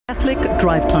Catholic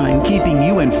Drive Time, keeping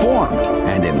you informed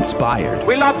and inspired.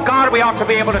 We love God, we ought to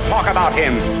be able to talk about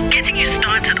Him. Getting you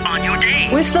started on your day.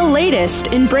 With the latest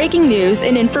in breaking news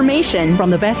and information. From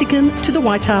the Vatican to the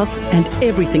White House and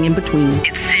everything in between.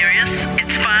 It's serious,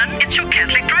 it's fun, it's your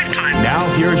Catholic Drive Time. Now,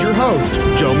 here's your host,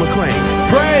 Joe McClain.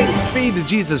 Praise be to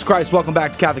Jesus Christ. Welcome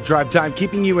back to Catholic Drive Time,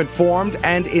 keeping you informed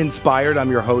and inspired. I'm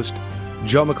your host,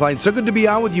 Joe McClain. So good to be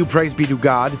on with you. Praise be to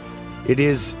God. It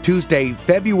is Tuesday,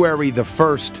 February the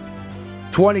 1st,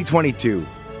 2022.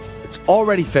 It's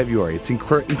already February. It's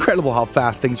incredible how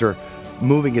fast things are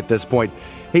moving at this point.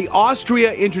 Hey,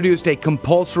 Austria introduced a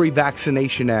compulsory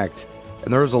vaccination act,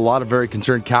 and there's a lot of very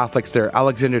concerned Catholics there.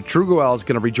 Alexander Trugoel is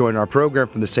going to rejoin our program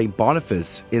from the St.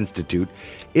 Boniface Institute.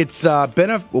 It's been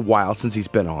a while since he's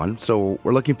been on, so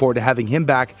we're looking forward to having him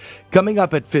back coming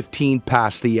up at 15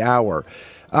 past the hour.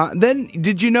 Then,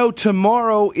 did you know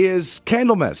tomorrow is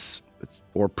Candlemas,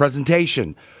 or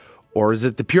presentation, or is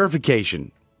it the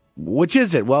purification? Which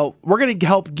is it? Well, we're going to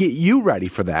help get you ready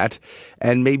for that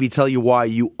and maybe tell you why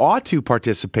you ought to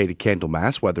participate at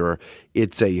Candlemas, whether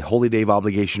it's a holy day of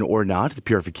obligation or not, the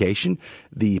purification,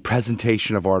 the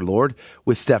presentation of our Lord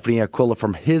with Stephanie Aquila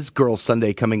from His Girls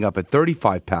Sunday coming up at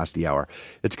 35 past the hour.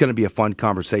 It's going to be a fun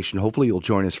conversation. Hopefully you'll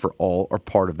join us for all or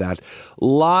part of that.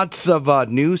 Lots of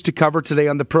news to cover today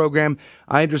on the program.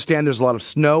 I understand there's a lot of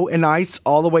snow and ice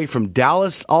all the way from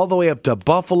Dallas, all the way up to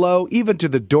Buffalo, even to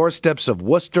the doorsteps of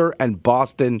Worcester and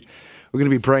Boston. We're going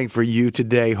to be praying for you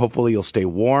today. Hopefully you'll stay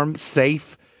warm,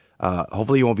 safe.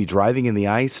 Hopefully you won't be driving in the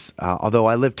ice. Although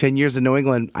I lived 10 years in New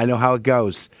England, I know how it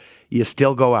goes. You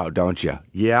still go out, don't you?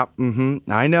 Yeah,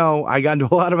 I know. I got into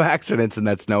a lot of accidents in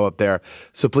that snow up there.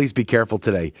 So please be careful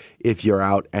today if you're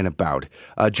out and about.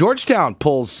 Georgetown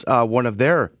pulls one of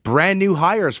their brand new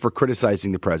hires for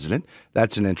criticizing the president.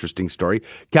 That's an interesting story.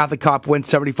 Catholic cop wins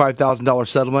 $75,000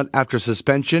 settlement after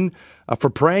suspension for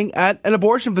praying at an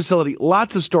abortion facility.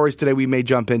 Lots of stories today we may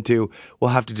jump into.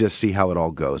 We'll have to just see how it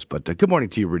all goes. But good morning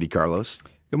to you, Rudy Carlos.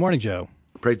 Good morning, Joe.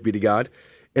 Praise be to God.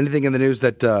 Anything in the news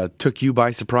that took you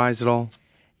by surprise at all?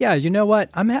 Yeah, you know what?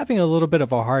 I'm having a little bit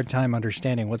of a hard time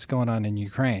understanding what's going on in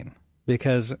Ukraine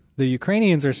because the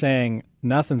Ukrainians are saying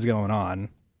nothing's going on,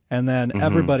 and then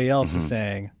everybody else is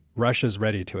saying Russia's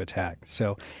ready to attack.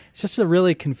 So it's just a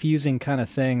really confusing kind of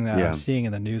thing that I'm seeing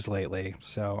in the news lately.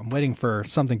 So I'm waiting for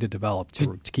something to develop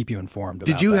to keep you informed about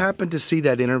Did you that. happen to see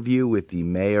that interview with the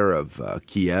mayor of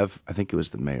Kiev? I think it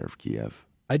was the mayor of Kiev.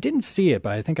 I didn't see it,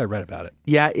 but I think I read about it.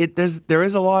 Yeah, there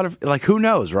is a lot of, like, who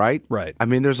knows, right? Right. I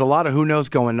mean, there's a lot of who knows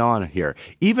going on here.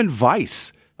 Even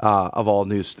Vice, of all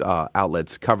news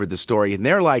outlets, covered the story, and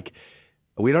they're like,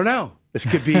 we don't know. This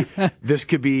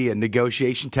could be a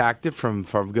negotiation tactic from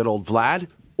good old Vlad,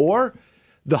 or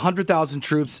the 100,000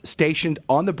 troops stationed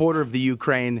on the border of the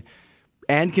Ukraine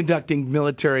and conducting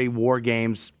military war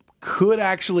games could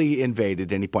actually invade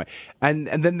at any point. And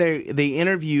then they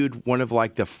interviewed one of,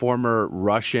 like, the former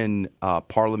Russian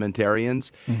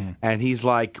parliamentarians, and he's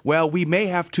like, well, we may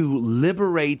have to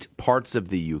liberate parts of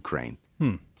the Ukraine.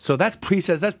 So that's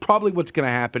probably what's going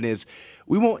to happen is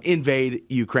we won't invade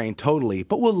Ukraine totally,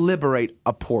 but we'll liberate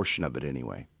a portion of it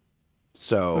anyway.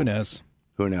 So Who knows?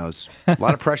 Who knows? A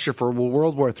lot of pressure for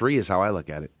World War III is how I look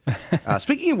at it.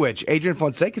 Speaking of which, Adrian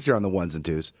Fonseca's here on the ones and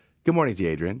twos. Good morning to you,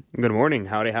 Adrian. Good morning.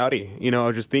 Howdy, howdy. You know, I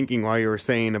was just thinking while you were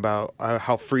saying about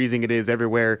how freezing it is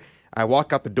everywhere. I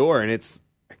walk out the door and it's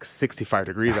like 65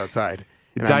 degrees outside.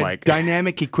 And I'm like,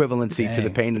 dynamic equivalency to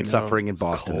the pain and suffering in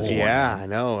Boston this morning. Yeah, I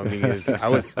know. I mean, I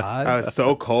was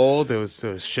so cold. It was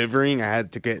so shivering. I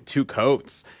had to get two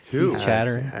coats.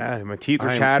 Chattering. My teeth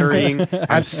were chattering.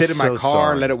 I had to sit in my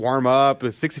car, let it warm up. It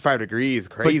was 65 degrees.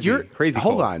 Crazy. Crazy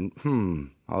cold. Hold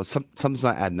on. Something's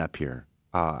not adding up here.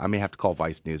 I may have to call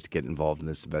Vice News to get involved in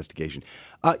this investigation.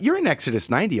 You're in Exodus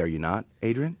 90, are you not,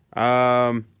 Adrian?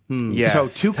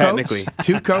 Yes, so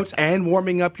two coats and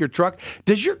warming up your truck.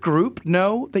 Does your group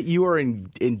know that you are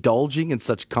indulging in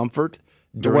such comfort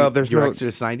during your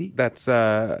Exodus 90? That's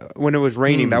when it was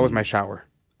raining. That was my shower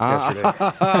yesterday.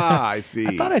 I see.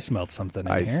 I thought I smelled something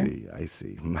in here. I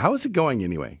see. How is it going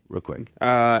anyway, real quick?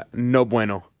 No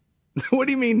bueno. What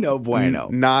do you mean, no bueno?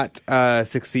 Not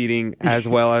succeeding as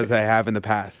well as I have in the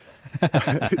past.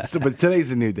 But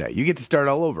today's a new day. You get to start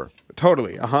all over.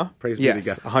 Totally. Praise be to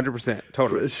God. 100%.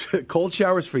 Totally. Cold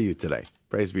showers for you today.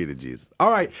 Praise be to Jesus. All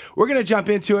right, we're going to jump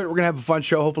into it. We're going to have a fun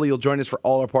show. Hopefully you'll join us for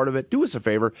all or part of it. Do us a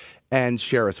favor and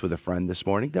share us with a friend this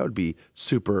morning. That would be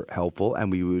super helpful, and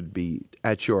we would be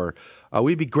at your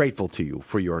We'd be grateful to you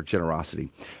for your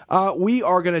generosity. We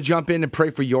are going to jump in and pray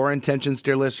for your intentions,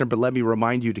 dear listener, but let me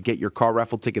remind you to get your car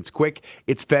raffle tickets quick.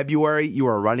 It's February. You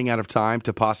are running out of time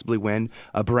to possibly win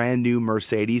a brand new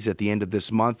Mercedes at the end of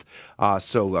this month.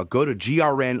 So go to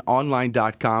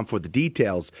grnonline.com for the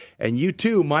details, and you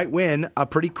too might win a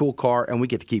pretty cool car, and we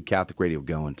get to keep Catholic Radio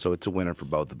going. So it's a winner for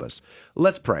both of us.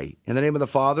 Let's pray. In the name of the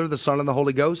Father, the Son, and the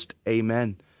Holy Ghost,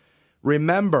 amen.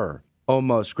 Remember, O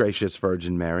most gracious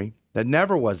Virgin Mary, that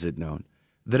never was it known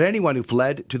that anyone who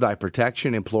fled to thy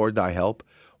protection, implored thy help,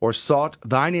 or sought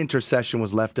thine intercession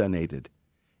was left unaided.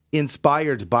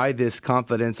 Inspired by this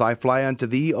confidence, I fly unto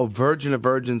thee, O Virgin of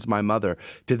Virgins, my mother.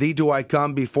 To thee do I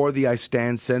come, before thee I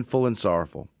stand sinful and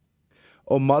sorrowful.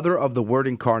 O Mother of the Word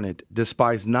incarnate,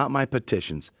 despise not my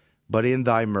petitions, but in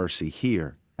thy mercy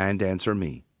hear and answer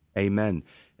me. Amen.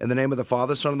 In the name of the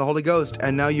Father, Son, and the Holy Ghost.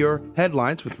 And now your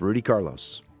headlines with Rudy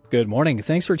Carlos. Good morning.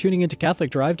 Thanks for tuning into Catholic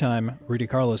Drive Time. Rudy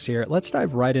Carlos here. Let's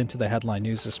dive right into the headline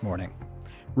news this morning.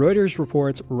 Reuters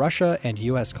reports Russia and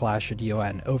U.S. clash at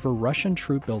UN over Russian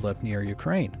troop buildup near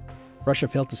Ukraine. Russia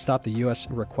failed to stop the U.S.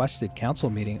 requested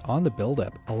council meeting on the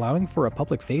buildup, allowing for a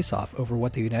public face-off over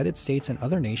what the United States and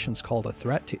other nations called a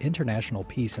threat to international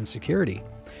peace and security.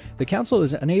 The council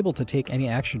is unable to take any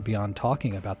action beyond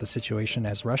talking about the situation,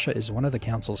 as Russia is one of the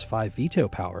council's 5 veto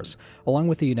powers, along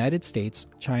with the United States,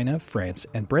 China, France,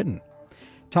 and Britain.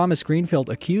 Thomas Greenfield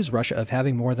accused Russia of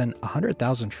having more than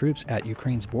 100,000 troops at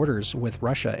Ukraine's borders with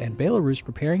Russia and Belarus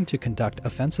preparing to conduct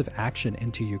offensive action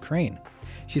into Ukraine.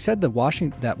 She said that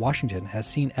Washington has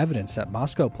seen evidence that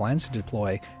Moscow plans to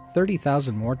deploy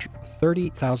 30,000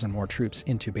 more troops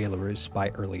into Belarus by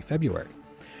early February.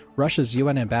 Russia's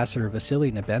UN ambassador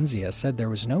Vasily Nebenzia said there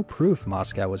was no proof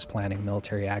Moscow was planning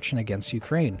military action against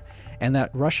Ukraine, and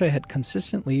that Russia had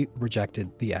consistently rejected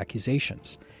the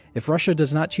accusations. If Russia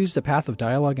does not choose the path of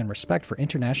dialogue and respect for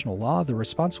international law, the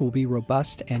response will be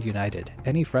robust and united.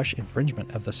 Any fresh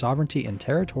infringement of the sovereignty and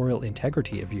territorial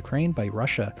integrity of Ukraine by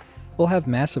Russia will have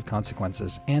massive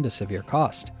consequences and a severe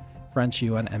cost, French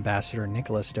UN Ambassador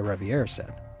Nicolas de Rivière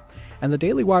said. And the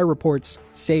Daily Wire reports,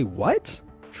 say what?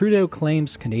 Trudeau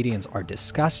claims Canadians are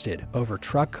disgusted over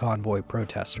truck convoy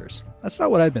protesters. That's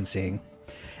not what I've been seeing.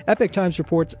 Epoch Times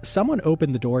reports someone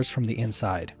opened the doors from the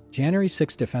inside. January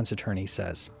 6 defense attorney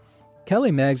says,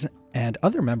 Kelly Meggs and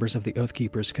other members of the Oath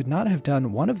Keepers could not have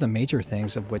done one of the major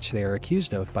things of which they are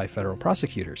accused of by federal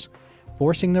prosecutors,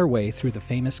 forcing their way through the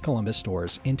famous Columbus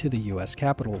doors into the U.S.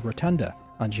 Capitol Rotunda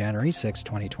on January 6,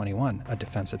 2021, a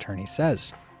defense attorney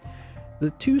says. The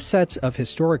 2 sets of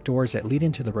historic doors that lead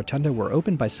into the Rotunda were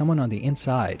opened by someone on the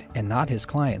inside and not his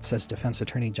client, says defense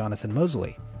attorney Jonathan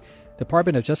Mosley.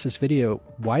 Department of Justice video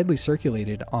widely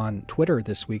circulated on Twitter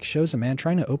this week shows a man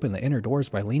trying to open the inner doors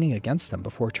by leaning against them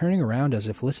before turning around as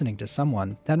if listening to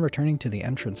someone, then returning to the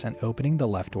entrance and opening the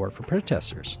left door for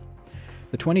protesters.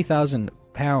 The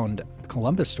 20,000-pound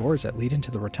Columbus doors that lead into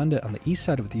the Rotunda on the east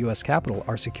side of the U.S. Capitol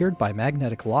are secured by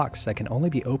magnetic locks that can only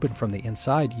be opened from the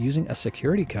inside using a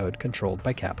security code controlled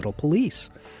by Capitol Police,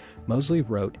 Mosley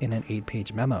wrote in an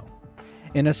 8-page memo.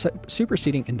 In a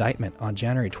superseding indictment on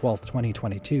January 12,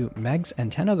 2022, Meggs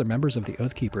and 10 other members of the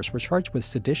Oath Keepers were charged with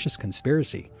seditious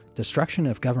conspiracy, destruction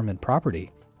of government property,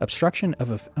 obstruction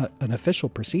of an official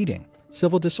proceeding,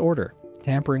 civil disorder,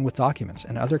 tampering with documents,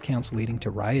 and other counts leading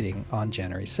to rioting on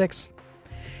January 6th.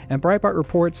 And Breitbart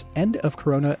reports end of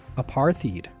Corona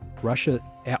apartheid.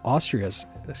 Austria's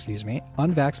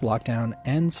unvaxxed lockdown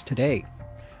ends today.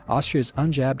 Austria's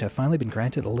unjabbed have finally been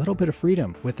granted a little bit of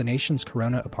freedom, with the nation's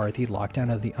Corona apartheid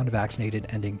lockdown of the unvaccinated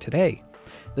ending today.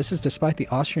 This is despite the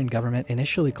Austrian government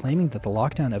initially claiming that the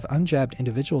lockdown of unjabbed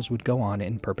individuals would go on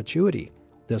in perpetuity,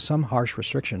 though some harsh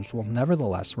restrictions will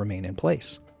nevertheless remain in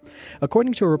place.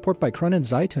 According to a report by Kronen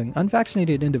Zeitung,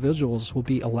 unvaccinated individuals will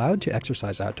be allowed to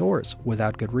exercise outdoors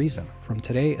without good reason from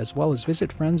today, as well as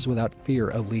visit friends without fear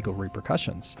of legal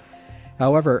repercussions.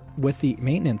 However, with the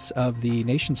maintenance of the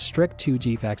nation's strict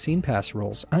 2G vaccine pass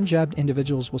rules, unjabbed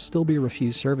individuals will still be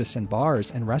refused service in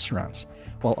bars and restaurants,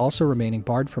 while also remaining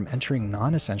barred from entering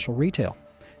non-essential retail.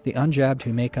 The unjabbed,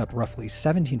 who make up roughly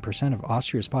 17% of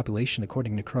Austria's population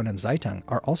according to Kronen Zeitung,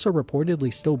 are also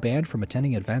reportedly still banned from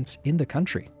attending events in the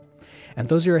country. And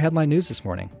those are your headline news this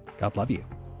morning. God love you.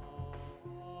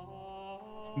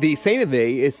 The saint of the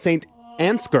day is Saint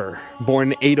Ansgar.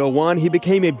 Born in 801, he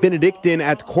became a Benedictine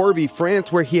at Corbie,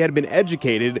 France, where he had been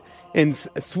educated. And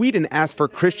Sweden asked for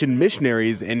Christian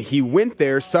missionaries, and he went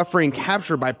there, suffering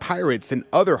capture by pirates and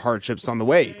other hardships on the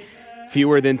way.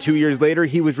 Fewer than 2 years later,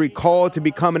 he was recalled to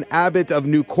become an abbot of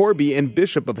New Corbie and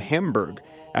bishop of Hamburg.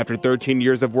 After 13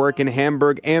 years of work in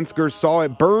Hamburg, Ansgar saw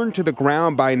it burned to the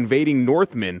ground by invading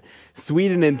Northmen.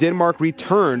 Sweden and Denmark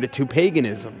returned to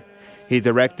paganism. He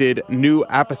directed new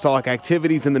apostolic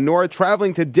activities in the north,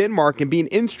 traveling to Denmark and being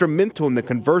instrumental in the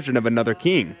conversion of another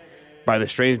king. By the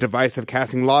strange device of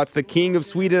casting lots, the king of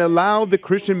Sweden allowed the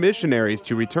Christian missionaries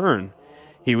to return.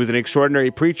 He was an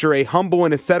extraordinary preacher, a humble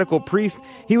and ascetical priest.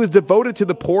 He was devoted to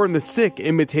the poor and the sick,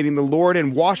 imitating the Lord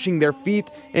and washing their feet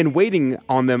and waiting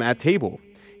on them at table.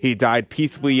 He died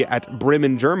peacefully at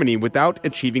Bremen, Germany, without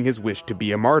achieving his wish to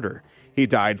be a martyr. He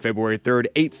died February 3rd,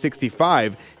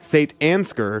 865. St.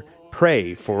 Ansgar,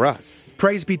 pray for us.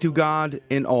 Praise be to God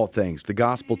in all things. The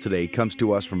gospel today comes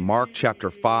to us from Mark chapter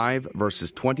 5,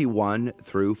 verses 21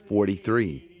 through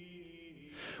 43.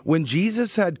 When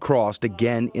Jesus had crossed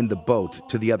again in the boat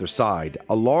to the other side,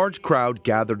 a large crowd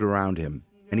gathered around him,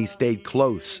 and he stayed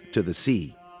close to the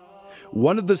sea.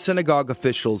 One of the synagogue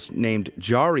officials named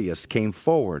Jairus came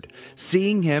forward.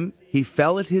 Seeing him, he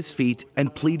fell at his feet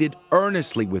and pleaded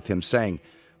earnestly with him, saying,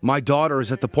 "My daughter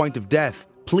is at the point of death.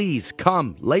 Please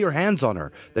come, lay your hands on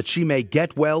her, that she may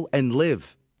get well and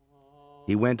live."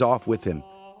 He went off with him,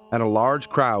 and a large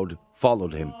crowd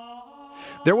followed him.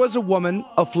 There was a woman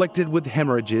afflicted with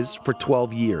hemorrhages for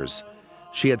 12 years.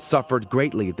 She had suffered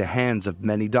greatly at the hands of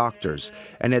many doctors,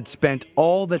 and had spent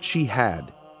all that she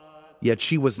had. Yet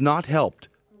she was not helped,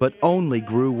 but only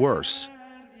grew worse.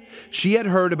 She had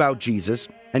heard about Jesus,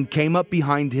 and came up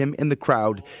behind him in the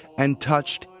crowd, and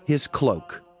touched his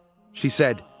cloak. She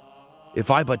said, "If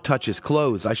I but touch his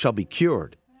clothes, I shall be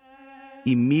cured."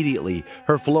 Immediately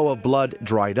her flow of blood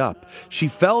dried up. She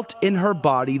felt in her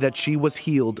body that she was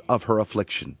healed of her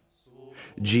affliction.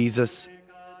 Jesus,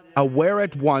 aware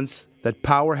at once that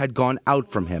power had gone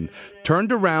out from him,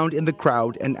 turned around in the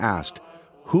crowd and asked,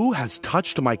 "Who has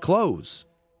touched my clothes?"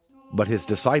 But his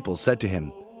disciples said to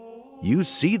him, "You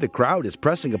see the crowd is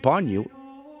pressing upon you,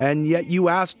 and yet you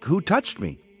ask, 'Who touched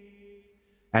me?'"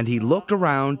 And he looked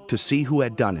around to see who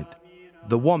had done it.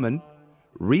 The woman,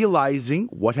 realizing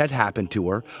what had happened to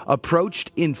her,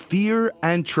 approached in fear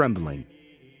and trembling.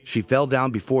 She fell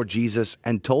down before Jesus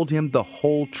and told him the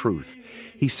whole truth.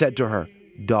 He said to her,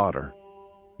 "Daughter,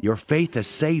 your faith has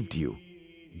saved you.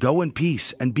 Go in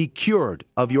peace and be cured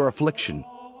of your affliction."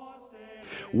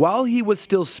 While he was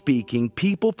still speaking,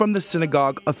 people from the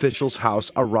synagogue official's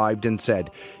house arrived and said,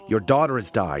 "Your daughter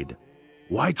has died.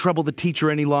 Why trouble the teacher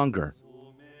any longer?"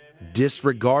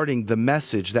 Disregarding the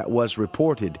message that was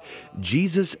reported,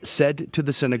 Jesus said to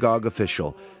the synagogue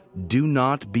official, "Do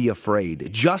not be afraid,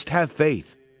 just have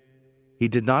faith." He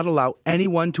did not allow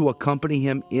anyone to accompany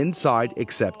him inside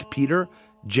except Peter,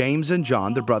 James, and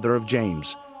John, the brother of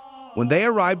James. When they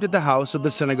arrived at the house of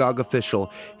the synagogue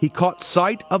official, he caught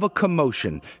sight of a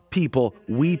commotion, people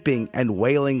weeping and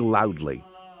wailing loudly.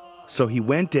 So he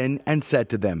went in and said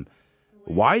to them,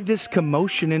 "Why this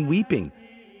commotion and weeping?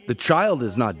 The child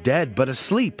is not dead, but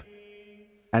asleep."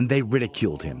 And they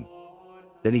ridiculed him.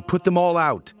 Then he put them all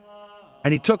out,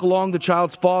 and he took along the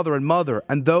child's father and mother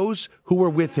and those who were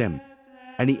with him,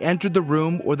 and he entered the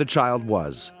room where the child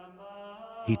was.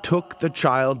 He took the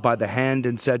child by the hand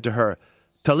and said to her,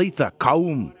 "Talitha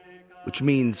koum," which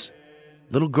means,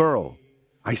 "Little girl,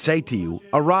 I say to you,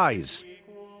 arise."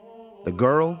 The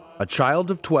girl, a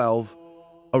child of 12,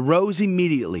 arose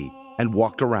immediately and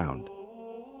walked around.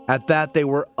 At that they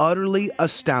were utterly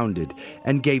astounded,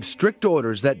 and gave strict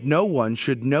orders that no one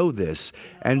should know this,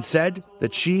 and said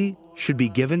that she should be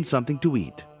given something to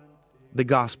eat. The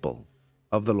Gospel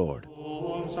of the Lord.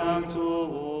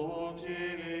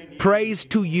 Praise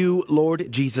to you,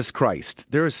 Lord Jesus Christ.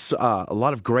 There's a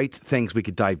lot of great things we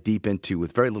could dive deep into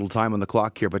with very little time on the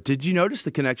clock here, but did you notice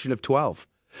the connection of 12?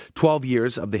 12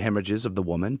 years of the hemorrhages of the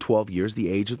woman, 12 years the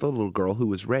age of the little girl who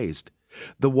was raised.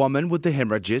 The woman with the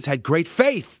hemorrhages had great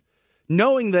faith,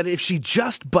 knowing that if she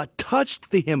just but touched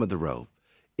the hem of the robe,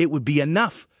 it would be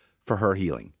enough for her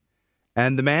healing.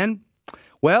 And the man,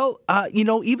 well,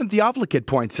 even Theophilus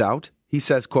points out, he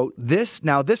says, quote, this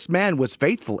man was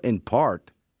faithful in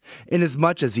part,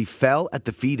 inasmuch as he fell at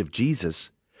the feet of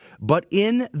Jesus, but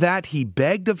in that he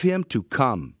begged of him to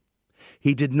come.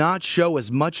 He did not show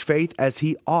as much faith as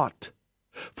he ought,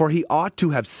 for he ought to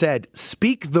have said,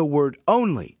 "Speak the word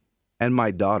only, and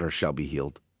my daughter shall be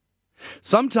healed."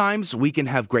 Sometimes we can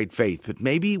have great faith, but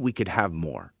maybe we could have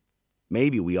more.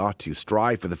 Maybe we ought to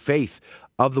strive for the faith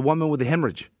of the woman with the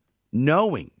hemorrhage,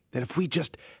 knowing that if we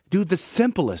just do the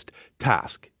simplest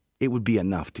task, it would be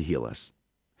enough to heal us.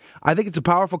 I think it's a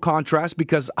powerful contrast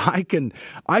because I can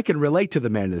relate to the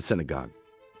man in the synagogue.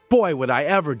 Boy, would I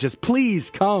ever just please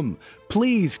come.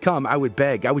 I would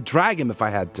beg. I would drag him if I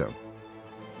had to.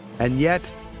 And yet,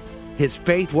 his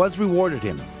faith was rewarded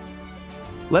him.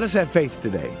 Let us have faith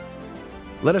today.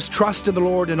 Let us trust in the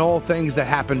Lord in all things that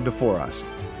happen before us.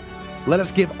 Let us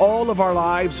give all of our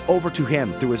lives over to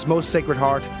Him through His most sacred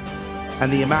heart and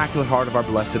the Immaculate Heart of our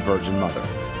Blessed Virgin Mother.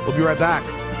 We'll be right back.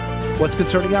 What's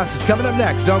Concerning Us is coming up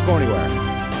next. Don't go anywhere.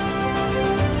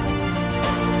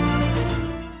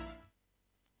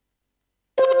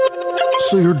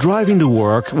 So you're driving to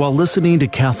work while listening to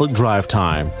Catholic Drive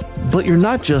Time. But you're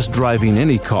not just driving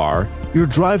any car. You're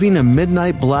driving a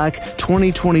Midnight Black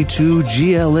 2022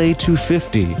 GLA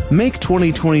 250. Make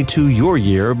 2022 your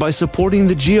year by supporting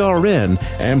the GRN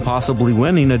and possibly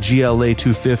winning a GLA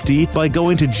 250 by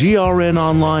going to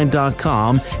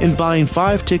grnonline.com and buying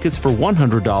 5 tickets for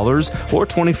 $100 or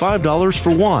 $25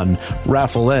 for one.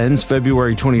 Raffle ends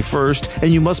February 21st,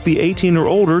 and you must be 18 or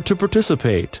older to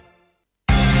participate.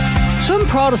 Some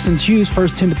Protestants use 1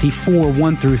 Timothy 4,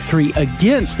 1-3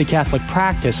 against the Catholic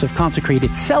practice of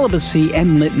consecrated celibacy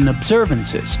and Lenten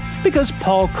observances, because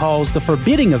Paul calls the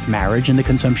forbidding of marriage and the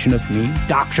consumption of meat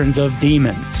doctrines of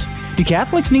demons. Do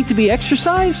Catholics need to be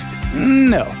exorcised?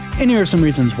 No, and here are some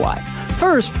reasons why.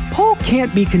 First, Paul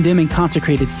can't be condemning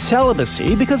consecrated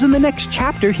celibacy because in the next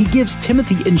chapter he gives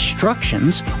Timothy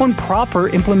instructions on proper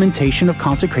implementation of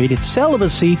consecrated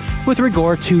celibacy with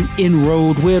regard to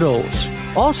enrolled widows.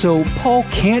 Also, Paul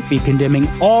can't be condemning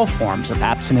all forms of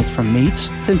abstinence from meats,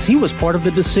 since he was part of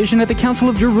the decision at the Council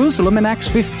of Jerusalem in Acts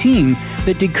 15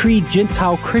 that decreed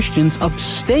Gentile Christians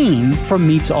abstain from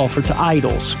meats offered to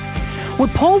idols. What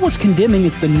Paul was condemning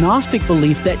is the Gnostic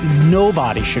belief that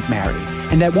nobody should marry,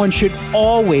 and that one should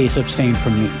always abstain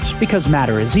from meats, because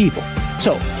matter is evil.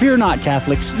 So, fear not,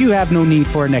 Catholics, you have no need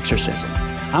for an exorcism.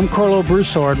 I'm Carlo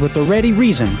Broussard with the ready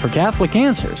reason for Catholic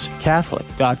Answers,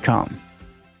 Catholic.com.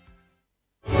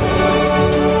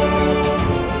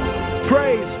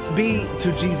 Praise be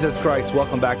to Jesus Christ.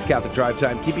 Welcome back to Catholic Drive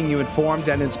Time, keeping you informed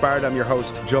and inspired. I'm your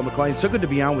host, Joe McClain. So good to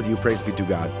be on with you. Praise be to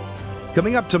God.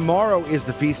 Coming up tomorrow is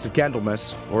the Feast of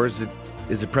Candlemas, or is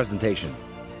it presentation?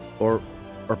 Or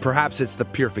perhaps it's the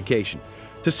purification.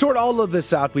 To sort all of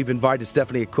this out, we've invited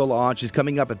Stephanie Aquila on. She's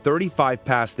coming up at 35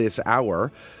 past this hour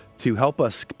to help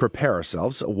us prepare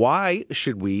ourselves. Why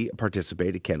should we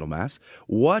participate at Candlemas?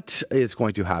 What is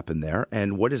going to happen there?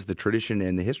 And what is the tradition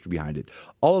and the history behind it?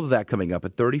 All of that coming up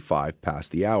at 35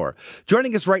 past the hour.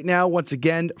 Joining us right now, once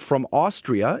again, from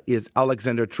Austria is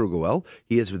Alexander Trugoel.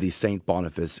 He is with the St.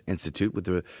 Boniface Institute with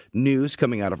the news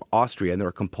coming out of Austria and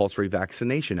their compulsory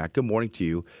vaccination act. Good morning to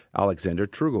you, Alexander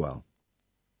Trugoel.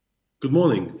 Good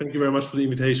morning. Thank you very much for the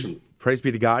invitation. Praise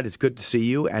be to God. It's good to see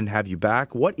you and have you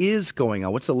back. What is going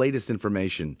on? What's the latest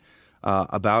information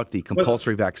about the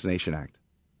Compulsory Vaccination Act?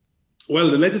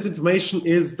 Well, the latest information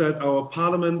is that our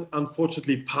parliament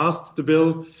unfortunately passed the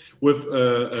bill with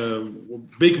a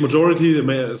big majority.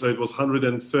 So it was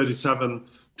 137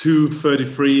 to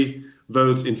 33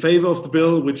 votes in favor of the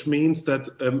bill, which means that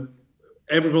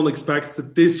everyone expects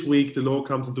that this week the law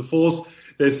comes into force.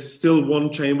 There's still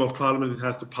one chamber of parliament that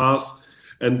has to pass,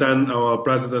 and then our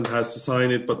president has to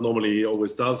sign it, but normally he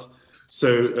always does.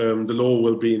 So the law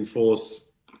will be in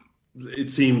force, it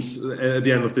seems, at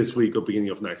the end of this week or beginning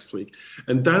of next week.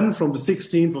 And then from the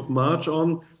 16th of March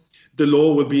on, the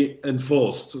law will be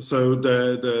enforced. So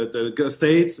the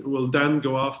state will then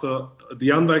go after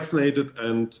the unvaccinated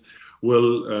and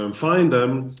will fine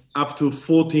them up to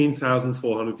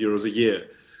 14,400 euros a year.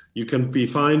 You can be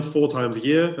fined 4 times a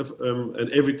year, and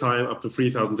every time up to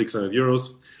 3,600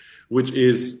 euros. Which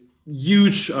is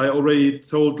huge. I already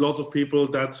told lots of people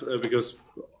that because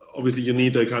obviously you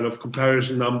need a kind of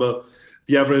comparison number.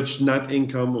 The average net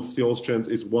income of the Austrians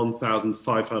is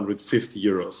 1,550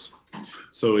 euros.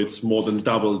 So it's more than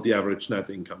double the average net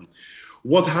income.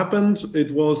 What happened?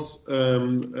 It was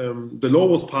the law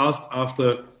was passed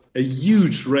after a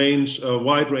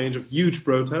wide range of huge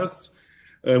protests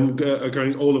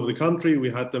occurring all over the country.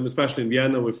 We had them, especially in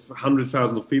Vienna, with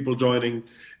 100,000 of people joining,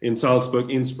 in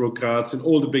Salzburg, Innsbruck, Graz, in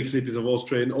all the big cities of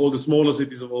Austria, in all the smaller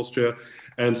cities of Austria,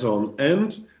 and so on.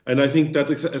 And I think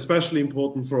that's especially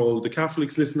important for all the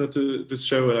Catholics listening to this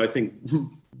show, and I think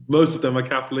most of them are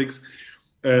Catholics.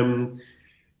 You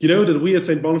know that we as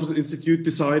St. Boniface Institute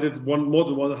decided more than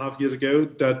 1.5 years ago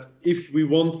that if we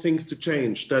want things to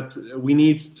change, that we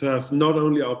need to have not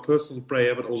only our personal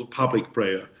prayer, but also public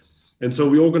prayer. And so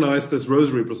we organized this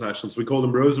rosary processions. We call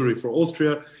them Rosary for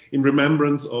Austria in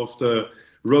remembrance of the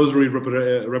Rosary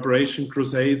Reparation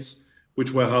Crusades,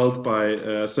 which were held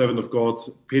by servant of God,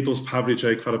 Father Petrus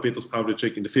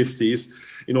Pavlicek in the 50s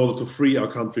in order to free our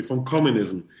country from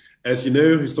communism. As you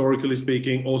know, historically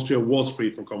speaking, Austria was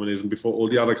freed from communism before all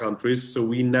the other countries. So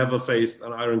we never faced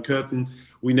an Iron Curtain.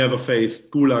 We never faced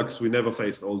gulags. We never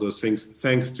faced all those things.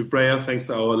 Thanks to prayer, thanks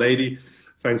to Our Lady,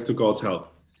 thanks to God's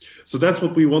help. So that's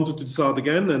what we wanted to start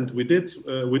again, and we did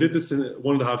this in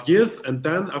 1.5 years, and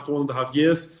then after 1.5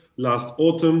 years, last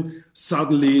autumn,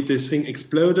 suddenly this thing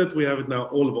exploded. We have it now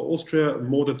all over Austria,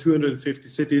 more than 250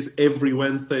 cities. Every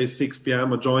Wednesday, 6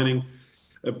 p.m. are joining,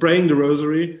 praying the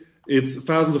rosary. It's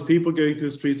thousands of people going to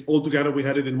the streets. Altogether, we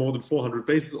had it in more than 400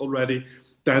 places already.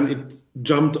 Then it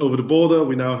jumped over the border.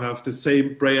 We now have the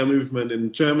same prayer movement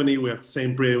in Germany. We have the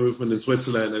same prayer movement in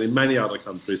Switzerland and in many other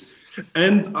countries.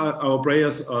 And our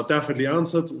prayers are definitely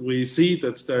answered. We see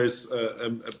that there's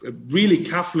a really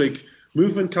Catholic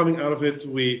movement coming out of it.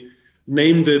 We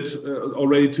named it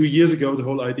already 2 years ago, the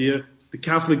whole idea, the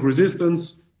Catholic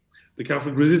resistance. The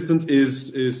Catholic resistance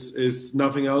is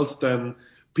nothing else than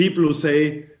people who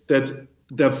say that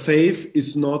their faith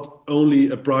is not only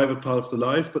a private part of the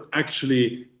life, but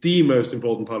actually the most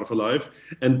important part of our life,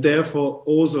 and therefore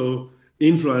also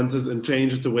influences and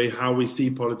changes the way how we see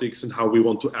politics and how we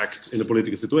want to act in a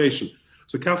political situation.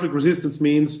 So Catholic resistance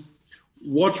means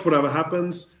watch whatever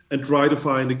happens and try to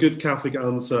find a good Catholic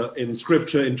answer in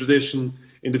scripture, in tradition,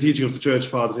 in the teaching of the church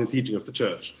fathers, in the teaching of the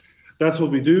church. That's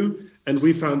what we do. And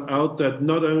we found out that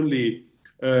not only,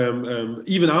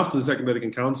 even after the Second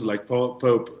Vatican Council, like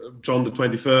Pope John the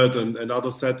 23rd and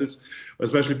others said this,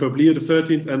 especially Pope Leo the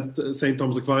 13th and St.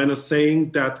 Thomas Aquinas,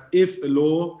 saying that if a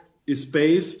law is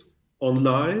based on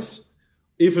lies,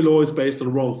 if a law is based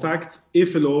on wrong facts,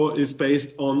 if a law is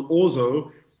based on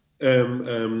also,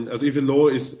 as if a law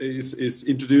is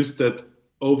introduced that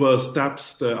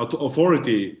oversteps the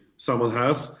authority someone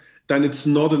has, then it's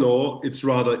not a law, it's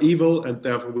rather evil, and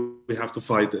therefore we have to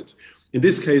fight it. In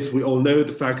this case, we all know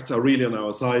the facts are really on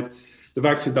our side. The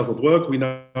vaccine does not work. We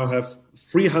now have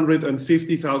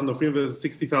 350,000 or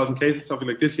 360,000 cases, something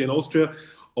like this here in Austria,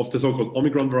 of the so-called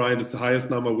Omicron variant. It's the highest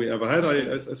number we ever had,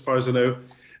 as far as I know.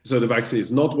 So the vaccine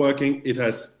is not working. It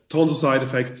has tons of side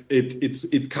effects.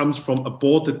 It comes from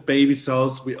aborted baby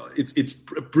cells. It's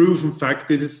a proven fact.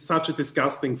 This is such a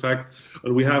disgusting fact,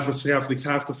 and we as Catholics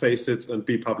have to face it and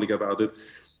be public about it.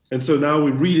 And so now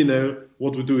we really know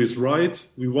what we do is right.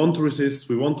 We want to resist.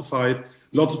 We want to fight.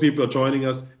 Lots of people are joining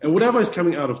us. And whatever is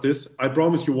coming out of this, I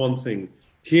promise you one thing.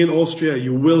 Here in Austria,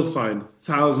 you will find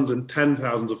thousands and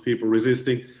 10,000s of people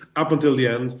resisting up until the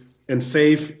end. And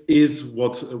faith is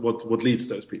what leads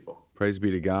those people. Praise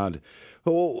be to God.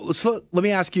 Well, so let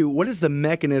me ask you, what is the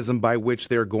mechanism by which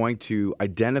they're going to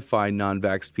identify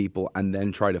non-vaxxed people and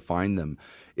then try to find them?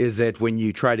 Is it when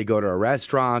you try to go to a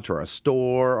restaurant or a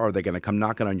store? Or are they going to come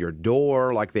knocking on your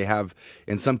door like they have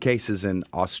in some cases in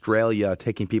Australia,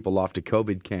 taking people off to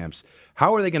COVID camps?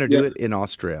 How are they going to do it in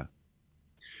Austria?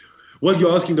 Well,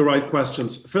 you're asking the right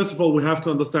questions. First of all, we have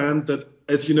to understand that,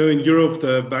 as you know, in Europe,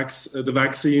 the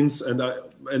vaccines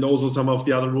and also some of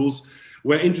the other rules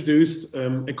were introduced,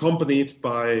 accompanied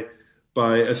by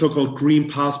a so-called green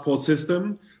passport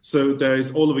system. So there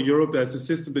is all over Europe, there's a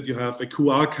system that you have a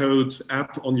QR code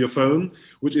app on your phone,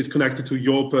 which is connected to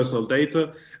your personal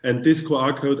data. And this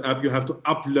QR code app, you have to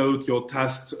upload your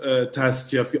tests,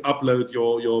 you have to upload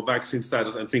your vaccine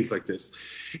status and things like this.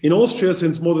 In Austria,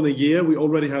 since more than a year, we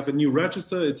already have a new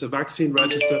register. It's a vaccine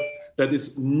register that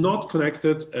is not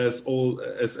connected as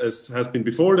has been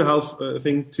before the health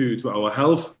thing to our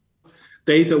health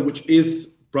data, which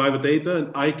is private data,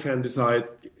 and I can decide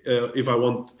if I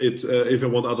want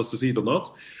others to see it or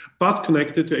not, but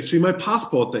connected to actually my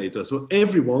passport data. So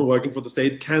everyone working for the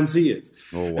state can see it.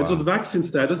 Oh, wow. And so the vaccine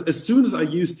status, as soon as I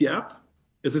use the app,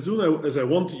 as soon as I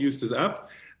want to use this app,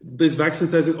 this vaccine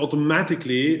status is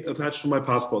automatically attached to my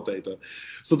passport data.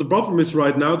 So the problem is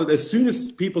right now that as soon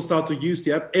as people start to use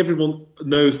the app, everyone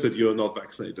knows that you're not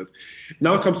vaccinated.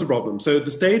 Now comes the problem. So the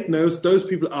state knows those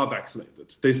people are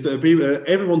vaccinated.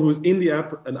 Everyone who is in the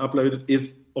app and uploaded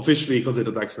is officially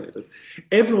considered vaccinated.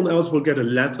 Everyone else will get a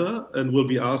letter and will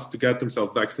be asked to get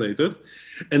themselves vaccinated.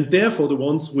 And therefore, the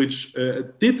ones which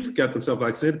did get themselves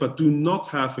vaccinated but do not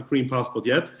have a green passport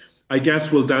yet, I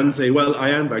guess will then say, well,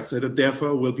 I am vaccinated,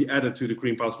 therefore will be added to the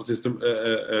green passport system,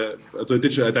 to the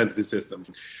digital identity system.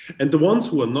 And the ones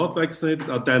who are not vaccinated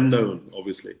are then known,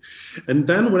 obviously. And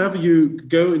then whenever you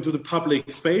go into the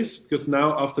public space, because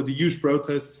now after the huge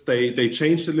protests, they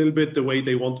changed a little bit the way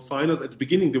they want to find us. At the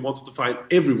beginning, they wanted to find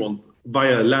everyone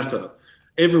via a letter,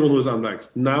 everyone who is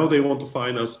unvaxxed. Now they want to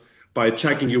find us by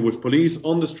checking you with police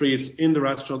on the streets, in the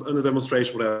restaurant, on a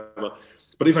demonstration, whatever.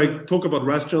 But if I talk about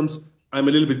restaurants, I'm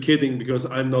a little bit kidding because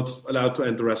I'm not allowed to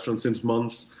enter restaurants since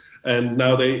months. And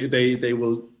now they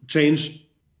will change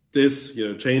this,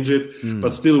 change it,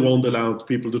 but still won't allow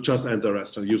people to just enter a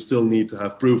restaurant. You still need to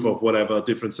have proof of whatever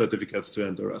different certificates to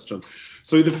enter a restaurant.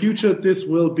 So in the future, this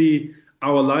will be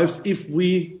our lives if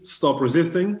we stop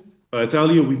resisting. But I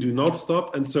tell you, we do not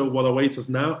stop. And so what awaits us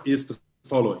now is the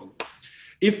following.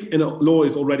 If a law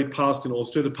is already passed in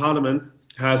Austria, the parliament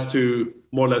has to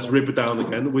more or less rip it down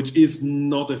again, which is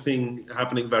not a thing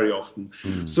happening very often.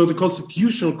 So the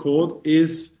Constitutional Court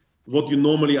is what you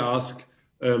normally ask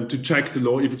to check the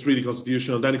law if it's really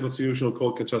constitutional. Then the Constitutional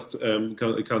Court can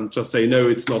just say, no,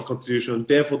 it's not constitutional, and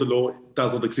therefore the law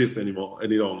does not exist any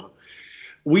longer.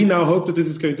 We now hope that this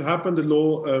is going to happen. The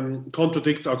law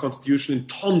contradicts our constitution in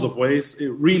tons of ways,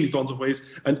 really tons of ways,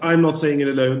 and I'm not saying it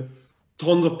alone.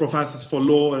 Tons of professors for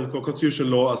law and for constitutional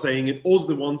law are saying it. Also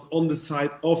the ones on the side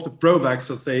of the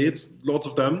pro-vaxxers say it, lots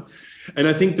of them. And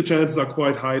I think the chances are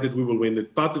quite high that we will win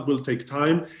it, but it will take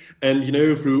time. And,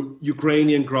 through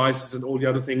Ukrainian crisis and all the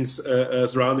other things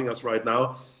surrounding us right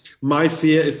now, my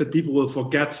fear is that people will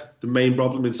forget the main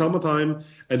problem in summertime,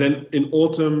 and then in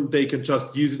autumn, they can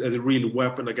just use it as a real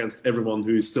weapon against everyone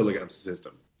who is still against the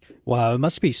system. Wow, it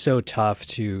must be so tough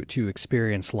to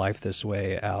experience life this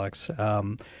way, Alex.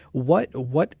 What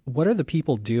are the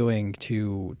people doing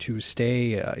to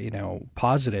stay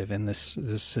positive in this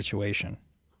situation?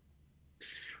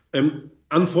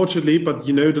 Unfortunately, but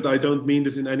you know that I don't mean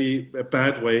this in any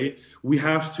bad way. We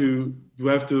have to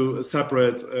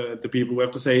separate the people. We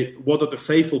have to say, what are the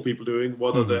faithful people doing?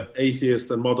 What are the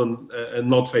atheist and modern and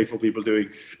not faithful people doing?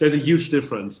 There's a huge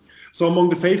difference. So among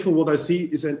the faithful, what I see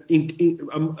is an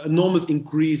enormous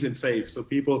increase in faith. So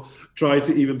people try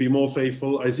to even be more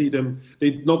faithful. I see them,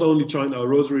 they not only join our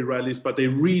rosary rallies, but they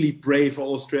really pray for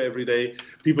Austria every day.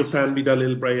 People send me their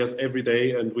little prayers every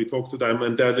day, and we talk to them,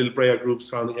 and there are little prayer groups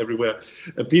found everywhere.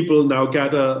 People now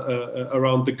gather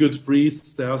around the good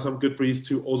priests. There are some good priests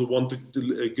who also want to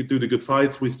do the good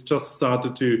fights. We just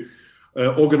started to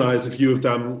organize a few of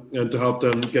them and to help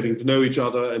them getting to know each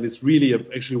other. And it's really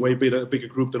actually way bigger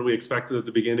group than we expected at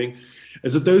the beginning.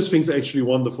 And so those things are actually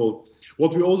wonderful.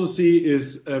 What we also see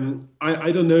is,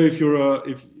 I don't know if you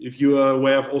are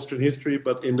aware of Austrian history,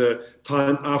 but in the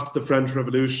time after the French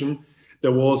Revolution,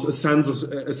 there was a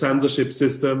censorship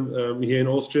system here in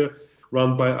Austria,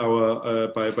 run by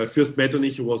by Fürst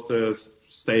Metternich, who was the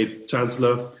state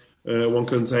chancellor. One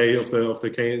can say of the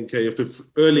K&K, of the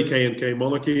early K&K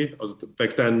monarchy,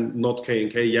 back then not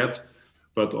K&K yet,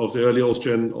 but of the early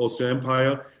Austrian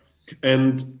Empire.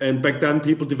 And back then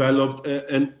people developed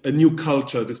a new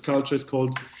culture. This culture is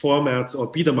called Vormärz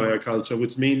or Biedermeier culture,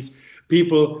 which means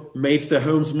people made their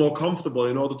homes more comfortable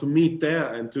in order to meet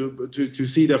there and to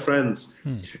see their friends.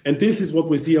 And this is what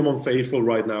we see among faithful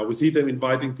right now. We see them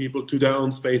inviting people to their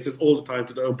own spaces all the time,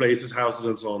 to their own places, houses,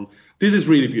 and so on. This is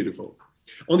really beautiful.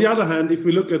 On the other hand, if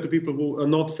we look at the people who are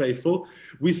not faithful,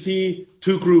 we see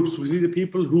two groups. We see the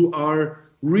people who are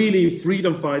really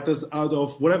freedom fighters out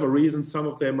of whatever reason. Some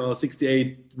of them are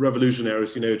 68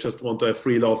 revolutionaries, just want to have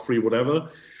free love, free whatever.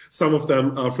 Some of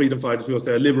them are freedom fighters because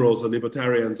they're liberals or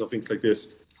libertarians or things like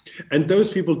this. And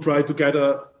those people try to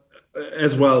gather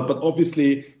as well, but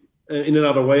obviously in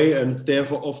another way, and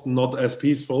therefore often not as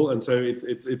peaceful. And so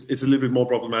it's a little bit more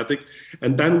problematic.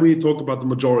 And then we talk about the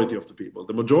majority of the people.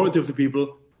 The majority of the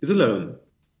people is alone.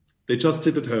 They just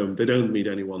sit at home. They don't meet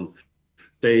anyone.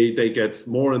 They get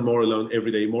more and more alone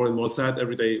every day, more and more sad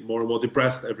every day, more and more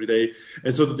depressed every day.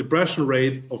 And so the depression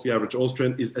rate of the average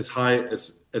Austrian is as high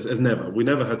as never. We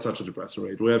never had such a depression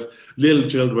rate. We have little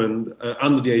children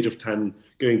under the age of 10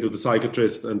 going to the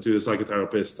psychiatrist and to the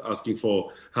psychotherapist asking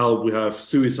for help. We have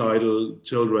suicidal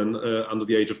children under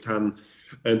the age of 10.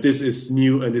 And this is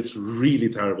new and it's really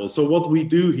terrible. So what we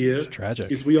do here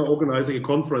is we are organizing a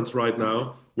conference right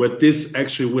now where this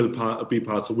actually will be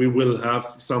part. So we will have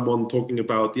someone talking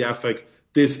about the effect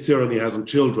this tyranny has on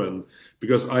children,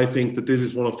 because I think that this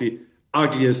is one of the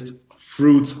ugliest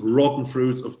fruits, rotten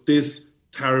fruits of this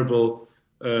terrible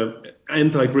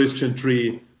anti-Christian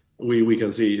tree we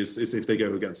can see is if they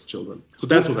go against children. So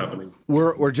that's what's happening.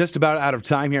 We're just about out of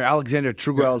time here. Alexander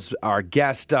Trugel's our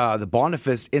guest. The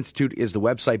Boniface Institute is the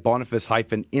website,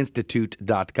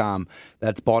 boniface-institute.com.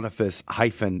 That's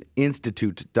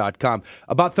boniface-institute.com.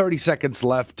 About 30 seconds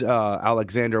left,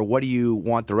 Alexander. What do you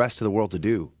want the rest of the world to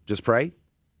do? Just pray?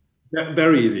 Yeah,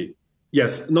 very easy.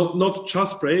 Yes, not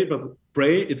just pray, but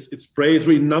pray. It's pray is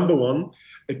really number one.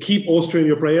 Keep Austria in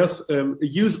your prayers.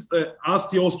 Ask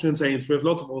the Austrian saints. We have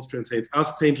lots of Austrian saints.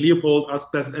 Ask Saint Leopold. Ask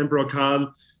Blessed Emperor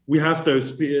Khan. We have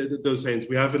those saints.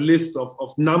 We have a list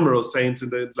of numerous saints in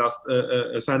the last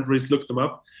centuries. Look them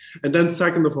up. And then,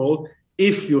 second of all,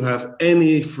 if you have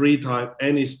any free time,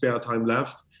 any spare time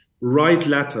left, write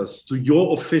letters to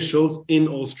your officials in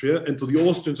Austria and to the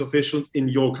Austrian officials in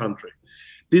your country.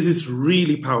 This is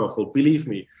really powerful, believe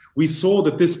me. We saw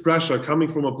that this pressure coming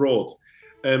from abroad,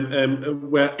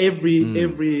 where every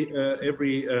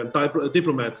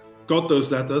diplomat got those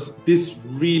letters, this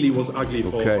really was ugly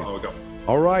for our government.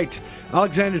 All right.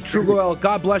 Alexander Trugoel,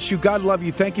 God bless you. God love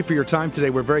you. Thank you for your time today.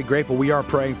 We're very grateful. We are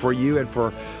praying for you and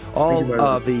for all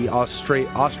of the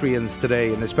Austrians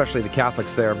today, and especially the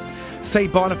Catholics there.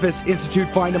 St. Boniface Institute.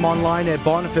 Find them online at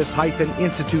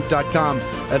boniface-institute.com.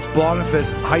 That's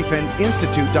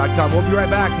boniface-institute.com. We'll be right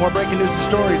back. More breaking news and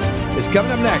stories is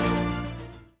coming up next.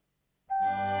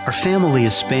 Our family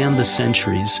has spanned the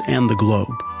centuries and the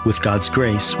globe. With God's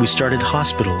grace, we started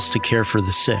hospitals to care for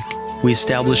the sick. We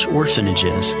established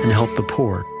orphanages and help the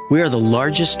poor. We are the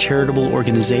largest charitable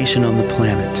organization on the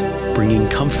planet, bringing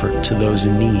comfort to those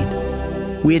in need.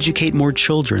 We educate more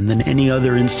children than any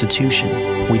other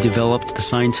institution. We developed the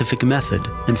scientific method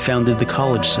and founded the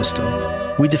college system.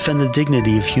 We defend the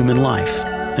dignity of human life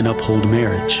and uphold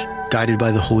marriage. Guided by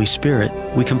the Holy Spirit,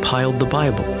 we compiled the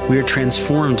Bible. We are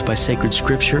transformed by sacred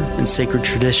scripture and sacred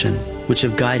tradition, which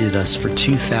have guided us for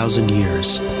 2,000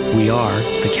 years. We are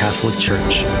the Catholic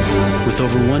Church, with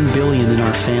over 1 billion in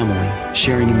our family,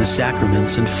 sharing in the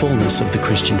sacraments and fullness of the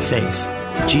Christian faith.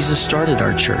 Jesus started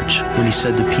our church when he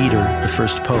said to Peter, the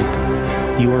first pope,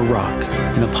 "You are rock,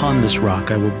 and upon this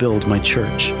rock I will build my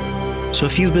church." So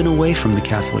if you've been away from the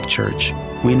Catholic Church,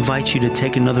 we invite you to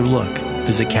take another look.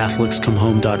 Visit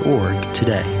CatholicsComeHome.org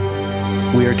today.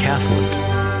 We are Catholic.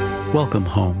 Welcome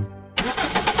home.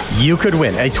 You could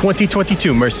win a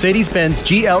 2022 Mercedes-Benz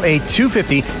GLA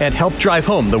 250 and help drive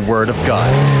home the Word of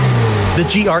God. The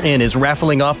GRN is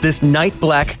raffling off this night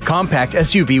black compact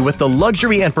SUV with the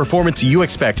luxury and performance you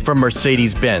expect from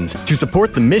Mercedes-Benz to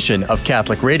support the mission of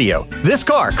Catholic Radio. This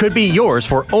car could be yours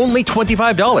for only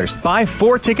 $25. Buy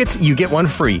 4 tickets, you get 1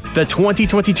 free. The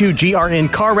 2022 GRN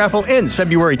car raffle ends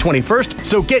February 21st,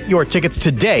 so get your tickets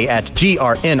today at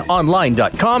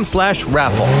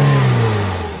grnonline.com/raffle.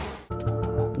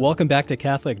 Welcome back to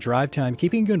Catholic Drive Time,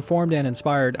 keeping you informed and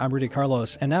inspired. I'm Rudy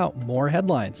Carlos, and now more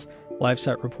headlines.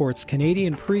 LiveSat reports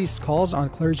Canadian priest calls on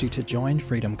clergy to join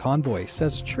Freedom Convoy,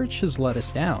 says church has let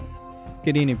us down.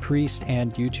 Canadian priest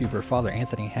and YouTuber Father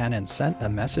Anthony Hannon sent a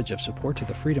message of support to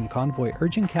the Freedom Convoy,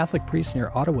 urging Catholic priests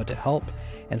near Ottawa to help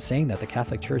and saying that the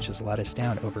Catholic Church has let us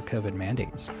down over COVID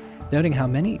mandates. Noting how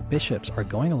many bishops are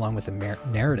going along with the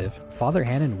narrative, Father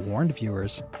Hannon warned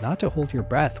viewers not to hold your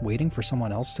breath waiting for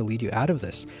someone else to lead you out of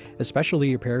this, especially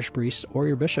your parish priests or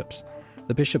your bishops.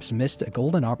 The bishops missed a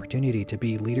golden opportunity to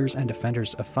be leaders and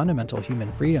defenders of fundamental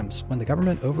human freedoms when the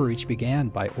government overreach began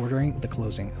by ordering the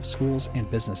closing of schools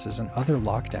and businesses and other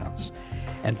lockdowns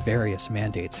and various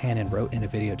mandates, Hannon wrote in a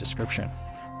video description.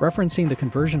 Referencing the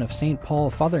conversion of St. Paul,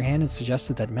 Father Hannon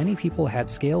suggested that many people had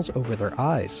scales over their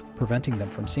eyes, preventing them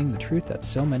from seeing the truth that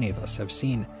so many of us have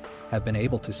been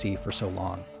able to see for so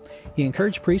long. He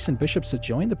encouraged priests and bishops to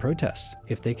join the protests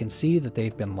if they can see that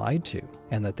they've been lied to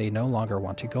and that they no longer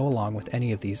want to go along with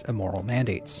any of these immoral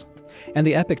mandates. And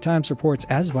the Epoch Times reports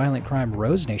as violent crime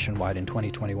rose nationwide in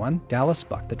 2021, Dallas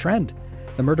bucked the trend.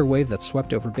 The murder wave that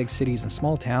swept over big cities and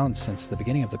small towns since the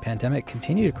beginning of the pandemic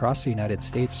continued across the United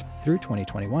States through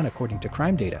 2021, according to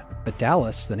crime data. But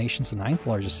Dallas, the nation's 9th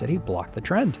largest city, blocked the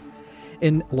trend.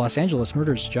 In Los Angeles,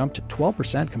 murders jumped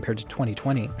 12% compared to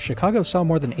 2020. Chicago saw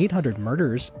more than 800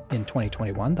 murders in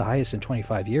 2021, the highest in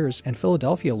 25 years, and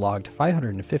Philadelphia logged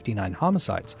 559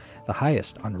 homicides, the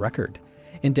highest on record.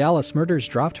 In Dallas, murders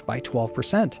dropped by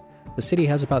 12%. The city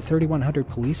has about 3,100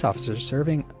 police officers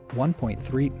serving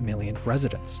 1.3 million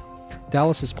residents.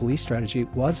 Dallas's police strategy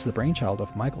was the brainchild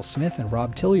of Michael Smith and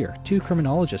Rob Tillier, 2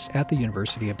 criminologists at the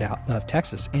University of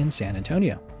Texas in San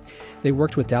Antonio. They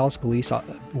worked with Dallas police to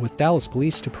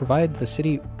divide the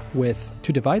city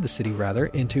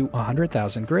into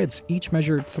 100,000 grids, each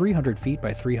measured 300 feet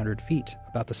by 300 feet,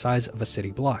 about the size of a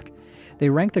city block. They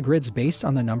ranked the grids based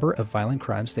on the number of violent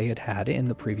crimes they had had in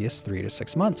the previous 3 to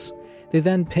 6 months. They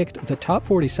then picked the top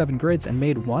 47 grids and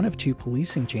made one of 2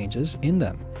 policing changes in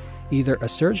them. Either a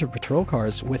surge of patrol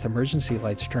cars with emergency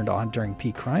lights turned on during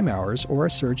peak crime hours, or a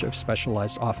surge of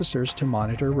specialized officers to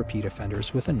monitor repeat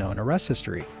offenders with a known arrest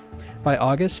history. By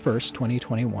August 1st,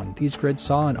 2021, these grids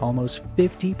saw an almost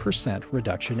 50%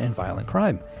 reduction in violent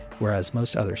crime, whereas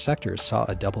most other sectors saw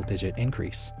a double-digit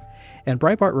increase. And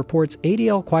Breitbart reports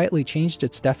ADL quietly changed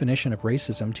its definition of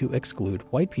racism to exclude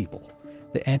white people.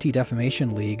 The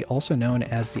Anti-Defamation League, also known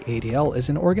as the ADL, is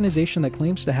an organization that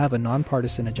claims to have a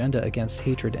nonpartisan agenda against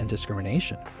hatred and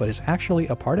discrimination, but is actually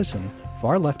a partisan,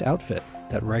 far-left outfit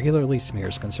that regularly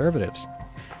smears conservatives.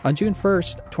 On June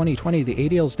 1st, 2020, the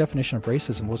ADL's definition of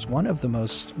racism was one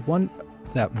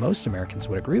that most Americans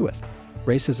would agree with.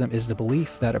 Racism is the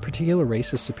belief that a particular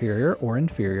race is superior or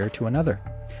inferior to another.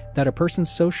 that a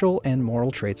person's social and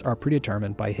moral traits are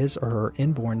predetermined by his or her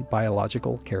inborn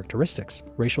biological characteristics.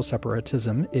 Racial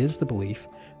separatism is the belief,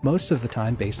 most of the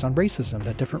time based on racism,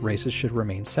 that different races should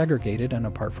remain segregated and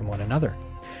apart from one another.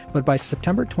 But by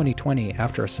September 2020,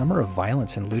 after a summer of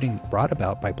violence and looting brought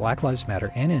about by Black Lives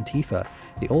Matter and Antifa,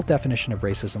 the old definition of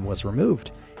racism was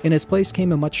removed. In its place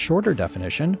came a much shorter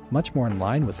definition, much more in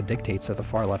line with the dictates of the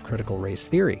far-left critical race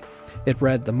theory. It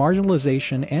read, the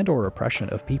marginalization and or oppression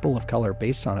of people of color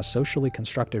based on a socially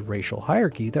constructed racial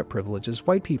hierarchy that privileges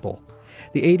white people.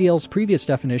 The ADL's previous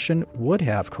definition would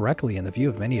have, correctly in the view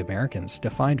of many Americans,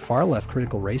 defined far-left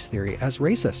critical race theory as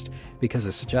racist because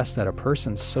it suggests that a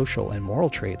person's social and moral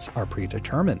traits are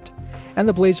predetermined. And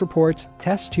the Blaze reports,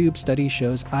 test tube study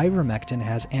shows ivermectin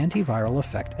has antiviral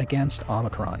effect against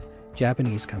Omicron,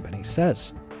 Japanese company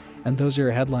says. And those are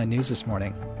your headline news this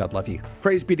morning. God love you.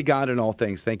 Praise be to God in all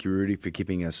things. Thank you, Rudy, for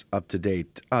keeping us up to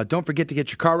date. Don't forget to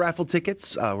get your car raffle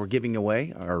tickets. We're giving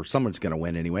away, or someone's going to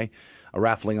win anyway,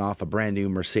 raffling off a brand new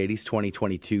Mercedes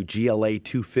 2022 GLA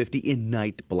 250 in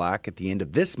night black at the end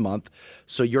of this month.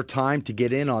 So your time to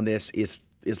get in on this is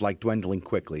like dwindling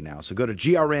quickly now. So go to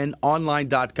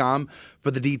grnonline.com for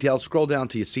the details. Scroll down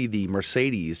till you see the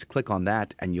Mercedes. Click on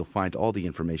that, and you'll find all the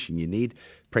information you need.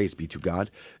 Praise be to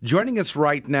God. Joining us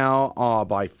right now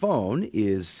by phone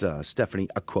is Stephanie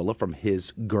Aquila from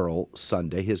His Girl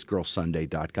Sunday,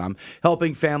 hisgirlsunday.com,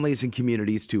 helping families and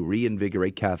communities to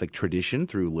reinvigorate Catholic tradition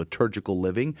through liturgical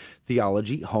living,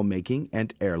 theology, homemaking,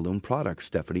 and heirloom products.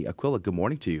 Stephanie Aquila, good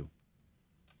morning to you.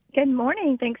 Good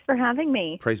morning. Thanks for having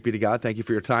me. Praise be to God. Thank you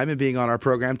for your time and being on our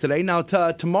program today. Now,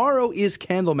 tomorrow is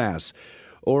Candlemas,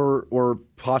 or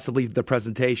possibly the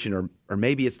presentation, or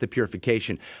maybe it's the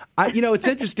purification. It's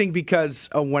interesting because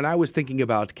when I was thinking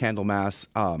about Candlemas,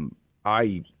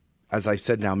 as I've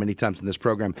said now many times in this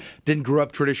program, didn't grow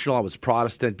up traditional. I was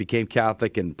Protestant, became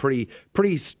Catholic, and pretty,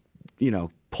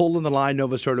 pull in the line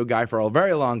Novus Ordo guy for a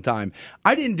very long time.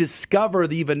 I didn't discover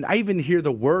I even hear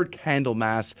the word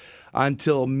Candlemas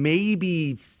until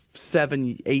maybe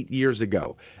 7-8 years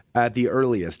ago at the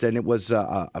earliest, and it was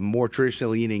a more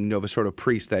traditionally leaning Novus Ordo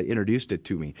priest that introduced it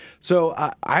to me. So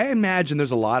I imagine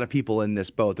there's a lot of people in this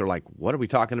boat. They're like, what are we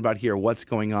talking about here? What's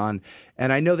going on?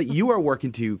 And I know that you are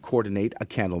working to coordinate a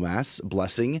Candlemas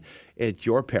blessing at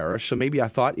your parish, so maybe I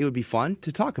thought it would be fun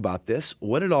to talk about this,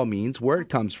 what it all means, where it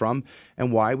comes from,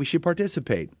 and why we should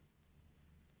participate.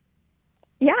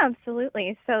 Yeah,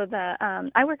 absolutely. So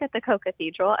I work at the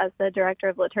Co-Cathedral as the Director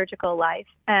of Liturgical Life,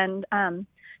 and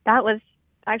that was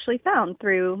actually found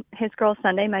through His Girl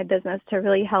Sunday, my business, to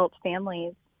really help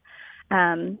families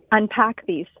unpack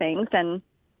these things. And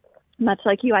much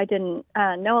like you, I didn't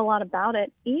know a lot about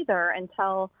it either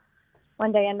until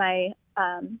one day my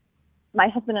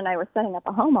husband and I were setting up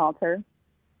a home altar,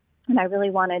 and I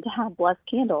really wanted to have blessed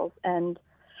candles. And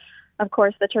of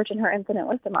course, the Church in her infinite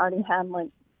wisdom already had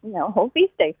a whole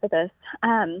feast day for this.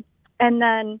 And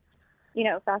then,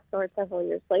 fast forward several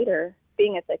years later,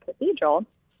 being at the cathedral,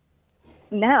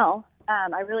 now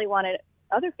I really wanted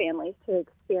other families to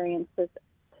experience this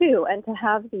too, and to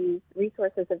have these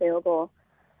resources available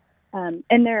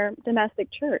in their domestic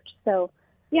church. So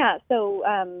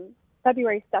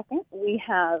February 2nd, we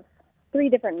have 3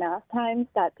 different Mass times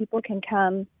that people can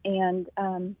come and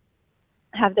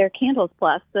have their candles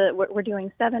blessed. We're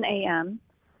doing 7 a.m.,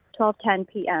 12:10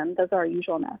 p.m. Those are our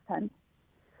usual Mass times.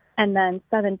 And then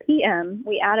 7 p.m.,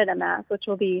 we added a Mass, which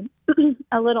will be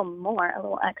a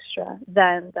little extra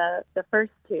than the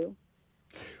first 2.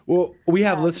 Well, we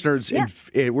have listeners.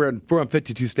 We're on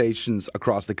 52 stations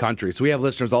across the country, so we have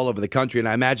listeners all over the country, and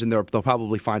I imagine they'll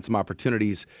probably find some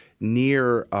opportunities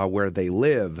near where they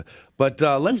live. But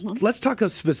let's talk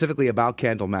specifically about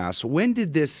Candlemas. When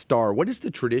did this start? What is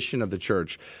the tradition of the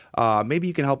church? Maybe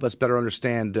you can help us better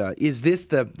understand. Is this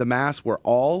the Mass where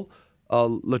all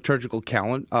liturgical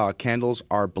candles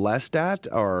are blessed at,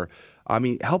 or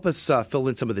help us fill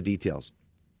in some of the details.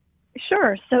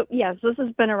 Sure. So, yes, this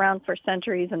has been around for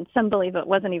centuries, and some believe it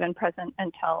wasn't even present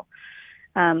until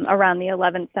around the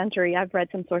 11th century. I've read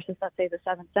some sources that say the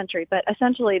 7th century, but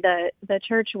essentially the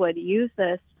church would use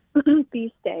this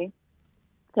feast day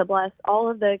to bless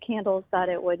all of the candles that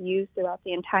it would use throughout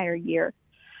the entire year.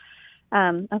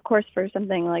 Of course, for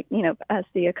something like, as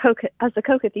the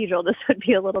Co-Cathedral, this would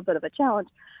be a little bit of a challenge.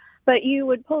 But you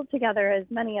would pull together as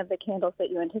many of the candles that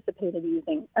you anticipated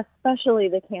using, especially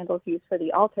the candles used for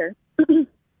the altar,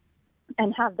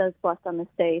 and have those blessed on this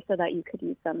day so that you could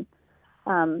use them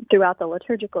throughout the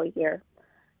liturgical year.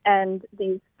 And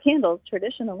these candles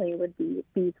traditionally would be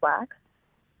beeswax,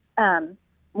 100%,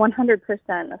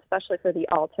 especially for the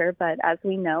altar. But as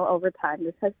we know, over time,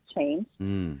 this has changed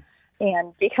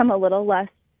and become a little less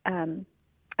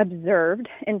observed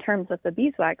in terms of the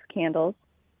beeswax candles.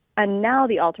 And now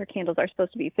the altar candles are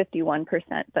supposed to be 51%,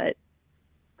 but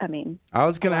I mean, I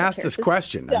was going to ask this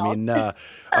question. I mean,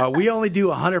 we only do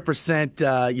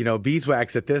 100%,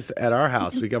 beeswax at our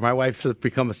house. My wife's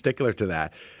become a stickler to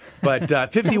that. But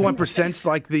 51% is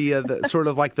like the sort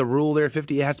of like the rule there. It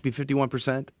has to be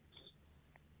 51%.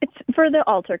 It's for the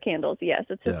altar candles. Yes,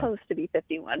 it's supposed to be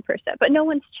 51%, but no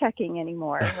one's checking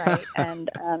anymore, right? And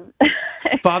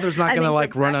Father's not going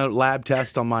to run a lab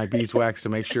test on my beeswax to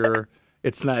make sure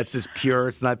it's just pure.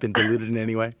 It's not been diluted in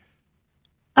any way.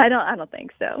 I don't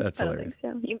think so. That's hilarious. I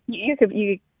don't think so.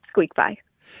 You squeak by.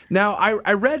 Now,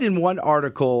 I read in one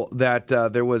article that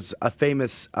there was a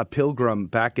famous pilgrim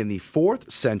back in the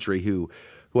 4th century who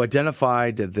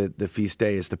identified the feast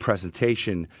day as the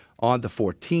presentation on the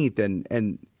 14th,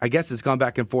 and I guess it's gone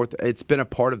back and forth. It's been a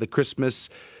part of the Christmas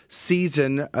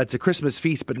season. It's a Christmas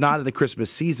feast, but not in the Christmas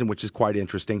season, which is quite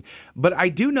interesting. But I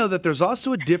do know that there's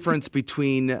also a difference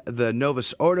between the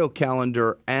Novus Ordo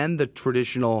calendar and the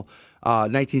traditional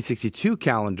 1962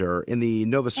 calendar. In the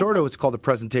Novus Ordo, it's called the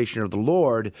Presentation of the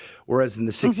Lord, whereas in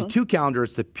the 62 calendar,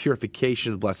 it's the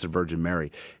Purification of the Blessed Virgin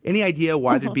Mary. Any idea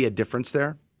why there'd be a difference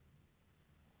there?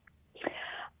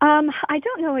 I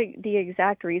don't know the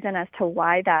exact reason as to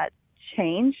why that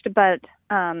changed, but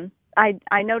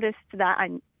I noticed that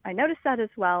I noticed that as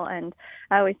well, and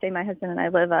I always say my husband and I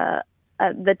live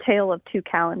the tale of two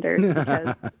calendars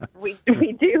because we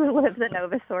do live the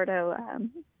Novus Ordo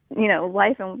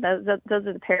life, and those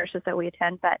are the parishes that we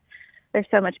attend. But there's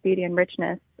so much beauty and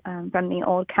richness from the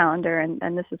old calendar,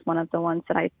 and this is one of the ones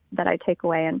that I take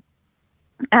away.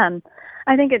 And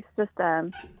I think it's just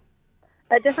a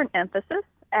different emphasis.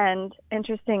 And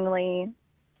interestingly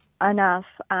enough,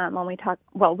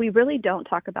 when we really don't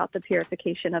talk about the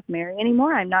purification of Mary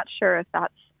anymore. I'm not sure if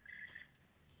that's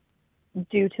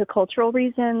due to cultural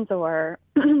reasons or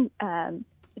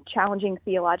challenging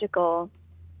theological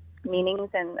meanings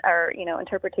or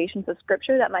interpretations of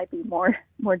Scripture that might be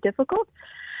more difficult.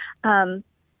 I'm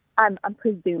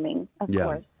presuming, of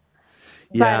course.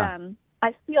 Yeah. But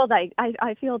I feel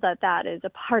that is a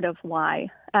part of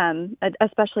why,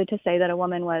 especially to say that a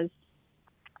woman was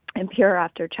impure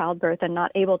after childbirth and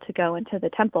not able to go into the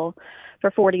temple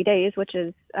for 40 days, which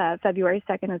is February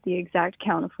 2nd is the exact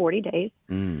count of 40 days,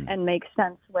 and makes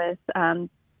sense with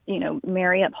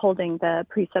Mary upholding the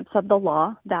precepts of the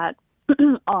law that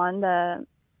on the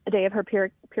day of her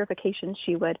purification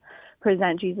she would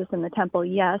present Jesus in the temple,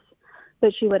 yes,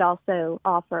 but she would also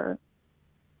offer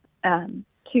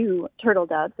 2 turtle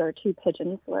doves or 2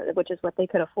 pigeons, which is what they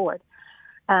could afford,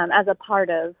 as a part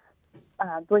of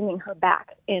bringing her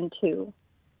back into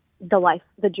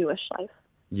the Jewish life.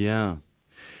 Yeah.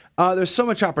 There's so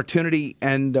much opportunity,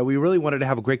 and we really wanted to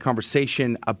have a great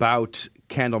conversation about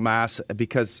Candlemas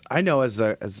because I know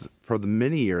as for the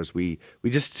many years we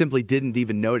just simply didn't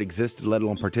even know it existed, let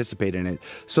alone participate in it.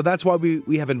 So that's why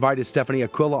we have invited Stephanie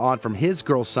Aquila on from His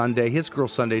Girl Sunday,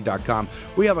 hisgirlsunday.com.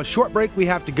 We have a short break we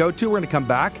have to go to. We're going to come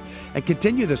back and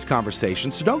continue this conversation.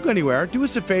 So don't go anywhere. Do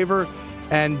us a favor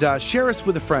and share us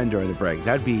with a friend during the break.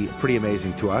 That'd be pretty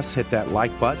amazing to us. Hit that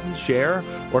like button, share,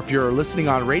 or if you're listening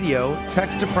on radio,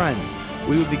 text a friend.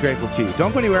 We would be grateful to you.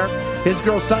 Don't go anywhere. His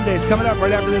Girl Sunday is coming up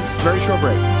right after this very short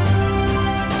break.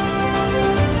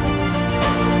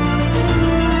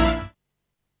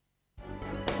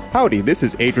 Howdy, this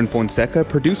is Adrian Fonseca,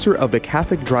 producer of the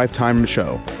Catholic Drive Time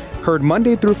Show. Heard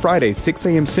Monday through Friday, 6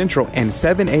 a.m. Central and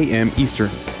 7 a.m. Eastern,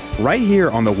 right here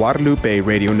on the Guadalupe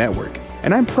Radio Network.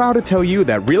 And I'm proud to tell you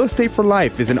that Real Estate for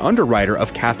Life is an underwriter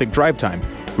of Catholic Drive Time.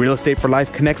 Real Estate for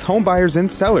Life connects home buyers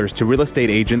and sellers to real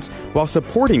estate agents while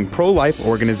supporting pro-life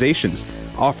organizations,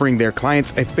 offering their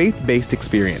clients a faith-based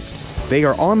experience. They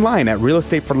are online at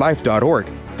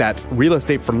realestateforlife.org. That's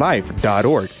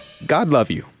realestateforlife.org. God love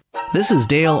you. This is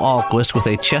Dale Ahlquist with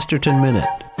a Chesterton Minute.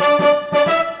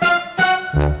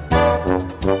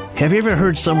 Have you ever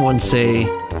heard someone say,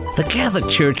 the Catholic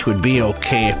Church would be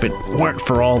okay if it weren't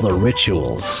for all the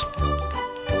rituals?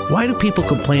 Why do people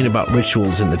complain about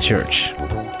rituals in the church?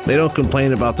 They don't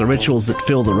complain about the rituals that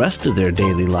fill the rest of their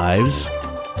daily lives.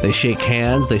 They shake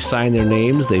hands, they sign their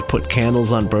names, they put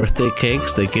candles on birthday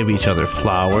cakes, they give each other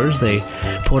flowers, they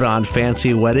put on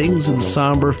fancy weddings and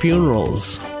somber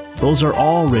funerals. Those are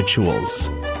all rituals.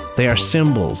 They are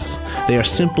symbols. They are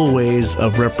simple ways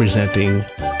of representing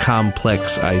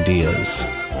complex ideas.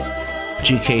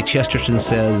 G.K. Chesterton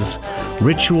says,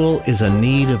 ritual is a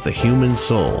need of the human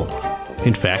soul.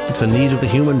 In fact, it's a need of the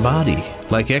human body,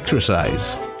 like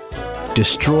exercise.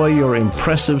 Destroy your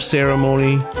impressive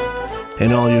ceremony,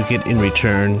 and all you get in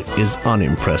return is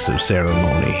unimpressive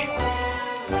ceremony.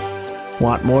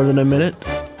 Want more than a minute?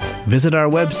 Visit our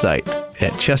website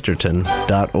at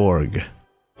chesterton.org.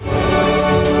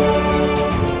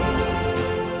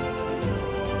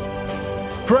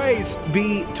 Praise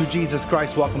be to Jesus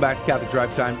Christ. Welcome back to Catholic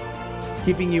Drive Time,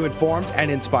 keeping you informed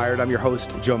and inspired. I'm your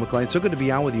host, Joe McClain. So good to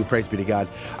be on with you. Praise be to God.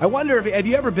 I wonder, have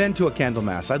you ever been to a candle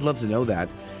mass? I'd love to know that.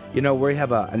 You know, we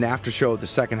have an after show at the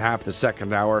second half, the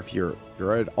second hour. If you're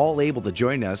at all able to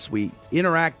join us, we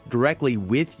interact directly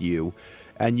with you,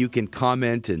 and you can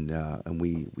comment, and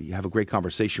we have a great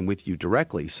conversation with you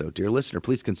directly. So, dear listener,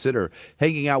 please consider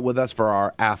hanging out with us for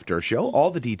our after show.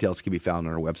 All the details can be found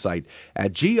on our website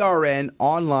at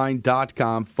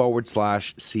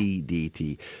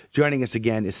grnonline.com/CDT. Joining us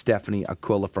again is Stephanie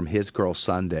Aquila from His Girl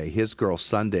Sunday,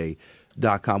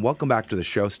 hisgirlsunday.com. Welcome back to the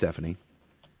show, Stephanie.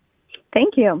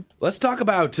 Thank you. Let's talk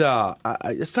about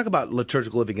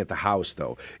liturgical living at the house,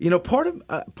 though. You know, part of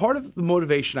the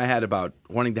motivation I had about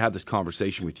wanting to have this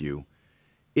conversation with you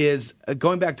is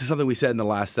going back to something we said in the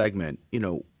last segment. You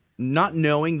know, not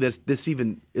knowing this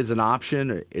even is an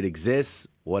option, or it exists,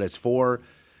 what it's for.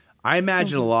 I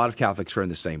imagine a lot of Catholics are in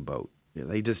the same boat. You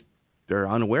know, they're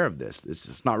unaware of this. This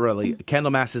is not really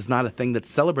candle mass is not a thing that's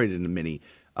celebrated in many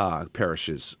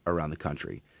parishes around the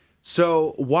country.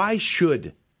 So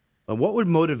what would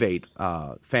motivate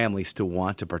families to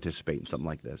want to participate in something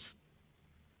like this?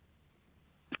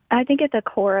 I think at the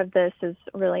core of this is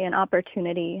really an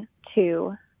opportunity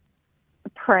to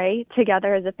pray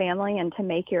together as a family and to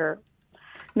make your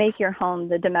home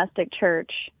the domestic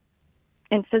church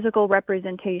in physical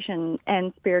representation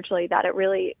and spiritually that it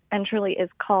really and truly is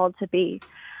called to be.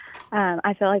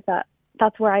 I feel like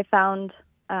that's where I found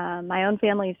my own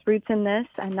family's roots in this,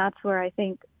 and that's where I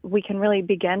think we can really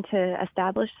begin to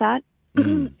establish that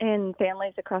in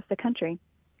families across the country.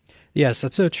 Yes,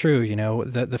 that's so true. You know,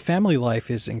 the family life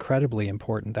is incredibly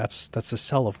important. That's the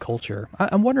cell of culture.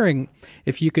 I'm wondering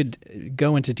if you could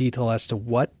go into detail as to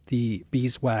what the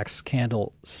beeswax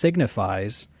candle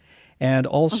signifies, and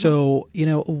also, you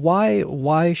know,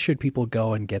 why should people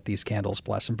go and get these candles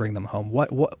blessed and bring them home?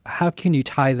 How can you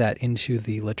tie that into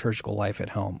the liturgical life at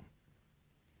home?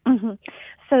 Mm-hmm.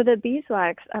 So the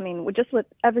beeswax, I mean, just with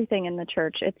everything in the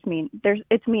church, it's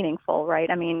meaningful, right?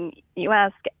 I mean, you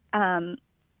ask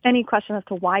any question as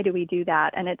to why do we do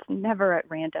that, and it's never at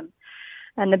random.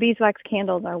 And the beeswax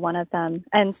candles are one of them.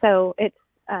 And so it's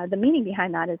the meaning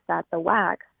behind that is that the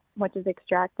wax, which is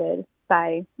extracted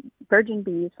by virgin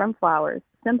bees from flowers,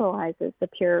 symbolizes the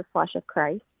pure flesh of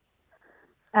Christ.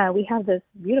 We have this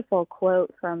beautiful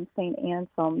quote from St.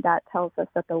 Anselm that tells us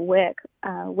that the wick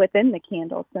within the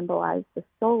candle symbolizes the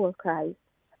soul of Christ,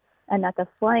 and that the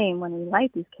flame, when we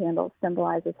light these candles,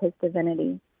 symbolizes his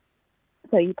divinity.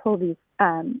 So you pull these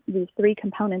three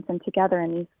components in together,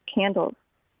 and these candles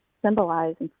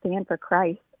symbolize and stand for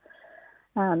Christ,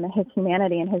 his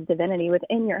humanity and his divinity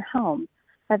within your home.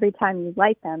 Every time you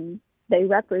light them, they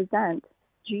represent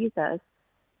Jesus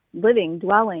living,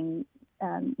 dwelling,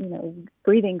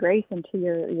 breathing grace into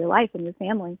your life and your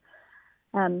family.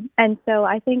 And so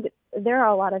I think there are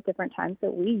a lot of different times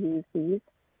that we use these.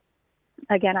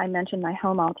 Again, I mentioned my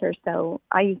home altar, so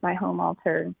I use my home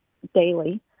altar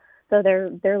daily. So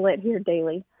they're lit here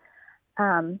daily.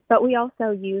 But we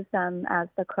also use them as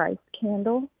the Christ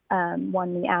candle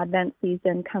when the Advent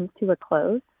season comes to a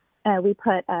close. We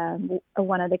put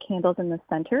one of the candles in the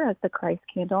center as the Christ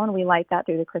candle, and we light that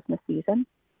through the Christmas season.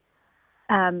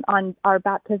 On our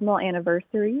baptismal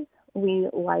anniversaries, we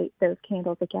light those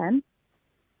candles again.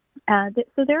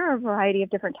 So there are a variety of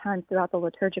different times throughout the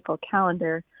liturgical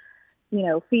calendar,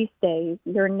 feast days,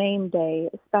 your name day,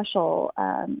 special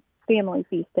family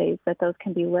feast days, that those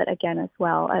can be lit again, as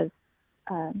well as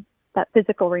that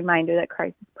physical reminder that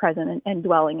Christ is present and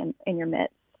dwelling in your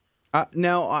midst.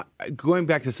 Now, going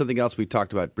back to something else we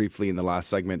talked about briefly in the last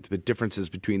segment, the differences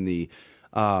between the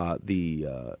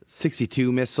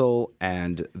 62 missal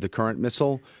and the current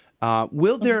missal.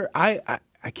 Will there? I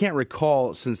can't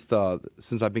recall since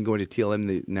I've been going to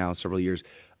TLM now several years.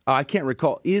 I can't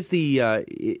recall. Is the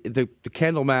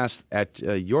candle mass at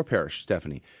your parish,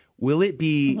 Stephanie? Will it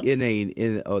be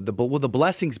will the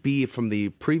blessings be from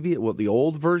the the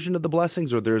old version of the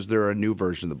blessings, or is there a new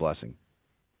version of the blessing?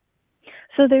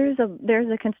 So there's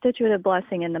a constitutive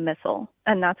blessing in the missal,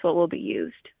 and that's what will be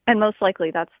used. And most likely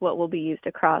that's what will be used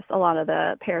across a lot of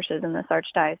the parishes in this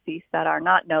archdiocese that are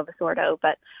not Novus Ordo.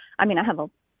 But, I mean, I have a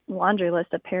laundry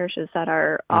list of parishes that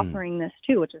are offering this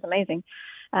too, which is amazing.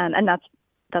 And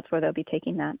that's where they'll be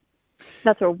taking that.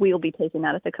 That's where we'll be taking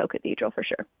that at the Co-Cathedral for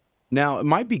sure. Now, it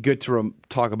might be good to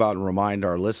talk about and remind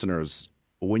our listeners,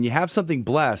 when you have something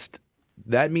blessed,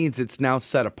 that means it's now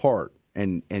set apart.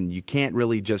 and you can't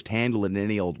really just handle it in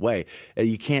any old way.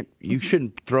 You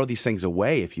shouldn't throw these things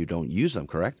away if you don't use them,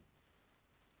 correct?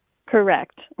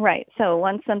 Correct. Right. So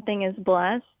once something is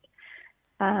blessed,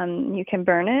 you can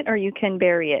burn it or you can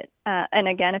bury it. And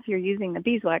again, if you're using the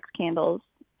beeswax candles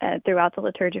throughout the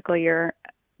liturgical year,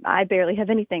 I barely have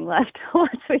anything left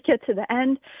once we get to the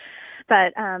end.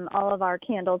 But all of our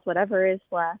candles, whatever is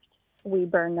left, we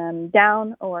burn them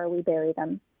down or we bury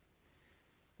them.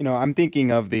 You know, I'm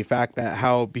thinking of the fact that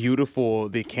how beautiful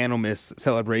the Candlemas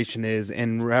celebration is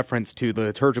in reference to the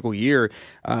liturgical year.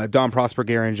 Don Prosper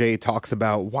Guéranger talks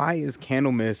about why is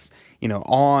Candlemas,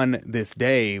 on this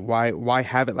day? Why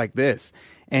have it like this?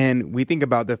 And we think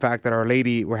about the fact that Our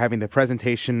Lady, we're having the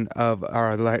presentation of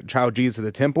our child Jesus at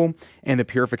the temple and the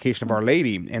purification of Our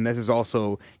Lady. And this is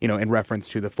also, in reference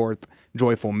to the fourth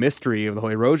joyful mystery of the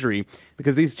Holy Rosary,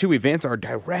 because these two events are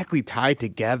directly tied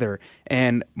together.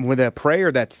 And with a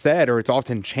prayer that's said, or it's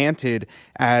often chanted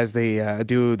as they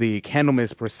do the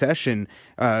Candlemas procession,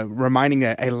 reminding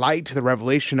a light to the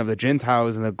revelation of the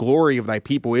Gentiles and the glory of thy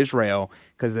people Israel.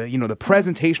 Because the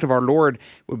presentation of our Lord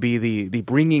would be the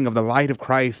bringing of the light of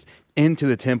Christ into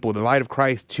the temple, the light of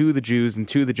Christ to the Jews and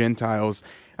to the Gentiles.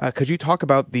 Could you talk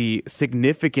about the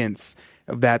significance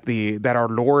of that our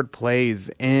Lord plays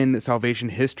in salvation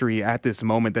history at this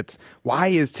moment? Why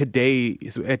is today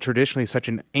traditionally such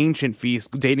an ancient feast,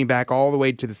 dating back all the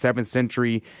way to the 7th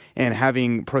century, and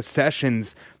having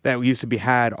processions that used to be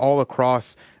had all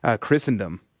across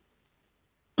Christendom?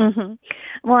 Mm-hmm.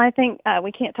 Well, I think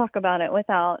we can't talk about it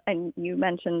without, and you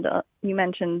mentioned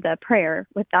the prayer,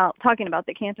 without talking about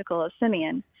the Canticle of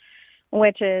Simeon,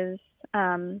 which is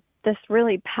this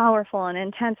really powerful and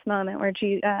intense moment where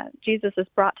Jesus is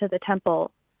brought to the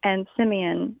temple, and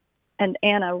Simeon and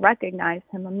Anna recognize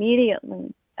him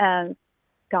immediately as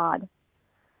God.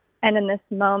 And in this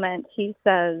moment, he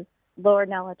says, Lord,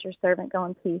 now let your servant go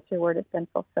in peace. Your word has been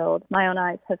fulfilled. My own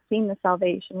eyes have seen the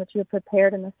salvation which you have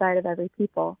prepared in the sight of every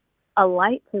people, a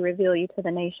light to reveal you to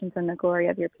the nations and the glory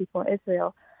of your people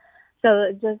Israel.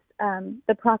 So just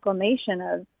the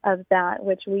proclamation of that,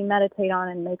 which we meditate on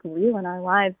and make real in our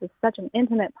lives, is such an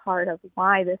intimate part of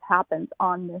why this happens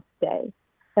on this day,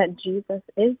 that Jesus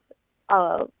is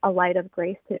a light of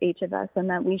grace to each of us, and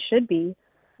that we should be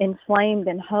inflamed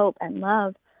in hope and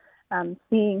love,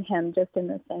 seeing him just in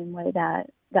the same way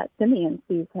that Simeon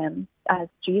sees him as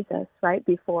Jesus right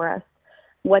before us.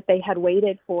 What they had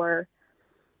waited for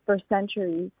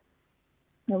centuries,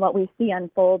 and what we see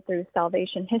unfold through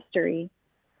salvation history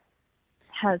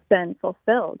has been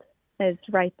fulfilled. Is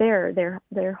right there.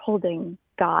 They're holding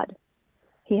God.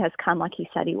 He has come like he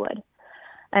said he would.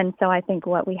 And so I think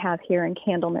what we have here in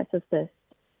Candlemas is this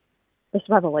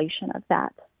revelation of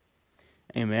that.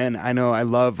 Amen. I know I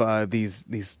love these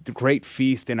great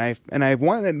feasts, and I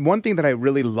want one thing that I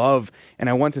really love, and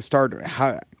I want to start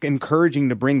encouraging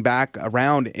to bring back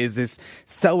around, is this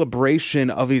celebration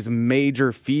of these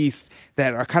major feasts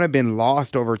that are kind of been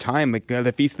lost over time, like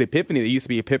the Feast of the Epiphany. There used to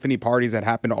be Epiphany parties that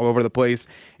happened all over the place,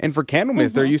 and for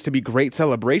Candlemas, there used to be great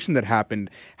celebration that happened.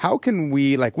 How can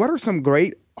we, what are some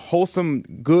great wholesome,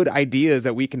 good ideas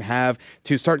that we can have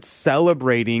to start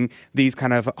celebrating these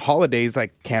kind of holidays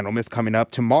like Candlemas coming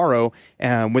up tomorrow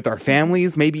with our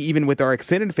families, maybe even with our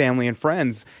extended family and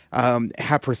friends,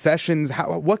 have processions?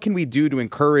 What can we do to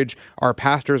encourage our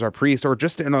pastors, our priests, or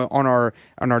just on our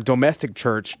domestic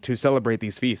church to celebrate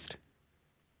these feasts?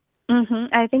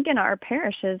 Mm-hmm. I think in our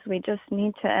parishes, we just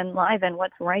need to enliven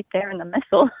what's right there in the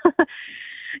missal.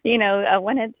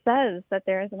 When it says that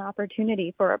there is an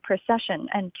opportunity for a procession,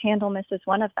 and Candlemas is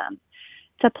one of them,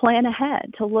 to plan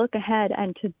ahead, to look ahead,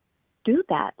 and to do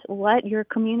that. Let your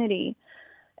community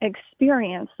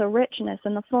experience the richness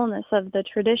and the fullness of the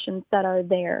traditions that are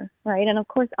there, right? And of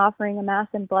course, offering a Mass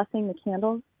and blessing the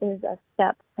candles is a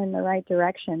step in the right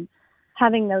direction.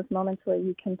 Having those moments where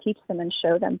you can teach them and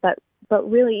show them, but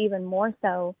really even more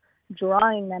so,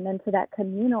 drawing them into that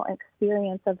communal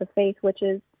experience of the faith, which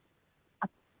is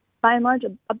by and large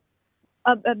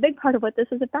a big part of what this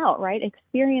is about, right?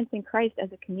 Experiencing Christ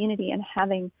as a community and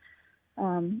having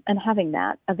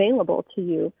that available to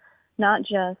you, not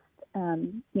just as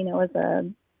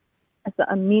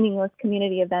a meaningless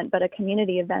community event, but a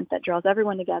community event that draws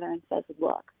everyone together and says,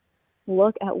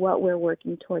 look at what we're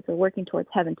working towards. We're working towards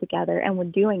heaven together, and we're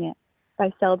doing it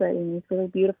by celebrating these really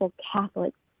beautiful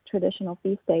Catholic traditional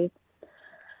feast days.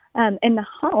 In the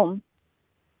home,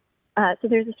 so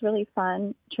there's this really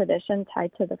fun tradition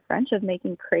tied to the French of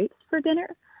making crepes for dinner.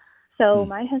 So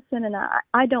my husband and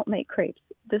I don't make crepes.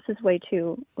 This is way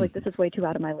too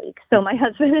out of my league. So my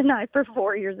husband and I, for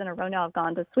 4 years in a row now, have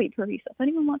gone to Sweet Paris. So if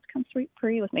anyone wants to come Sweet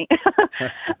Paris with me,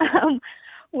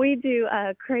 We do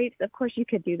crates. Of course, you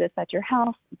could do this at your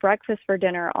house. Breakfast for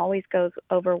dinner always goes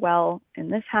over well in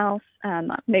this house.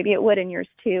 Maybe it would in yours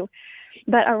too.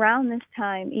 But around this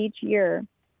time each year,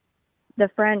 the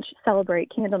French celebrate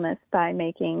Candlemas by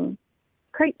making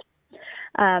crepes.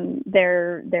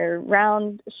 They're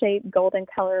round-shaped, golden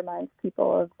color, reminds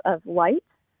people of light.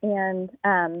 And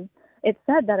it's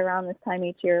said that around this time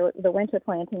each year, the winter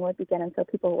planting would begin, and so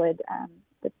people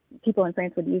in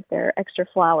France would use their extra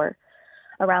flour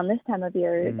around this time of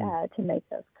year to make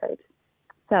those crepes.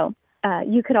 So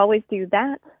you could always do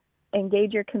that.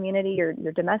 Engage your community, your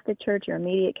domestic church, your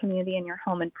immediate community in your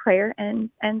home in prayer, and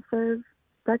serve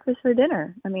breakfast for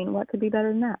dinner. I mean, what could be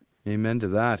better than that? Amen to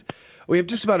that. We have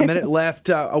just about a minute left.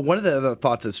 One of the other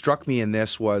thoughts that struck me in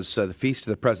this was the Feast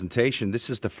of the Presentation. This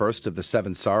is the first of the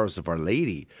 7 sorrows of Our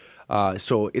Lady.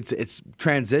 So it's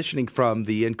transitioning from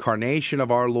the incarnation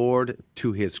of our Lord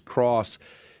to his cross,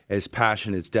 his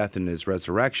passion, his death, and his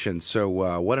resurrection.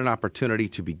 So what an opportunity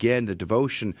to begin the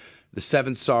devotion, the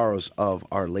 7 sorrows of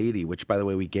Our Lady, which, by the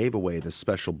way, we gave away this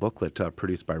special booklet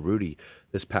produced by Rudy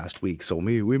this past week. So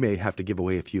we may have to give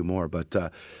away a few more. But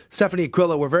Stephanie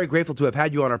Aquila, we're very grateful to have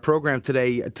had you on our program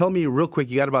today. Tell me real quick,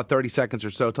 you got about 30 seconds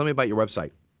or so. Tell me about your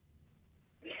website.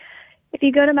 If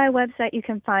you go to my website, you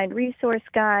can find resource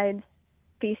guides,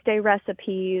 feast day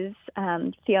recipes,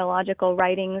 theological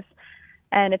writings.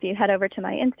 And if you head over to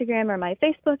my Instagram or my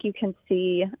Facebook, you can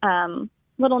see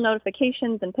little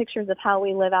notifications and pictures of how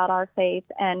we live out our faith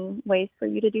and ways for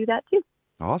you to do that too.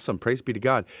 Awesome. Praise be to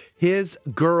God. His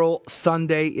Girl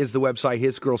Sunday is the website,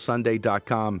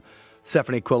 hisgirlsunday.com.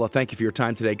 Stephanie Aquila, thank you for your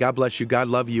time today. God bless you. God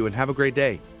love you, and have a great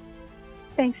day.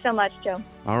 Thanks so much, Joe.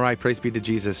 All right. Praise be to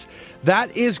Jesus.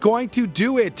 That is going to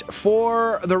do it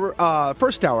for the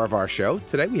first hour of our show.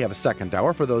 Today we have a second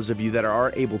hour for those of you that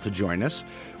are able to join us.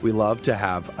 We love to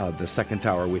have the second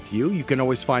hour with you. You can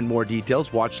always find more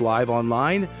details. Watch live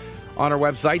online on our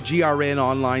website,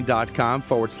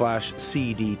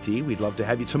 grnonline.com/CDT. We'd love to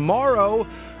have you. Tomorrow,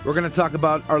 we're going to talk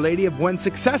about Our Lady of Buen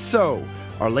Suceso,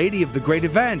 Our Lady of the Great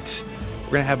Event.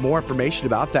 We're going to have more information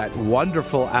about that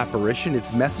wonderful apparition,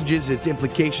 its messages, its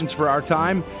implications for our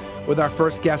time with our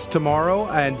first guest tomorrow,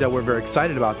 and we're very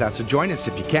excited about that. So join us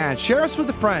if you can. Share us with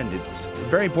a friend. It's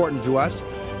very important to us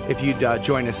if you'd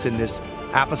join us in this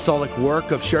apostolic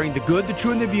work of sharing the good, the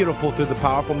true, and the beautiful through the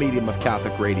powerful medium of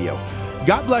Catholic radio.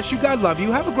 God bless you. God love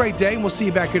you. Have a great day, and we'll see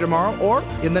you back here tomorrow or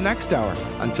in the next hour.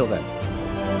 Until then.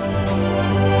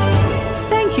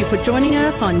 Thank you for joining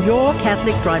us on Your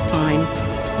Catholic Drive Time,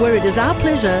 where it is our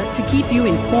pleasure to keep you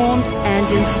informed and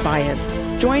inspired.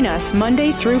 Join us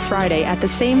Monday through Friday at the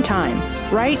same time,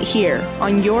 right here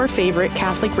on your favorite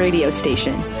Catholic radio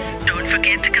station. Don't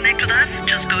forget to connect with us.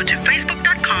 Just go to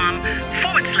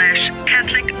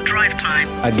facebook.com/Catholic Drive Time.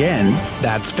 Again,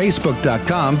 that's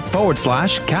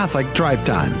facebook.com/Catholic Drive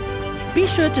Time. Be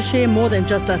sure to share more than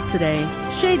just us today.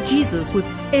 Share Jesus with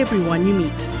everyone you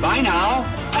meet. Bye now,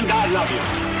 and God love you.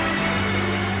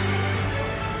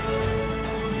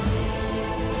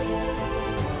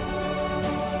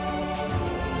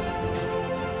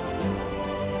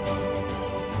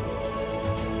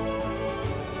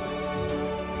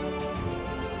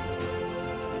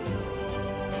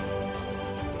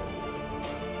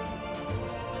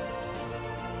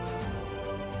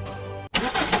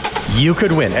 You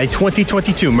could win a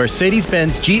 2022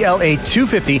 Mercedes-Benz GLA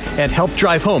 250 and help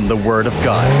drive home the Word of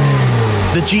God.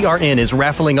 The GRN is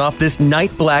raffling off this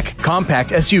night black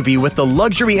compact SUV with the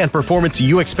luxury and performance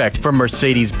you expect from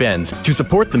Mercedes-Benz to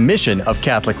support the mission of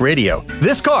Catholic Radio.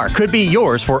 This car could be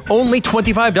yours for only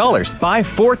 $25. Buy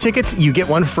 4 tickets, you get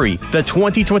 1 free. The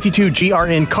 2022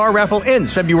 GRN car raffle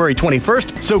ends February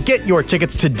 21st, so get your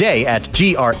tickets today at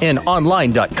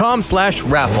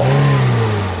grnonline.com/raffle.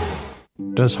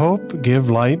 Does hope give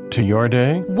light to your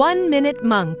day? 1 Minute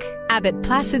Monk, Abbot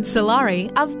Placid Solari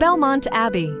of Belmont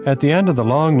Abbey. At the end of the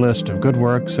long list of good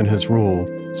works in his rule,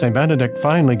 St. Benedict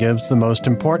finally gives the most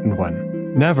important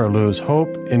one. Never lose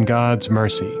hope in God's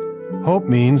mercy. Hope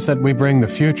means that we bring the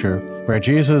future, where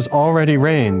Jesus already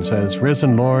reigns as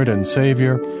risen Lord and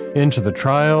Savior, into the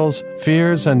trials,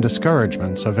 fears, and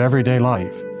discouragements of everyday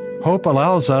life. Hope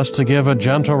allows us to give a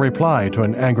gentle reply to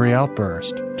an angry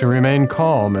outburst, to remain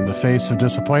calm in the face of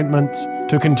disappointments,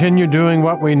 to continue doing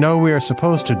what we know we are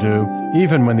supposed to do,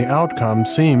 even when the outcome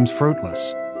seems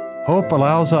fruitless. Hope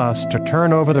allows us to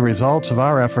turn over the results of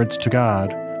our efforts to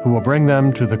God, who will bring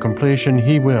them to the completion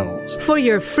He wills. For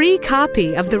your free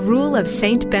copy of the Rule of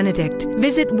Saint Benedict,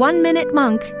 visit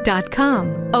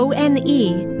oneminutemonk.com,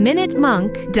 O-N-E,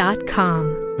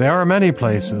 minutemonk.com. There are many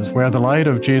places where the light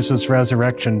of Jesus'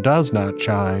 resurrection does not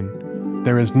shine.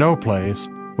 There is no place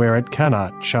where it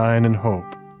cannot shine in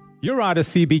hope. Your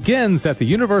Odyssey begins at the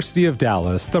University of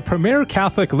Dallas, the premier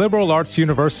Catholic liberal arts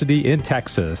university in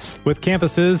Texas. With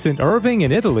campuses in Irving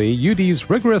and Italy, UD's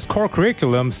rigorous core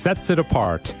curriculum sets it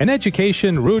apart. An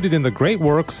education rooted in the great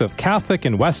works of Catholic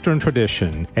and Western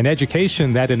tradition. An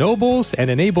education that ennobles and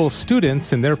enables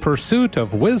students in their pursuit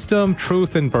of wisdom,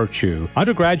 truth, and virtue.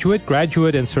 Undergraduate,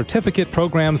 graduate, and certificate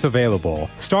programs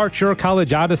available. Start your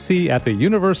college odyssey at the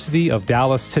University of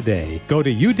Dallas today. Go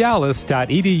to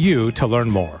udallas.edu to learn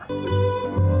more.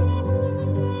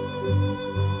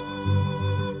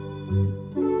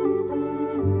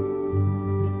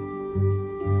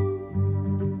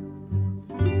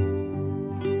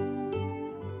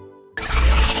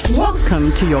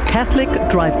 Welcome to your Catholic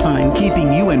Drive Time,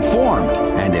 keeping you informed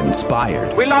and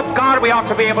inspired. We love God. We ought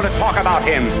to be able to talk about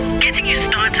Him. Getting you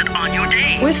started on your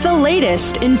day. With the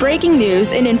latest in breaking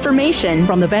news and information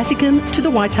from the Vatican to the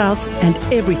White House and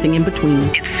everything in between.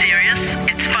 It's serious,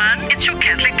 it's fun, it's your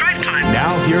Catholic Drive Time.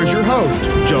 Now, here's your host,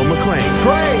 Joe McClain.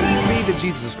 Praise be to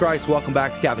Jesus Christ. Welcome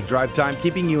back to Catholic Drive Time,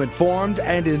 keeping you informed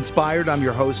and inspired. I'm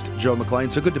your host, Joe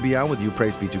McClain. So good to be on with you.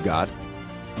 Praise be to God.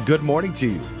 Good morning to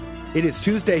you. It is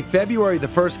Tuesday, February the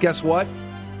 1st. Guess what?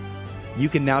 You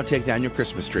can now take down your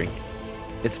Christmas tree.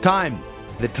 It's time.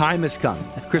 The time has come.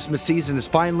 Christmas season is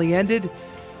finally ended.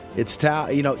 It's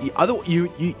time.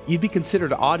 You'd be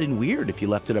considered odd and weird if you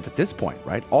left it up at this point,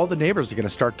 right? All the neighbors are going to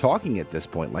start talking at this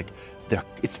point. Like,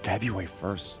 it's February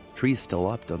 1st. Tree's still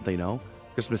up, don't they know?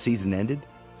 Christmas season ended.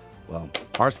 Well,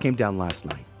 ours came down last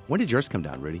night. When did yours come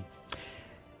down, Rudy?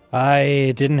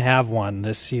 I didn't have one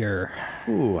this year.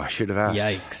 Ooh, I should have asked.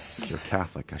 Yikes. You're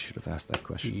Catholic. I should have asked that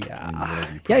question. Yeah.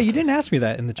 Yeah, you didn't ask me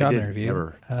that in the job interview.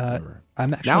 Never.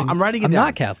 I'm writing it down. I'm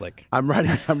not Catholic. I'm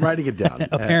writing it down.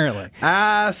 Apparently.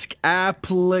 Ask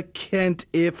applicant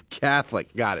if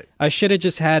Catholic. Got it. I should have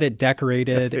just had it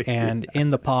decorated and in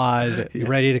the pod,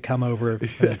 ready to come over,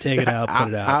 take it out, put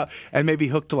it out. And maybe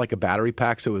hooked to like a battery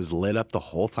pack so it was lit up the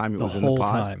whole time it was in the pod.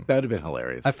 Time. That would have been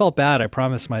hilarious. I felt bad. I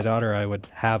promised my daughter I would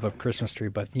have a Christmas tree,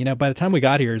 but by the time we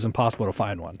got here, it was impossible to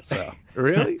find one. So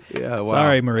Really? Yeah. Wow.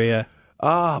 Sorry, Maria.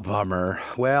 Bummer.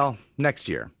 Well, next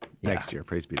year. Next year.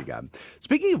 Praise be to God.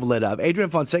 Speaking of lit up, Adrian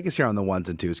Fonseca's here on the ones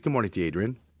and twos. Good morning to you,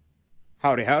 Adrian.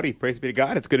 Howdy, howdy. Praise be to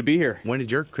God. It's good to be here. When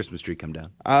did your Christmas tree come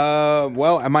down?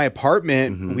 Well, at my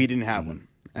apartment, we didn't have one.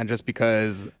 And just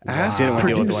because Ask didn't want to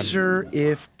deal with producer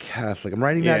if Catholic. I'm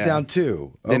writing that down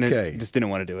too. Okay. Just didn't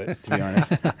want to do it, to be honest.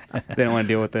 Didn't want to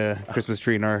deal with the Christmas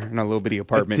tree in our little bitty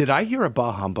apartment. Did I hear a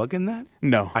bah humbug in that?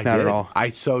 No, I not did. at all. I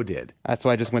so did. That's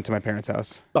why I just went to my parents'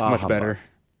 house. Bah Much humbug. better.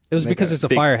 It was because it's a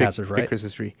fire hazard, right? Big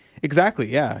Christmas tree. Exactly,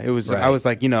 yeah. It was. Right. I was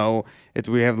like,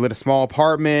 we have lit a small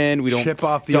apartment. We Ship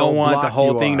off the don't old want block the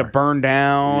whole you thing to are. burn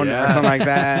down or Yes. something like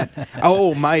that.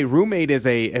 Oh, my roommate is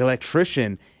a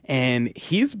electrician, and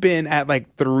he's been at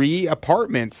like 3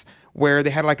 apartments where they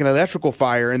had like an electrical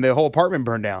fire and the whole apartment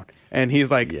burned down. And he's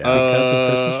like, Because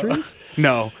of Christmas trees?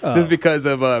 No, Oh. this is because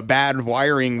of bad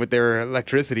wiring with their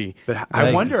electricity. But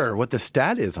I wonder what the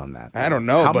stat is on that. I don't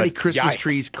know. How but many Christmas yikes.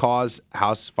 trees cause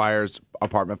house fires,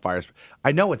 apartment fires?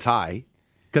 I know it's high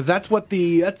because that's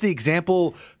the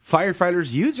example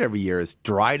firefighters use every year is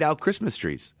dried out Christmas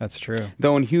trees. That's true.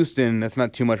 Though in Houston, that's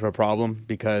not too much of a problem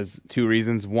because 2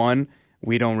 reasons. 1,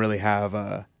 we don't really have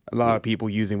a lot of people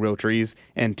using real trees.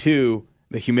 And 2,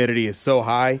 the humidity is so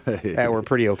high that we're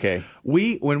pretty okay.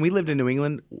 When we lived in New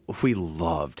England, we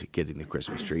loved getting the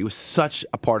Christmas tree. It was such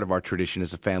a part of our tradition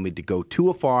as a family to go to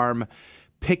a farm,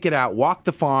 pick it out, walk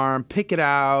the farm, pick it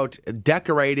out,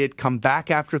 decorate it, come back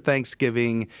after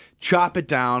Thanksgiving, chop it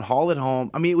down, haul it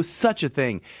home. I mean, it was such a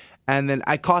thing. And then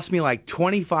it cost me like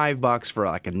 $25 for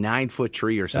like a 9-foot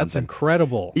tree or something. That's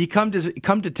incredible. You come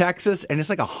to Texas and it's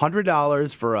like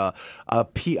 $100 for a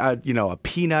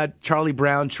peanut Charlie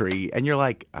Brown tree, and you're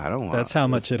like, I don't want. That's how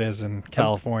much it is in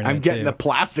California. I'm getting the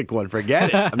plastic one.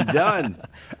 Forget it. I'm done.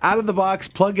 Out of the box,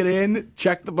 plug it in,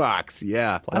 check the box.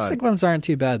 Yeah, Plastic ones aren't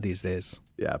too bad these days.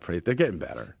 Yeah, they're getting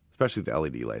better, especially with the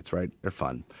LED lights. Right, they're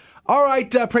fun. All right,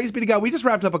 praise be to God. We just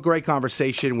wrapped up a great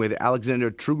conversation with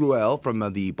Alexander Trugruel from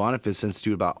the Boniface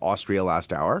Institute about Austria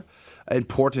last hour.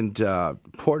 Important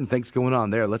things going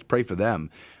on there. Let's pray for them.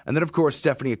 And then, of course,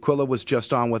 Stephanie Aquila was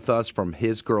just on with us from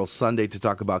His Girl Sunday to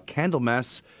talk about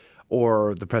Candlemas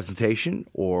or the presentation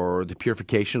or the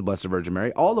purification of Blessed Virgin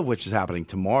Mary, all of which is happening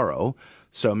tomorrow.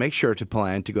 So make sure to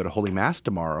plan to go to Holy Mass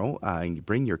tomorrow and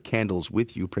bring your candles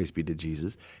with you. Praise be to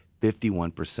Jesus.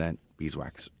 51%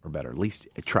 beeswax or better. At least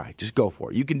try. Just go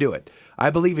for it. You can do it. I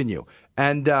believe in you.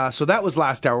 And so that was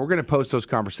last hour. We're going to post those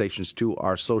conversations to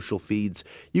our social feeds.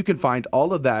 You can find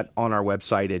all of that on our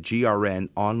website at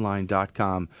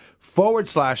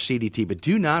grnonline.com/CDT. But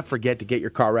do not forget to get your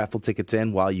car raffle tickets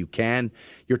in while you can.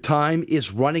 Your time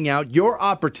is running out. Your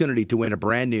opportunity to win a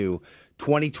brand new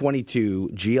 2022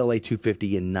 GLA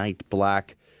 250 in night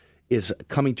black is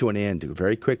coming to an end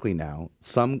very quickly now.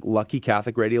 Some lucky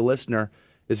Catholic radio listener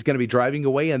is going to be driving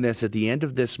away in this at the end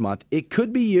of this month. It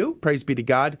could be you. Praise be to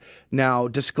God. Now,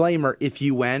 disclaimer, if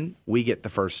you win, we get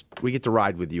to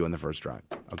ride with you on the first drive,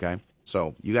 okay?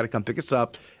 So you got to come pick us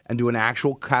up and do an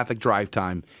actual Catholic drive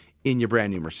time in your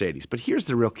brand new Mercedes. But here's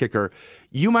the real kicker.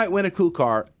 You might win a cool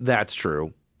car. That's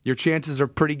true. Your chances are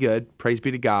pretty good. Praise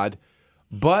be to God.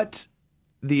 But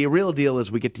the real deal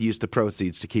is we get to use the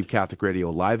proceeds to keep Catholic radio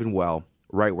alive and well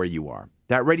right where you are.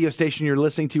 That radio station you're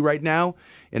listening to right now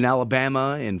in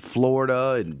Alabama, in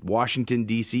Florida, in Washington,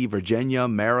 D.C., Virginia,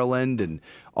 Maryland, and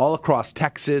all across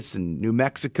Texas and New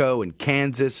Mexico and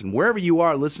Kansas and wherever you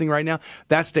are listening right now,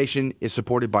 that station is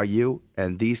supported by you,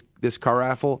 and this car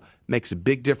raffle makes a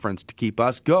big difference to keep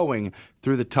us going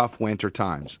through the tough winter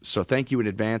times. So thank you in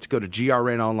advance. Go to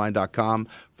grnonline.com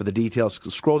for the details.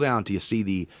 Scroll down till you see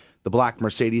the black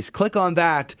Mercedes. Click on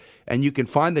that, and you can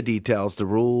find the details, the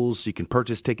rules. You can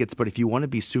purchase tickets. But if you want to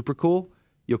be super cool,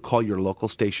 you'll call your local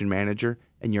station manager,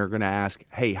 and you're going to ask,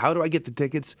 hey, how do I get the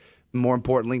tickets? More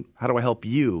importantly, how do I help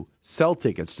you sell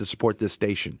tickets to support this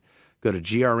station? Go to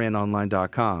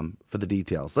grnonline.com for the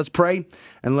details. Let's pray,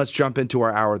 and let's jump into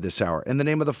our hour this hour. In the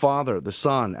name of the Father, the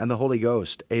Son, and the Holy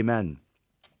Ghost, amen.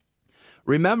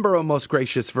 Remember, O most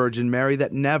gracious Virgin Mary,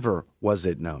 that never was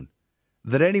it known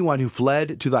that anyone who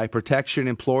fled to thy protection,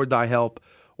 implored thy help,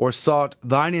 or sought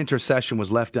thine intercession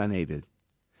was left unaided.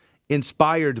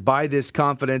 Inspired by this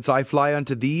confidence, I fly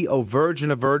unto thee, O Virgin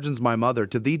of Virgins, my mother.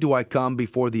 To thee do I come,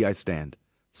 before thee I stand,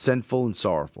 sinful and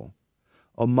sorrowful.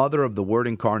 O Mother of the Word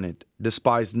incarnate,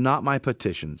 despise not my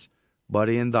petitions, but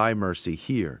in thy mercy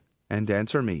hear and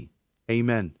answer me.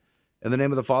 Amen. In the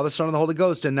name of the Father, Son, and the Holy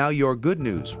Ghost, and now your good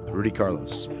news with Rudy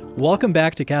Carlos. Welcome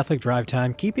back to Catholic Drive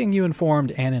Time, keeping you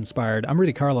informed and inspired. I'm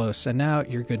Rudy Carlos, and now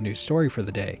your good news story for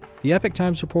the day. The Epic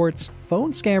Times reports,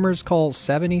 phone scammers call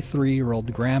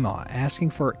 73-year-old grandma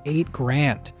asking for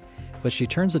 $8,000, but she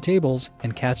turns the tables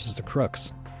and catches the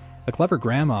crooks. A clever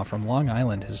grandma from Long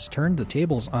Island has turned the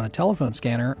tables on a telephone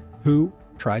scammer who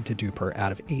tried to dupe her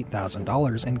out of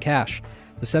 $8,000 in cash.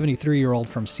 The 73-year-old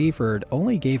from Seaford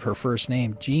only gave her first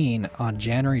name, Jean, on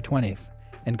January 20th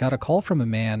and got a call from a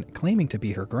man claiming to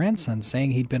be her grandson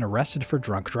saying he'd been arrested for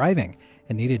drunk driving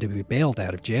and needed to be bailed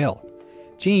out of jail.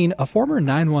 Jean, a former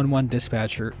 911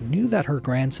 dispatcher, knew that her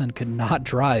grandson could not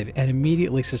drive and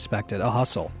immediately suspected a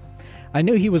hustle. I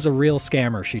knew he was a real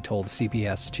scammer, she told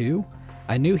CBS 2.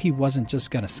 I knew he wasn't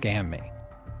just going to scam me.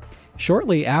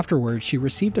 Shortly afterwards, she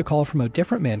received a call from a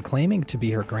different man claiming to be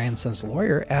her grandson's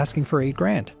lawyer asking for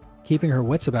 $8,000. Keeping her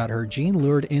wits about her, Jean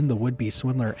lured in the would-be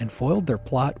swindler and foiled their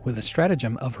plot with a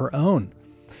stratagem of her own.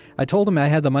 I told him I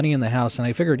had the money in the house and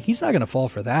I figured he's not going to fall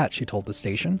for that, she told the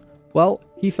station. Well,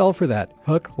 he fell for that,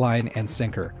 hook, line, and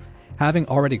sinker. Having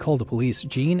already called the police,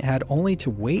 Jean had only to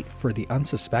wait for the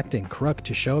unsuspecting crook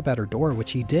to show up at her door,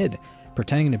 which he did,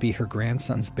 pretending to be her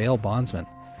grandson's bail bondsman.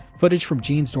 Footage from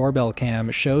Jean's doorbell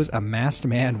cam shows a masked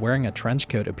man wearing a trench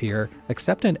coat appear,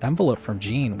 accept an envelope from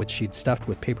Jean, which she'd stuffed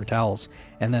with paper towels,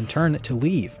 and then turn to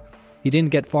leave. He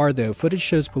didn't get far, though. Footage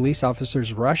shows police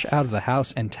officers rush out of the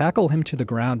house and tackle him to the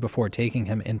ground before taking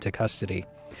him into custody.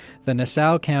 The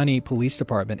Nassau County Police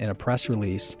Department, in a press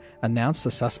release, announced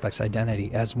the suspect's identity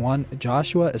as one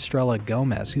Joshua Estrella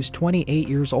Gomez, who's 28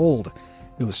 years old,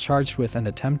 who was charged with an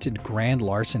attempted grand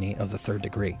larceny of the third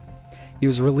degree. He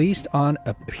was released on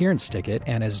an appearance ticket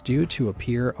and is due to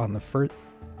appear on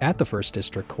at the First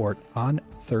District Court on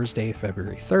Thursday,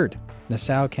 February 3rd.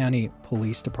 Nassau County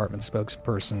Police Department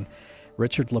spokesperson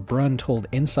Richard LeBrun told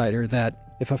Insider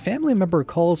that if a family member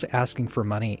calls asking for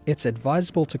money, it's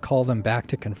advisable to call them back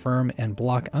to confirm and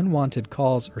block unwanted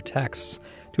calls or texts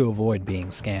to avoid being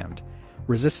scammed.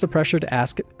 Resist the pressure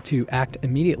to act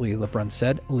immediately, LeBrun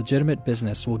said. Legitimate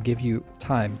business will give you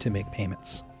time to make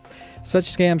payments. Such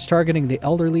scams targeting the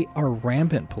elderly are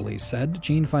rampant, police said.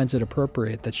 Jean finds it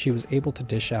appropriate that she was able to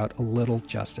dish out a little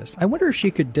justice. I wonder if she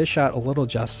could dish out a little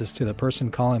justice to the person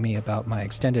calling me about my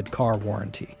extended car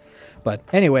warranty. But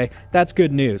anyway, that's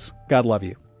good news. God love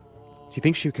you. Do you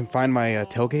think she can find my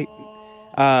tailgate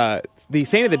The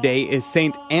saint of the day is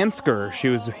Saint Ansgar.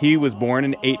 He was born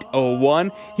in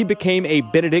 801. He became a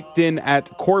Benedictine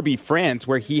at Corbie, France,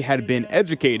 where he had been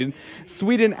educated.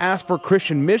 Sweden asked for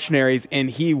Christian missionaries, and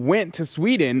he went to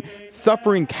Sweden,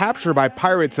 suffering capture by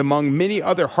pirates among many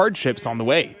other hardships on the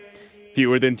way.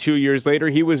 Fewer than 2 years later,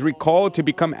 he was recalled to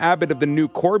become abbot of the new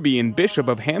Corbie and bishop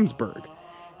of Habsburg.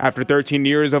 After 13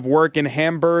 years of work in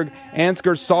Hamburg,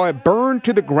 Ansgar saw it burned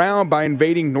to the ground by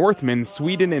invading Northmen.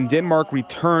 Sweden and Denmark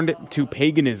returned to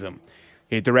paganism.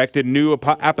 He directed new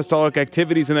apostolic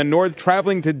activities in the north,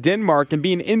 traveling to Denmark and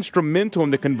being instrumental in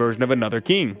the conversion of another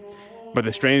king. By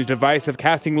the strange device of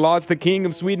casting lots, the king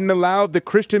of Sweden allowed the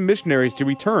Christian missionaries to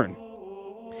return.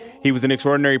 He was an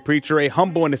extraordinary preacher, a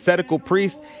humble and ascetical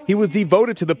priest. He was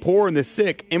devoted to the poor and the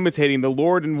sick, imitating the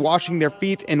Lord and washing their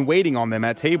feet and waiting on them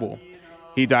at table.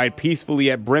 He died peacefully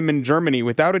at Bremen, Germany,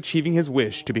 without achieving his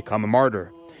wish to become a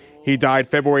martyr. He died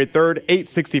February 3rd,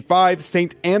 865.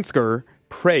 Saint Ansgar,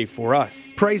 pray for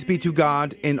us. Praise be to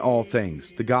God in all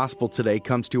things. The gospel today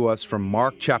comes to us from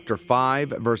Mark chapter 5,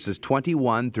 verses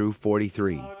 21 through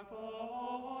 43.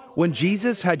 When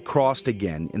Jesus had crossed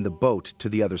again in the boat to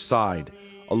the other side,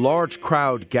 a large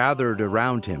crowd gathered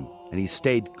around him, and he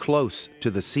stayed close to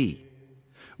the sea.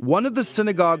 One of the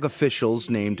synagogue officials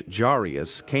named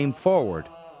Jairus came forward.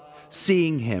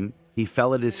 Seeing him, he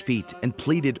fell at his feet and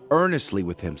pleaded earnestly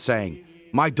with him, saying,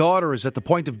 "My daughter is at the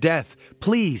point of death.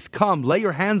 Please come, lay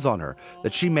your hands on her,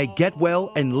 that she may get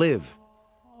well and live."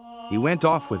 He went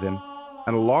off with him,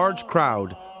 and a large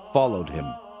crowd followed him.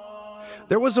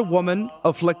 There was a woman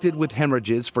afflicted with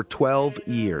hemorrhages for 12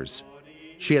 years.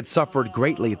 She had suffered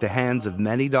greatly at the hands of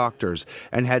many doctors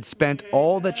and had spent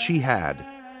all that she had.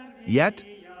 Yet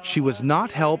she was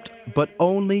not helped, but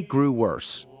only grew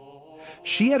worse.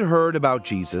 She had heard about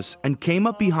Jesus and came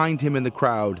up behind him in the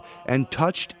crowd and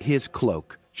touched his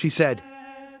cloak. She said,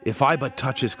 "If I but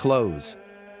touch his clothes,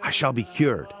 I shall be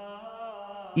cured."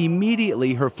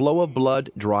 Immediately her flow of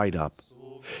blood dried up.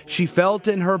 She felt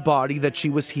in her body that she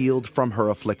was healed from her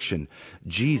affliction.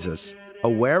 Jesus,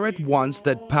 aware at once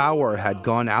that power had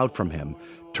gone out from him,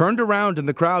 turned around in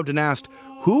the crowd and asked,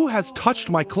 "Who has touched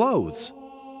my clothes?"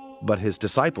 But his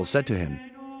disciples said to him,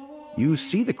 "You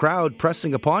see the crowd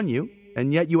pressing upon you,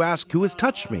 and yet you ask, 'Who has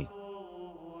touched me?'"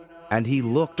 And he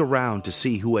looked around to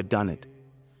see who had done it.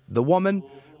 The woman,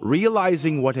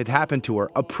 realizing what had happened to her,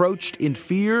 approached in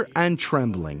fear and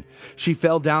trembling. She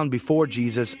fell down before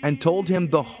Jesus and told him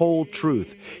the whole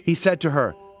truth. He said to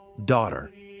her, "Daughter,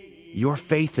 your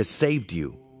faith has saved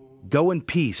you. Go in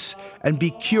peace and be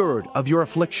cured of your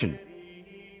affliction."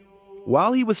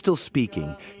 While he was still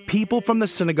speaking, people from the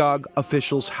synagogue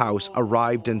official's house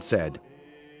arrived and said,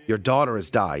 "Your daughter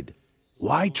has died.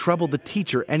 Why trouble the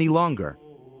teacher any longer?"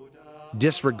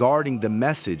 Disregarding the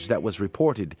message that was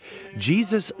reported,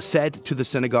 Jesus said to the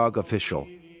synagogue official,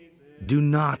 "Do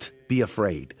not be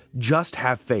afraid, just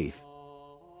have faith."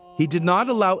 He did not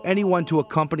allow anyone to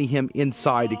accompany him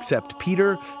inside except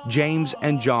Peter, James,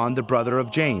 and John, the brother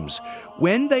of James.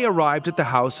 When they arrived at the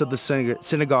house of the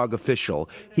synagogue official,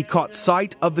 he caught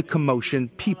sight of the commotion,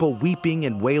 people weeping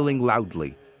and wailing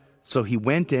loudly. So he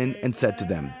went in and said to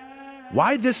them,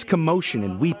 "Why this commotion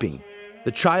and weeping?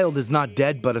 The child is not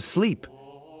dead but asleep."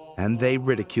 And they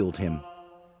ridiculed him.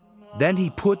 Then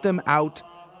he put them out.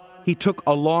 He took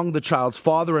along the child's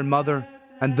father and mother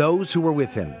and those who were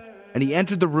with him, and he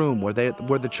entered the room where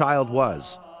the child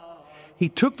was. He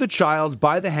took the child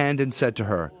by the hand and said to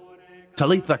her,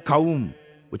 "Talitha koum,"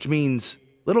 which means,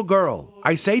 "Little girl,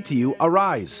 I say to you,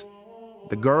 arise."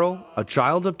 The girl, a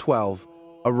child of 12,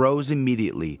 arose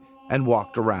immediately and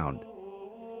walked around.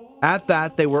 At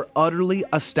that they were utterly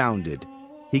astounded.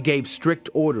 He gave strict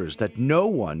orders that no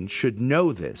one should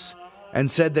know this, and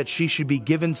said that she should be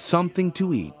given something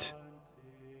to eat.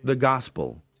 The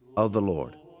Gospel of the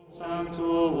Lord.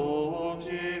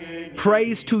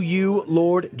 Praise to you,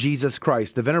 Lord Jesus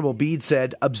Christ. The Venerable Bede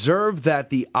said, "Observe that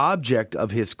the object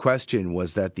of his question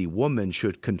was that the woman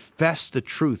should confess the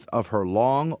truth of her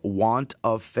long want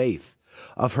of faith,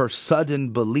 of her sudden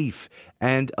belief,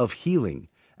 and of healing,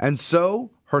 and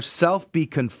so herself be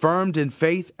confirmed in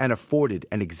faith and afforded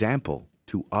an example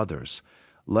to others.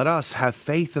 Let us have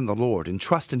faith in the Lord and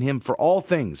trust in him for all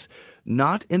things,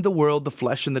 not in the world, the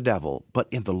flesh, and the devil, but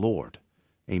in the Lord."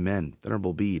 Amen.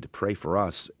 Venerable Bede, pray for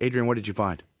us. Adrian, what did you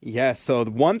find? Yes, so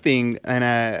the one thing, and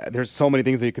there's so many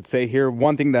things that you could say here.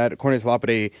 One thing that Cornelius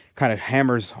Lapide kind of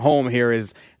hammers home here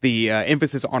is the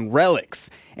emphasis on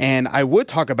relics. And I would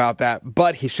talk about that,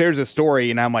 but he shares a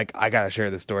story, and I'm like, I gotta share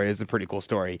this story. It's a pretty cool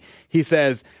story. He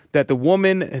says that the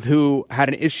woman who had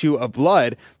an issue of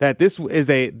blood, that this is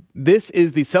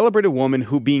the celebrated woman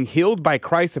who, being healed by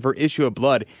Christ of her issue of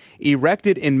blood,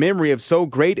 erected in memory of so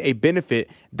great a benefit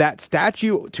that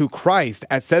statue to Christ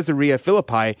at Caesarea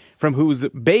Philippi, from whose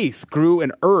base grew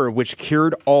an herb which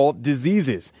cured all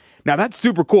diseases. Now that's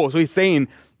super cool. So he's saying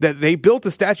that they built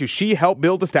a statue. She helped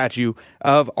build a statue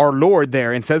of our Lord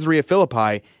there in Caesarea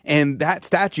Philippi, and that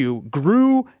statue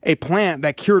grew a plant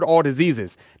that cured all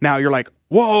diseases. Now you're like,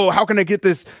 whoa, how can I get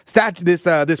this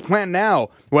this plant now?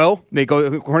 Well,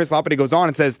 Cornelius Lapide goes on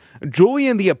and says,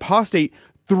 Julian the Apostate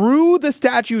threw the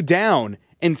statue down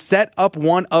and set up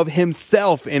one of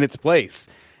himself in its place.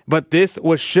 But this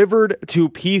was shivered to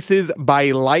pieces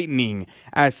by lightning,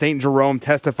 as St. Jerome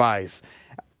testifies.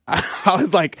 I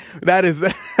was like, that is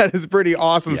a pretty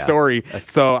awesome story.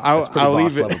 So I'll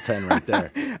leave it. Level 10 right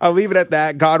there. I'll leave it at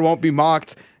that. God won't be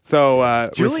mocked. So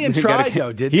Julian tried,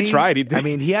 though, didn't he? He tried. He did. I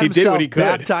mean, he had did himself what he could.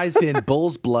 baptized in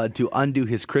bull's blood to undo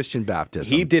his Christian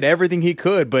baptism. He did everything he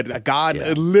could, but God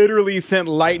literally sent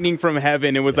lightning from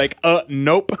heaven and was like,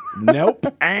 nope. Nope.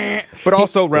 But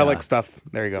also relic stuff.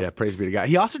 There you go. Yeah, praise be to God.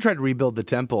 He also tried to rebuild the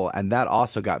temple, and that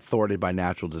also got thwarted by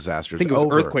natural disasters. I think it was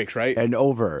earthquakes, right? And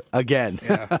over again.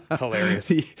 Yeah,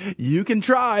 hilarious. You can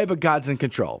try, but God's in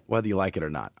control, whether you like it or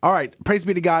not. All right, praise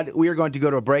be to God. We are going to go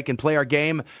to a break and play our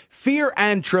game, Fear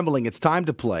and Trembling. It's time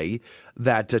to play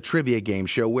that trivia game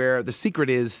show where the secret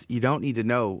is you don't need to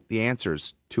know the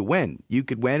answers to win. You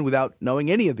could win without knowing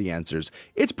any of the answers.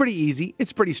 It's pretty easy.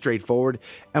 It's pretty straightforward,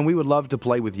 and we would love to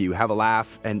play with you, have a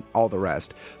laugh, and all the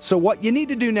rest. So what you need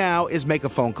to do now is make a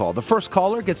phone call. The first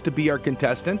caller gets to be our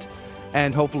contestant,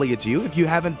 and hopefully it's you. If you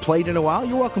haven't played in a while,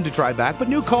 you're welcome to try back. But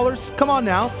new callers, come on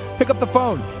now. Pick up the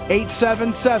phone.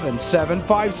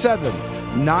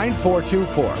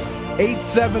 877-757-9424.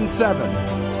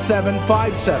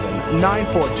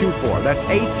 877-757-9424. That's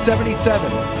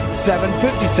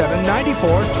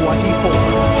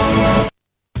 877-757-9424.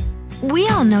 We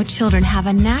all know children have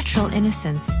a natural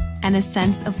innocence and a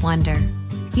sense of wonder.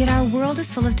 Yet our world is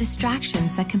full of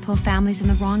distractions that can pull families in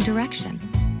the wrong direction.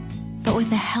 But with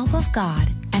the help of God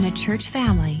and a church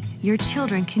family, your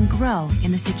children can grow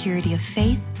in the security of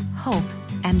faith, hope,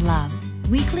 and love.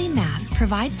 Weekly Mass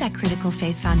provides that critical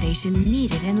faith foundation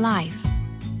needed in life.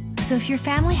 So if your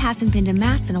family hasn't been to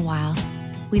Mass in a while,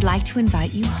 we'd like to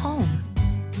invite you home.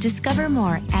 Discover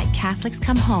more at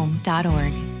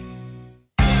CatholicsComeHome.org.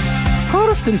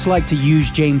 Protestants like to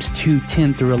use James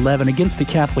 2:10-11 against the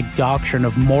Catholic doctrine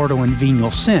of mortal and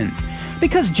venial sin,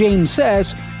 because James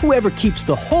says, whoever keeps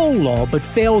the whole law but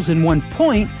fails in one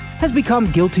point has become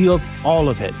guilty of all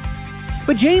of it.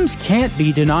 But James can't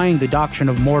be denying the doctrine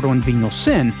of mortal and venial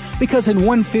sin, because in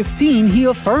 1:15 he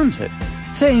affirms it,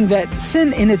 saying that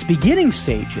sin in its beginning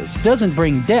stages doesn't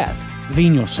bring death,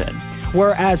 venial sin,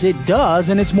 whereas it does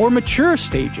in its more mature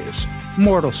stages,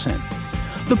 mortal sin.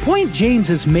 The point James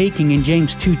is making in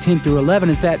James 2:10-11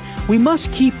 is that we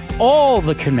must keep all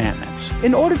the commandments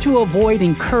in order to avoid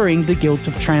incurring the guilt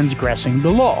of transgressing the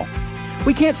law.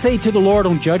 We can't say to the Lord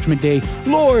on Judgment Day,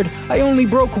 Lord, I only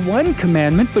broke one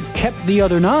commandment but kept the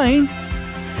other 9.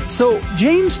 So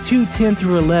James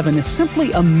 2:10-11 is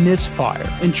simply a misfire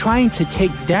in trying to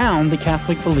take down the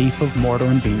Catholic belief of mortal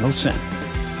and venial sin.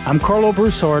 I'm Carlo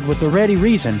Broussard with the ready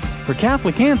reason for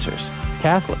Catholic Answers,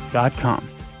 Catholic.com.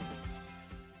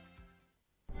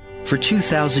 For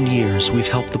 2,000 years, we've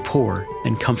helped the poor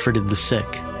and comforted the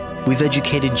sick. We've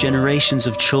educated generations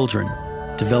of children,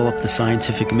 developed the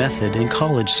scientific method and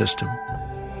college system.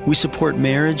 We support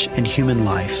marriage and human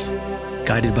life.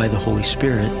 Guided by the Holy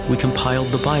Spirit, we compiled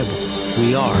the Bible.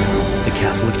 We are the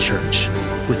Catholic Church,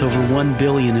 with over 1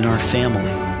 billion in our family,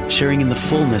 sharing in the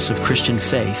fullness of Christian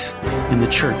faith in the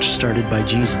church started by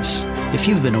Jesus. If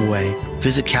you've been away,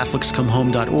 visit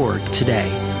CatholicsComeHome.org today.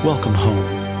 Welcome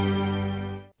home.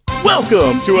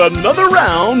 Welcome to another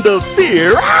round of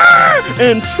Fear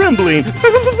and Trembling,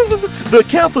 the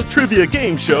Catholic trivia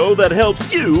game show that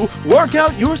helps you work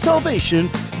out your salvation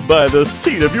by the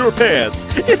seat of your pants.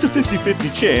 It's a 50-50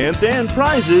 chance and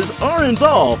prizes are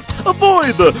involved.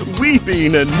 Avoid the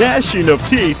weeping and gnashing of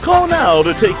teeth. Call now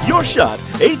to take your shot.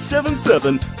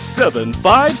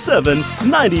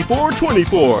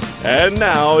 877-757-9424. And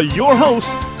now, your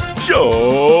host,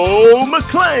 Joe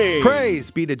McClain. Praise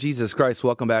be to Jesus Christ.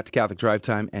 Welcome back to Catholic Drive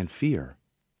Time and Fear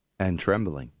and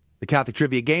Trembling, the Catholic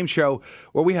Trivia Game Show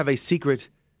where we have a secret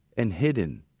and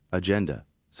hidden agenda.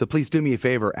 So please do me a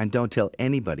favor and don't tell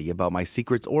anybody about my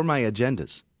secrets or my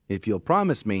agendas. If you'll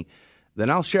promise me, then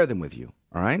I'll share them with you.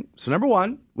 All right? So number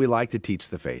one, we like to teach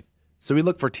the faith. So we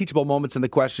look for teachable moments in the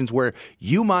questions where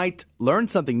you might learn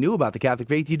something new about the Catholic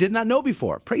faith you did not know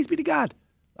before. Praise be to God.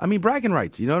 I mean, bragging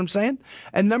rights. You know what I'm saying?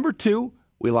 And number two,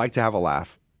 we like to have a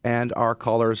laugh. And our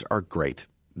callers are great.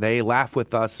 They laugh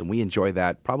with us, and we enjoy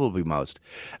that probably most.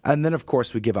 And then, of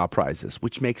course, we give out prizes,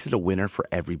 which makes it a winner for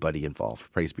everybody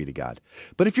involved. Praise be to God.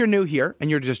 But if you're new here and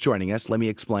you're just joining us, let me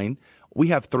explain. We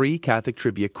have 3 Catholic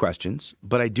trivia questions,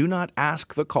 but I do not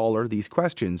ask the caller these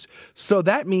questions. So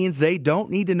that means they don't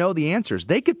need to know the answers.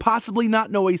 They could possibly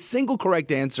not know a single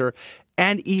correct answer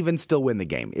and even still win the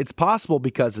game. It's possible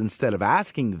because instead of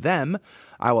asking them,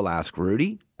 I will ask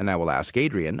Rudy and I will ask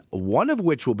Adrian, one of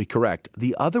which will be correct,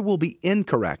 the other will be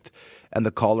incorrect. And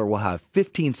the caller will have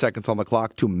 15 seconds on the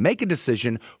clock to make a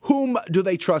decision. Whom do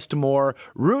they trust more,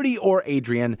 Rudy or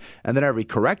Adrian? And then every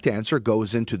correct answer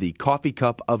goes into the coffee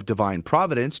cup of divine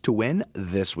providence to win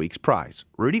this week's prize.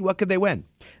 Rudy, what could they win?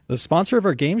 The sponsor of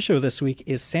our game show this week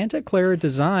is Santa Clara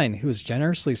Design, who is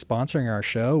generously sponsoring our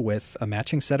show with a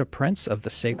matching set of prints of the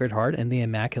Sacred Heart and the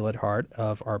Immaculate Heart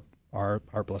of our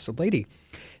Blessed Lady.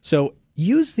 So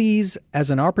use these as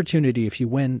an opportunity, if you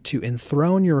win, to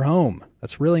enthrone your home.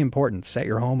 That's really important. Set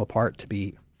your home apart to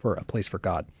be for a place for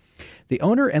God. The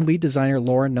owner and lead designer,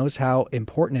 Lauren, knows how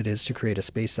important it is to create a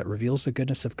space that reveals the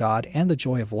goodness of God and the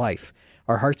joy of life.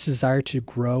 Our hearts desire to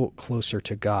grow closer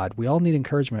to God. We all need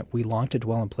encouragement. We long to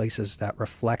dwell in places that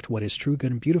reflect what is true,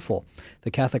 good, and beautiful.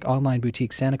 The Catholic online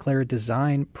boutique Santa Clara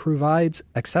Design provides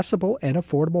accessible and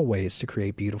affordable ways to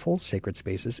create beautiful, sacred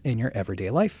spaces in your everyday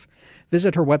life.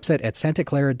 Visit her website at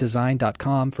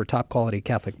santaclaradesign.com for top-quality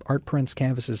Catholic art prints,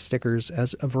 canvases, stickers,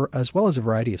 as well as a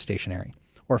variety of stationery.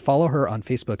 Or follow her on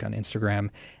Facebook and Instagram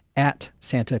at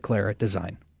Santa Clara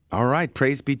Design. All right.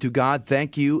 Praise be to God.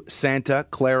 Thank you,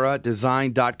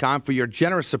 SantaClaraDesign.com, for your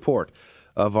generous support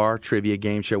of our trivia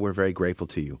game show. We're very grateful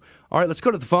to you. All right, let's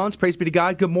go to the phones. Praise be to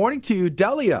God. Good morning to you,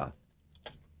 Delia.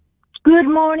 Good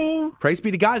morning. Praise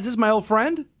be to God. Is this my old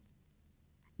friend?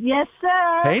 Yes,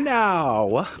 sir. Hey,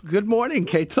 now. Good morning,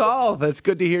 Ketal. That's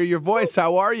good to hear your voice.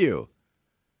 How are you?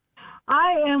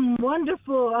 I am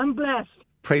wonderful. I'm blessed.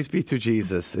 Praise be to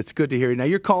Jesus. It's good to hear you. Now,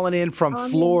 you're calling in from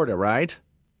Florida, right?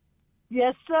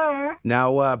 Yes, sir.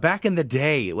 Now, back in the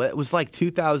day, it was like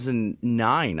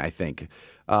 2009, I think,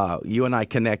 you and I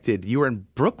connected. You were in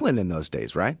Brooklyn in those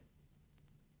days, right?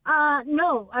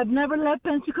 No, I've never left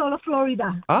Pensacola,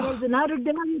 Florida. Oh. There's another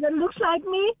Delhi that looks like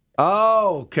me.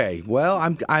 Oh, okay. Well,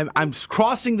 I'm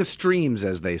crossing the streams,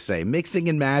 as they say, mixing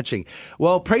and matching.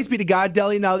 Well, praise be to God,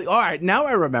 Delia. Now, all right, now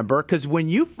I remember, because when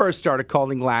you first started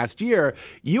calling last year,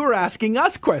 you were asking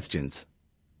us questions.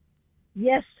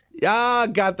 Yes.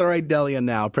 Got the right Delia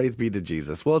now. Praise be to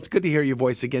Jesus. Well, it's good to hear your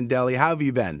voice again, Delia. How have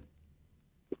you been?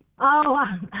 Oh,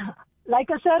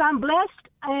 like I said, I'm blessed,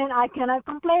 and I cannot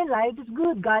complain. Life is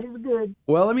good. God is good.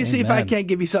 Well, let me see if I can't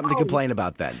give you something to complain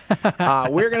about then.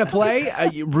 We're going to play.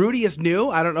 Rudy is new.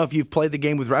 I don't know if you've played the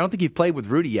game with I don't think you've played with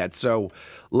Rudy yet, so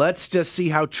let's just see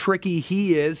how tricky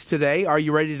he is today. Are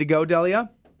you ready to go, Delia?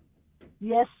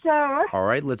 Yes, sir. All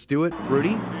right, let's do it.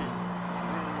 Rudy?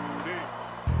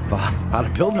 A lot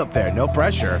of build up there. No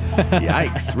pressure.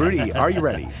 Yikes. Rudy, are you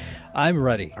ready? I'm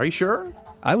ready. Are you sure?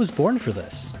 I was born for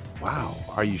this. Wow.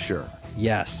 Are you sure?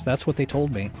 Yes, that's what they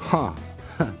told me. Huh.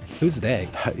 Who's they?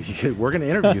 We're going to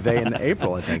interview they in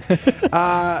April, I think.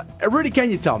 Rudy,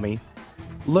 can you tell me?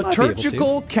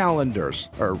 Liturgical calendars,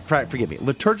 or forgive me,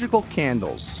 liturgical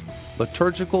candles.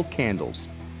 Liturgical candles.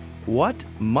 What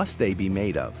must they be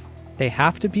made of? They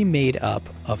have to be made up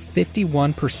of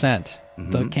 51%.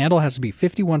 The candle has to be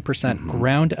 51%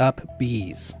 ground up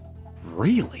bees.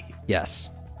 Really?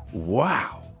 Yes.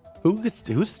 Wow. Who's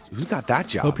got that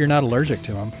job? Hope you're not allergic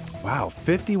to them. Wow,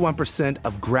 51%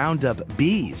 of ground up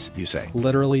bees, you say?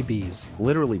 Literally bees.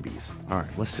 Literally bees. All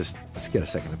right, let's get a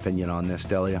second opinion on this,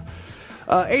 Delia.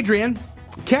 Adrian,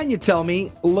 can you tell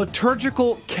me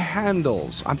liturgical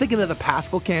candles? I'm thinking of the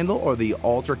Paschal candle or the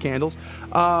altar candles.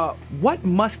 What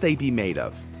must they be made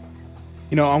of?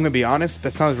 You know, I'm going to be honest,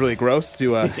 that sounds really gross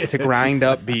to grind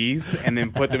up bees and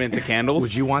then put them into candles.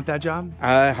 Would you want that job?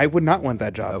 I would not want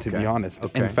that job, to be honest.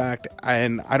 Okay. In fact,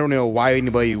 and I don't know why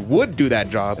anybody would do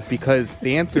that job, because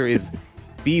the answer is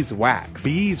beeswax.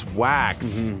 Beeswax.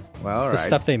 Mm-hmm. Well, all right. The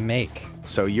stuff they make.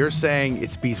 So you're saying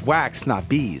it's beeswax, not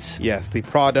bees. Yes, the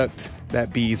product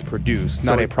that bees produce,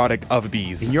 not a product of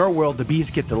bees. In your world, the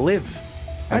bees get to live.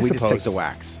 And I we just take suppose. the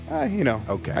wax.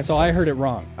 Okay. So I heard it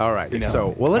wrong. All right. You know,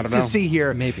 So, well, let's I don't just know. see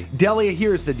here. Maybe. Delia,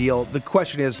 here's the deal. The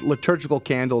question is, liturgical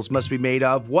candles must be made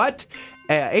of what?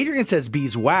 Adrian says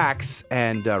beeswax,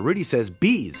 and Rudy says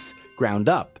bees ground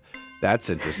up. That's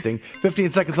interesting. 15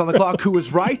 seconds on the clock. Who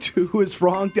is right? Who is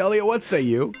wrong? Delia, what say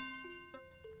you?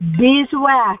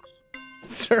 Beeswax.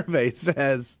 Survey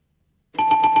says,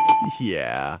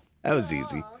 yeah, that was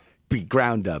easy.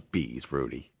 Ground up bees,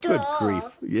 Rudy. Good grief.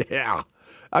 Yeah.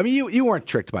 I mean, you weren't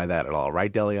tricked by that at all,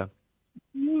 right, Delia?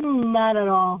 Not at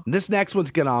all. This next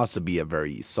one's going to also be a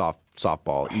very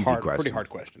softball, easy question. Pretty hard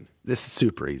question. This is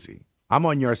super easy. I'm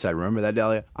on your side. Remember that,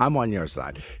 Delia? I'm on your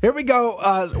side. Here we go.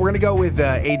 We're going to go with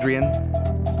Adrian.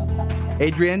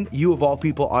 Adrian, you of all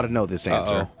people ought to know this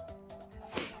answer.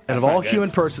 And of all human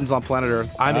persons on planet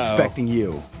Earth, I'm expecting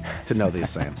you to know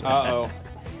this answer.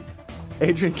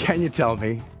 Adrian, can you tell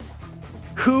me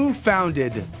who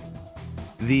founded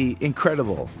the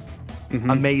incredible,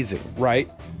 amazing,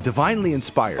 divinely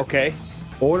inspired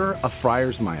Order of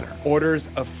Friars Minor? Orders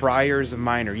of Friars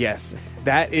Minor, yes.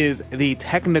 That is the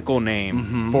technical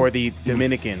name for the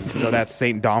Dominicans. So that's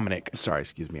St. Dominic. Sorry,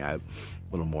 excuse me. I have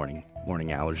a little morning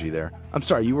allergy there. I'm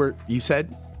sorry, you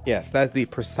said? Yes, that's the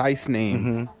precise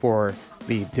name for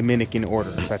the Dominican order.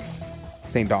 That's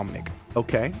St. Dominic.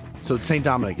 Okay. So St.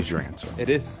 Dominic is your answer. It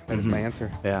is. That is my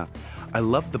answer. Yeah. I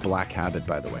love the black habit,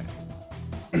 by the way.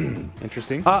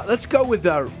 Interesting. Let's go with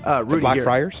Rudy the Black here.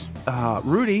 Friars?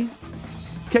 Rudy,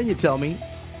 can you tell me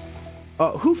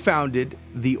who founded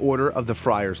the Order of the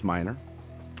Friars Minor?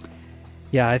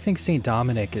 Yeah, I think St.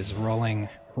 Dominic is rolling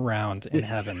around in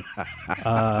heaven.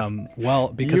 Well,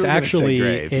 because You were gonna actually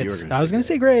say grave. it's I was going to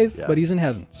say grave, Yeah. but he's in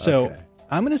heaven. So Okay.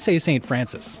 I'm going to say St.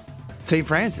 Francis. St.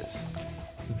 Francis.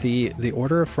 The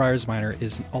Order of Friars Minor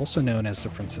is also known as the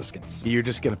Franciscans. You're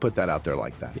just going to put that out there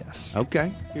like that? Yes.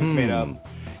 Okay. He was made up.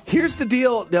 Here's the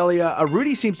deal, Delia.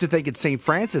 Rudy seems to think it's St.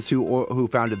 Francis who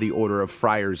founded the Order of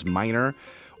Friars Minor,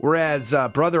 whereas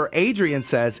brother Adrian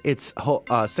says it's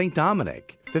St.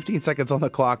 Dominic. 15 seconds on the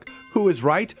clock. Who is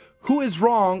right? Who is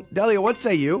wrong? Delia, what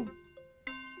say you?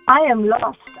 I am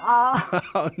lost.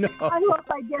 Oh, no. I hope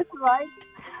I guess right.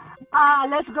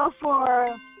 Let's go for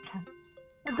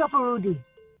Rudy.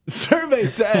 Survey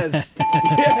says,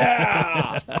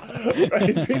 yeah,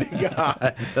 praise be to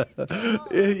God.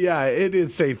 Yeah, it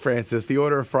is St. Francis, the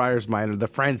Order of Friars Minor, the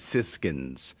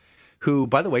Franciscans, who,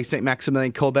 by the way, St.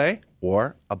 Maximilian Kolbe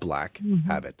wore a black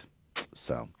habit.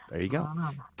 So there you go.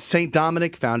 St.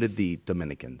 Dominic founded the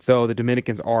Dominicans. So the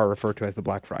Dominicans are referred to as the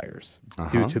Black Friars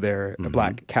due to their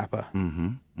black kappa.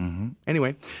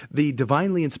 Anyway, the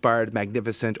divinely inspired,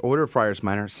 magnificent Order of Friars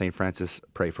Minor, St. Francis,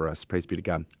 pray for us. Praise be to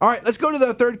God. All right, let's go to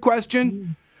the third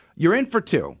question. You're in for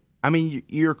two. I mean,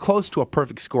 you're close to a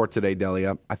perfect score today,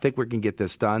 Delia. I think we can get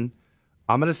this done.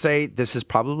 I'm going to say this is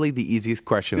probably the easiest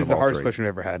question This is of the all hardest three. question we've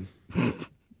ever had.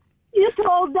 You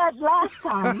told that last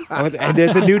time. And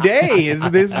it's a new day.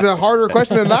 This is a harder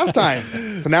question than last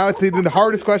time. So now it's even the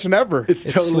hardest question ever. It's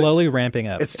slowly ramping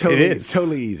up. It's totally, It is.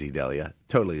 totally easy, Delia.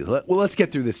 Totally. Well, let's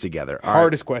get through this together. All right.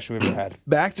 Hardest question we've ever had.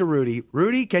 Back to Rudy.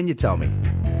 Rudy, can you tell me,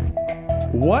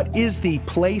 what is the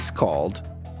place called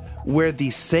where the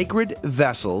sacred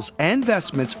vessels and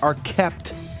vestments are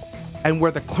kept and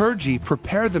where the clergy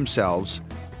prepare themselves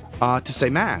to say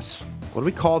Mass? What do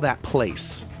we call that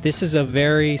place? This is a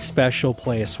very special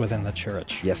place within the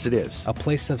church. Yes, it is. A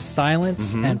place of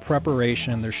silence and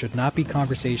preparation. There should not be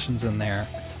conversations in there.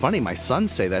 It's funny, my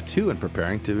sons say that too in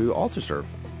preparing to altar serve.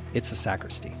 It's a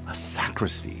sacristy. A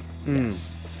sacristy.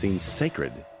 Yes. Seems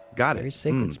sacred. Got it. Very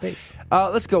sacred space.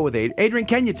 Let's go with Adrian. Adrian,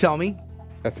 can you tell me?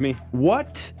 That's me.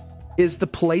 What is the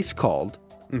place called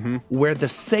where the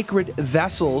sacred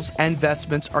vessels and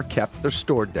vestments are kept? They're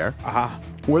stored there.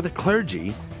 Where the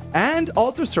clergy and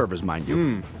altar servers, mind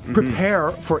you,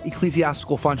 prepare for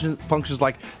ecclesiastical functions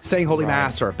like saying Holy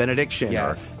Mass or benediction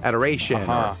or adoration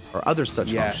or other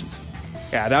such functions.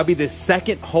 Yeah, that would be the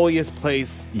second holiest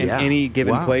place in any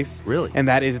given place. Really? And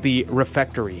that is the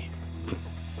refectory.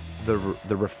 The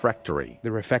refectory.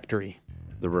 The refectory.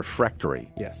 The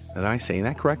refectory. Yes. Am I saying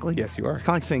that correctly? Yes, you are. It's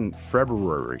kind of like saying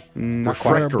February. Not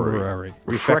quite. Refectory.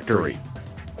 Refectory.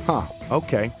 Huh.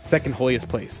 Okay. Second holiest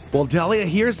place. Well, Delia,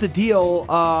 here's the deal.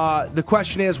 The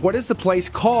question is, what is the place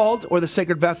called where the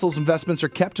sacred vessels and vestments are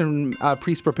kept and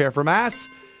priests prepare for Mass?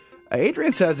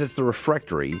 Adrian says it's the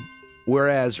refectory,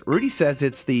 whereas Rudy says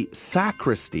it's the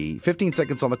sacristy. 15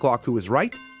 seconds on the clock. Who is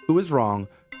right? Who is wrong?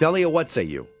 Delia, what say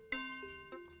you?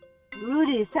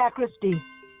 Rudy, sacristy.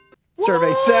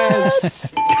 Survey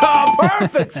says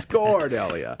perfect score,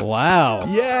 Delia. Wow.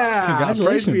 Yeah.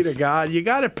 Congratulations. Praise be to God. You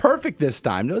got it perfect this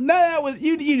time. No, that was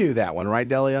you knew that one, right,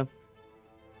 Delia?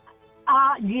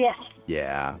 Yes.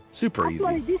 Yeah, super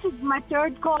Actually, easy. this is my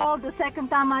third call. The second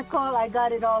time I called, I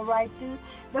got it all right, too.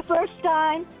 The first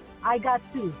time, I got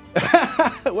 2.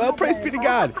 Well, praise be to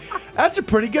God. That's a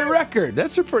pretty good record.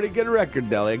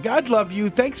 Delia. God love you.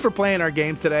 Thanks for playing our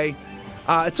game today.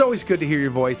 It's always good to hear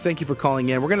your voice. Thank you for calling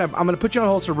in. I'm gonna put you on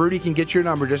hold so Rudy can get your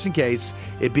number just in case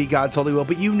it be God's holy will.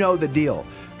 But you know the deal.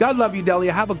 God love you,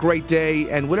 Delia. Have a great day,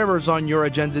 and whatever's on your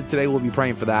agenda today, we'll be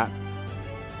praying for that.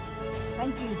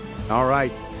 Thank you. All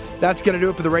right. That's going to do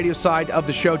it for the radio side of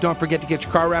the show. Don't forget to get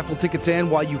your car raffle tickets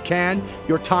in while you can.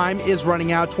 Your time is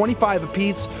running out. 25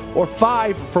 apiece or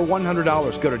 5 for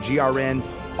 $100. Go to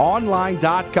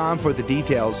grnonline.com for the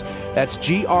details. That's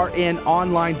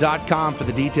grnonline.com for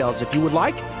the details. If you would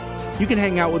like, you can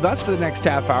hang out with us for the next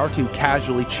half hour to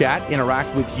casually chat,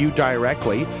 interact with you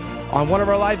directly on one of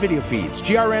our live video feeds.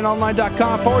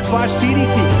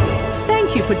 grnonline.com/CDT.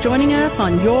 Thank you for joining us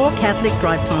on Your Catholic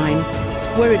Drive Time,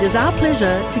 where it is our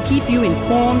pleasure to keep you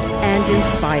informed and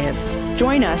inspired.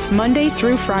 Join us Monday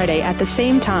through Friday at the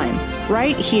same time,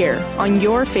 right here on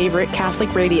your favorite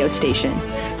Catholic radio station.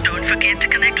 Don't forget to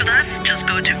connect with us. Just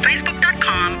go to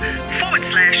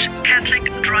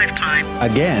facebook.com/Catholic Drive Time.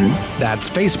 Again, that's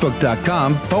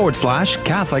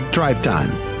facebook.com/Catholic Drive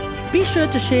Time. Be sure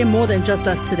to share more than just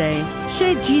us today.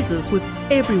 Share Jesus with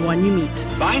everyone you meet.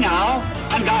 Bye now,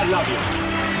 and God love you.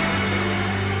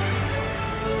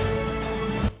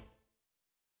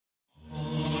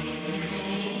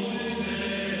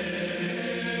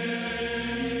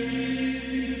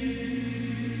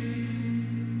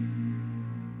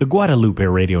 The Guadalupe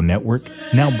Radio Network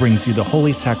now brings you the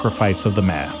Holy Sacrifice of the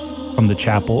Mass from the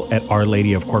chapel at Our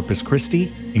Lady of Corpus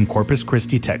Christi in Corpus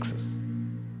Christi, Texas.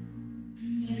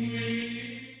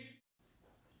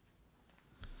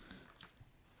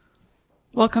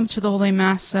 Welcome to the Holy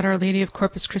Mass at Our Lady of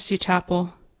Corpus Christi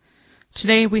Chapel.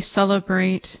 Today we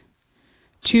celebrate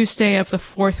Tuesday of the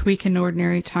 4th week in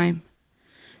Ordinary Time.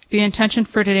 The intention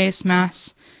for today's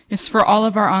Mass is for all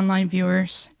of our online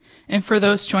viewers and for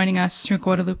those joining us through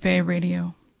Guadalupe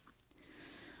Radio.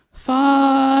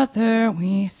 Father,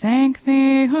 we thank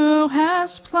Thee who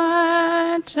hast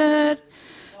planted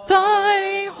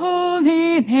Thy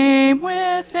holy name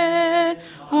within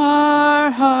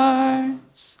our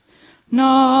hearts.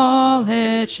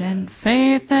 Knowledge and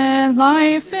faith and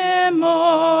life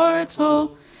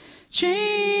immortal,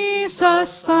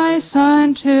 Jesus, Thy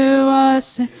Son, to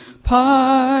us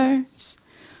imparts.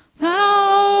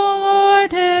 Thou,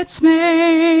 Lord, didst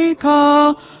make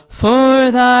all for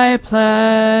Thy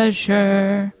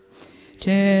pleasure,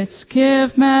 didst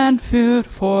give man food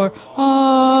for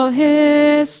all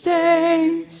his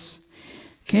days,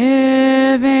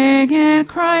 giving in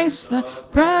Christ the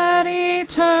bread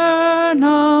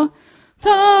eternal.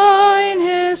 Thine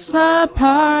is the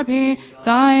power, be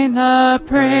Thine the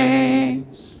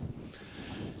praise.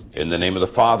 In the name of the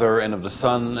Father, and of the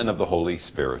Son, and of the Holy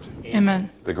Spirit. Amen.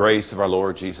 The grace of our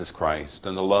Lord Jesus Christ,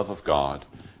 and the love of God,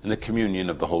 and the communion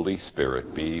of the Holy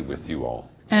Spirit be with you all.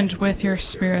 And with your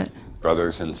spirit.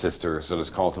 Brothers and sisters, let us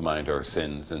call to mind our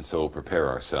sins, and so prepare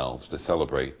ourselves to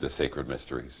celebrate the sacred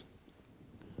mysteries.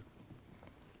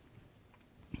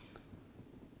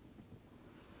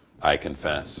 I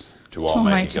confess to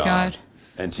Almighty God,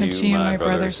 and to you, my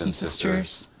brothers and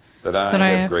sisters, that I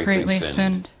have greatly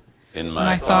sinned in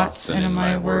my thoughts and in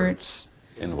my words,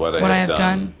 in what I have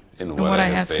done, in what I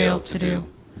have failed to do,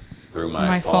 through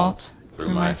my fault, through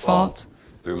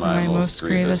my most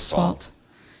grievous fault.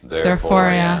 Therefore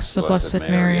I ask the Blessed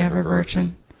Mary, ever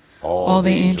Virgin, all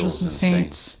the angels and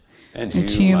saints, and to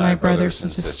you, my brothers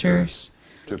and sisters,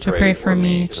 to pray for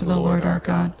me to the Lord our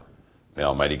God. May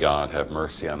Almighty God have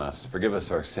mercy on us, forgive us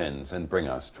our sins, and bring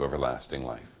us to everlasting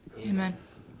life. Amen.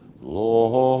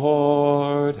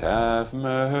 Lord, have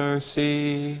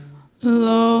mercy.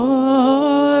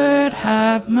 Lord,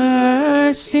 have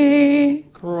mercy.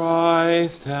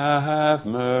 Christ, have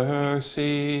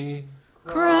mercy.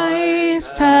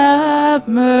 Christ, have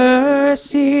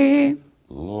mercy.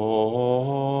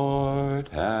 Lord,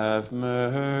 have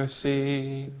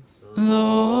mercy.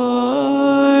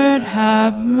 Lord,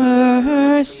 have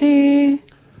mercy.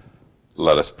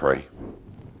 Let us pray.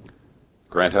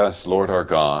 Grant us, Lord our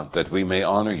God, that we may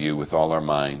honor you with all our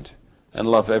mind, and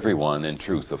love everyone in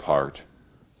truth of heart,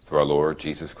 through our Lord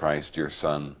Jesus Christ, your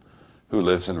Son, who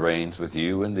lives and reigns with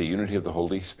you in the unity of the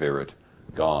Holy Spirit,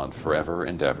 God, forever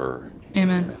and ever.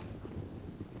 Amen. Amen.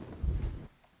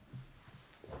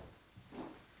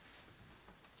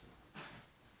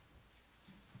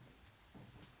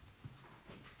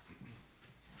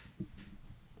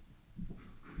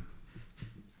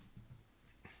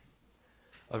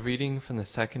 A reading from the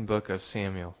second book of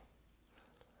Samuel.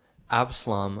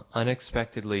 Absalom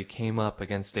unexpectedly came up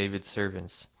against David's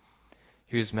servants.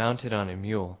 He was mounted on a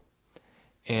mule,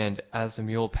 and as the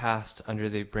mule passed under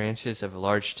the branches of a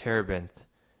large terebinth,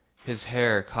 his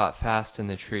hair caught fast in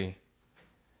the tree.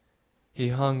 He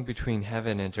hung between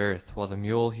heaven and earth while the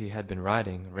mule he had been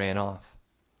riding ran off.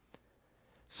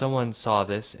 Someone saw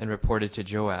this and reported to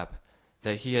Joab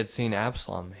that he had seen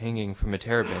Absalom hanging from a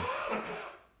terebinth.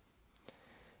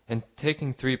 And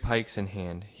taking 3 pikes in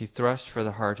hand, he thrust for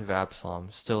the heart of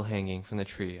Absalom, still hanging from the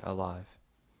tree, alive.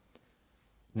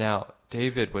 Now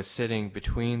David was sitting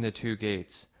between the 2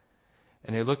 gates,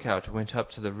 and a lookout went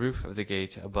up to the roof of the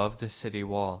gate above the city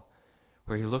wall,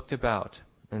 where he looked about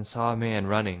and saw a man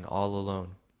running all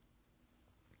alone.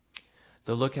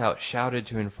 The lookout shouted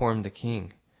to inform the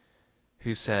king,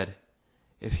 who said,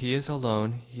 "If he is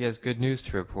alone, he has good news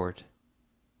to report."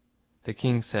 The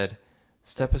king said,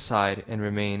 "Step aside and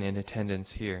remain in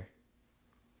attendance here."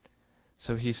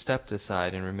 So he stepped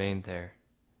aside and remained there.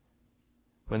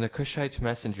 When the Cushite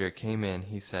messenger came in,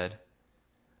 he said,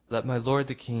 "Let my lord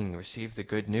the king receive the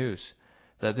good news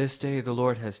that this day the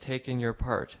Lord has taken your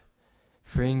part,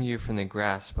 freeing you from the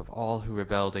grasp of all who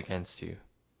rebelled against you."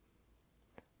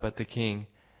 But the king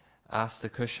asked the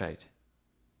Cushite,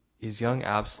 "Is young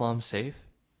Absalom safe?"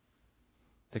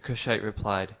 The Cushite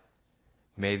replied,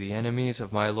 "May the enemies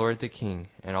of my lord the king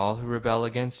and all who rebel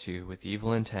against you with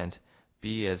evil intent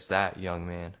be as that young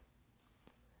man."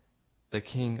 The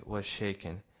king was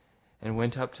shaken and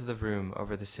went up to the room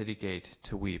over the city gate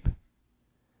to weep.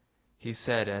 He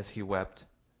said as he wept,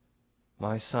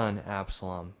 "My son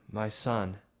Absalom, my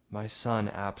son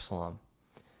Absalom,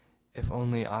 if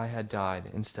only I had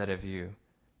died instead of you.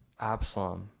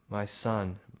 Absalom, my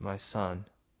son, my son."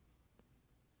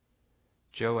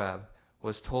 Joab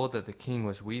was told that the king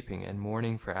was weeping and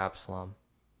mourning for Absalom,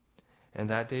 and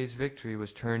that day's victory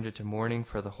was turned into mourning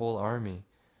for the whole army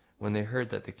when they heard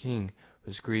that the king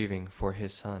was grieving for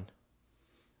his son.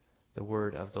 The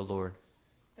word of the Lord.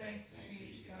 Thanks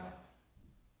be to God.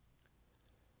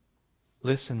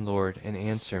 Listen, Lord, and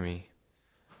answer me.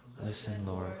 Listen,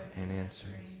 Lord, and answer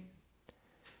me.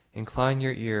 Incline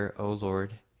your ear, O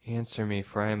Lord, answer me,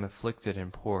 for I am afflicted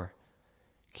and poor.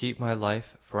 Keep my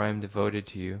life, for I am devoted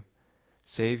to you.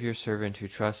 Save your servant who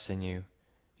trusts in you.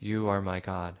 You are my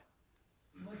God.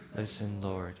 Listen,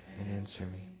 Lord, and answer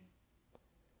me.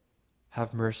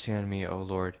 Have mercy on me, O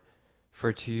Lord,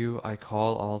 for to you I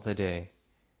call all the day.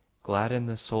 Gladden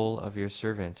the soul of your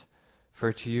servant,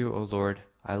 for to you, O Lord,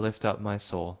 I lift up my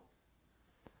soul.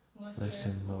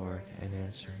 Listen, Lord, and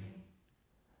answer me.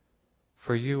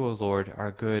 For you, O Lord,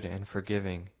 are good and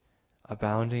forgiving,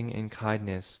 abounding in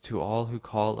kindness to all who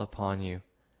call upon you.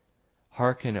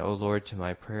 Hearken, O Lord, to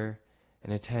my prayer,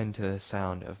 and attend to the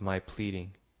sound of my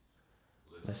pleading.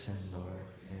 Listen, Lord,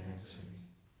 and answer me.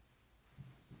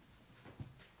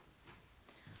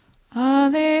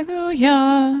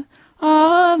 Alleluia,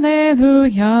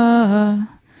 alleluia,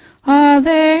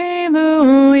 alleluia,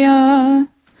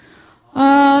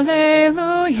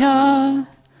 alleluia,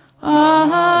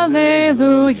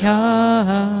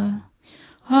 alleluia,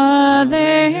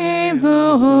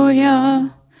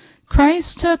 alleluia.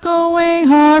 Christ took away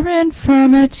our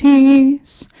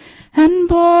infirmities and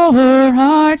bore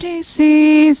our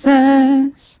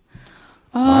diseases.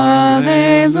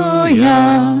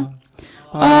 Alleluia,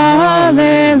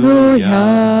 alleluia,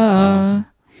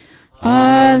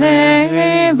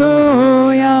 alleluia.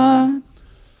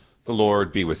 The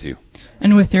Lord be with you.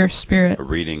 And with your spirit. A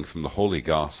reading from the Holy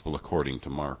Gospel according to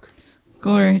Mark.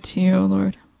 Glory to you, O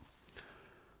Lord.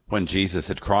 When Jesus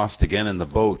had crossed again in the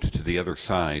boat to the other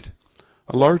side,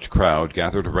 a large crowd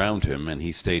gathered around him, and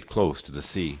he stayed close to the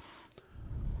sea.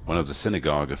 One of the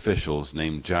synagogue officials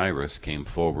named Jairus came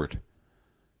forward.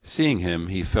 Seeing him,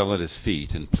 he fell at his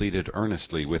feet and pleaded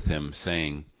earnestly with him,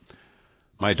 saying,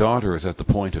 "My daughter is at the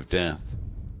point of death.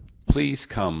 Please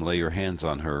come lay your hands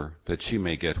on her, that she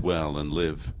may get well and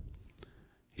live."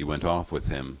 He went off with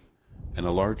him, and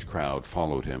a large crowd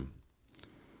followed him.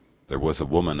 There was a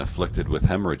woman afflicted with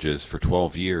hemorrhages for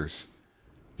 12 years.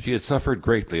 She had suffered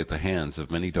greatly at the hands of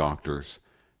many doctors,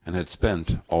 and had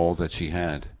spent all that she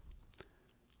had.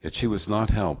 Yet she was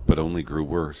not helped, but only grew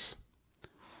worse.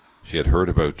 She had heard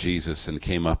about Jesus and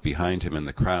came up behind him in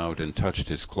the crowd and touched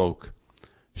his cloak.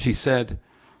 She said,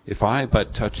 "If I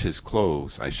but touch his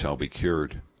clothes, I shall be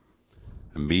cured."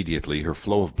 Immediately her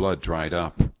flow of blood dried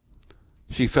up.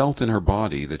 She felt in her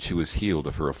body that she was healed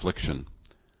of her affliction.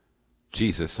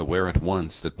 Jesus, aware at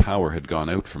once that power had gone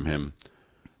out from him,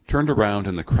 turned around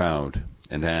in the crowd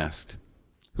and asked,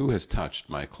 "Who has touched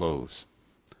my clothes?"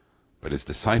 But his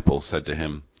disciples said to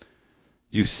him,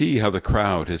 "You see how the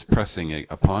crowd is pressing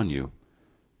upon you,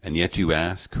 And yet you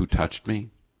ask, who touched me?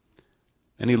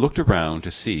 And he looked around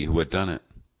to see who had done it.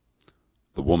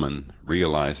 The woman,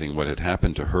 realizing what had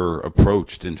happened to her,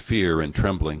 approached in fear and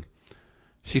trembling.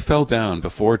 She fell down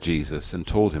before Jesus and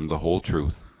told him the whole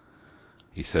truth.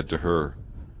 He said to her,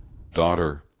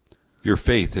 "Daughter, your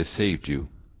faith has saved you.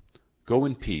 Go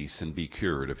in peace and be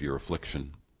cured of your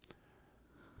affliction."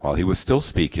 While he was still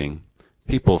speaking,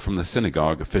 people from the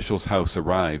synagogue official's house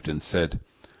arrived and said,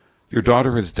 "Your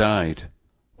daughter has died.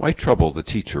 Why trouble the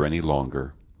teacher any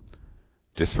longer?"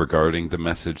 Disregarding the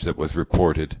message that was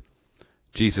reported,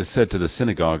 Jesus said to the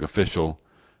synagogue official,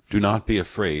 "Do not be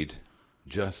afraid,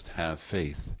 just have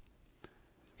faith."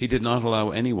 He did not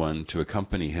allow anyone to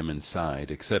accompany him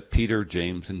inside except Peter,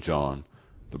 James, and John,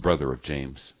 the brother of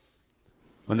James.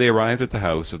 When they arrived at the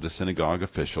house of the synagogue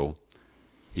official,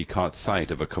 he caught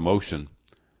sight of a commotion,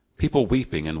 people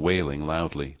weeping and wailing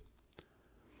loudly.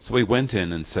 So he went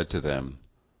in and said to them,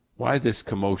 "Why this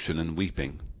commotion and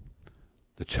weeping?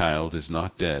 The child is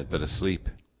not dead, but asleep."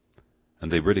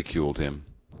 And they ridiculed him.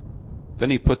 Then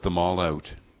he put them all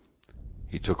out.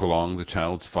 He took along the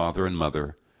child's father and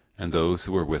mother, and those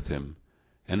who were with him,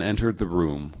 and entered the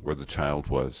room where the child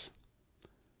was.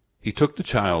 He took the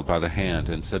child by the hand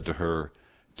and said to her,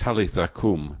 "Talitha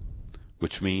cum,"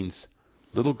 which means,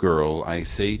 "Little girl, I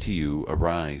say to you,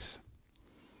 arise."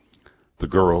 The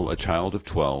girl, a child of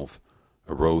 12,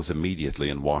 arose immediately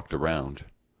and walked around.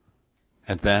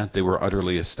 At that they were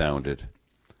utterly astounded.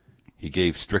 He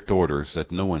gave strict orders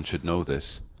that no one should know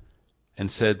this,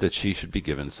 and said that she should be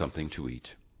given something to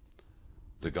eat.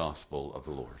 The Gospel of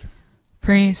the Lord.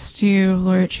 Praise to you,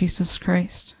 Lord Jesus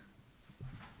Christ.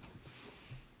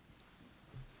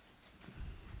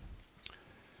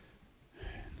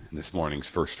 In this morning's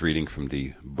first reading from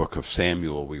the book of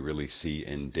Samuel, we really see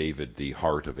in David the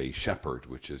heart of a shepherd,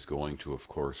 which is going to, of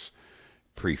course,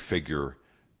 prefigure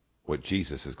what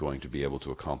Jesus is going to be able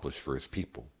to accomplish for his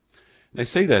people. And I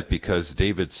say that because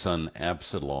David's son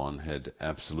Absalom had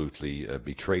absolutely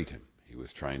betrayed him. He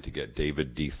was trying to get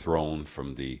David dethroned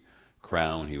from the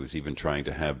crown. He was even trying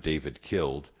to have David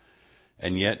killed.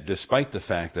 And yet, despite the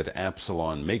fact that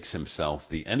Absalom makes himself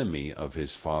the enemy of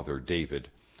his father David,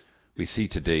 we see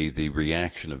today the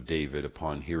reaction of David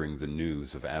upon hearing the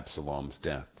news of Absalom's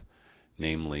death.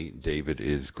 Namely, David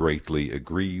is greatly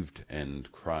aggrieved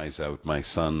and cries out, my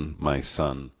son,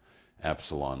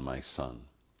 Absalom, my son."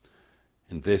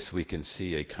 In this we can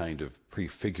see a kind of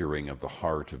prefiguring of the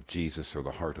heart of Jesus, or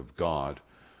the heart of God,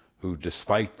 who,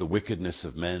 despite the wickedness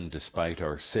of men, despite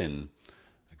our sin,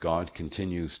 God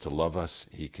continues to love us.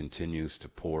 He continues to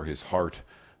pour his heart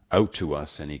out to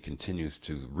us, and he continues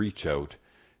to reach out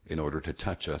in order to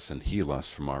touch us and heal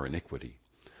us from our iniquity.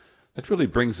 That really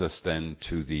brings us then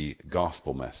to the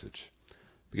gospel message.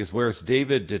 Because whereas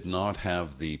David did not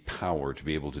have the power to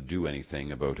be able to do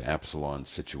anything about Absalom's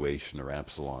situation or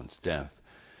Absalom's death,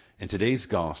 in today's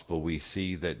gospel we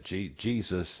see that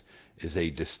Jesus is a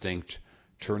distinct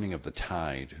turning of the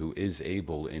tide, who is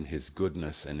able in his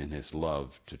goodness and in his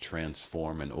love to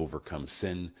transform and overcome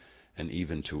sin, and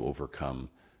even to overcome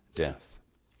death.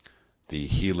 The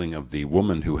healing of the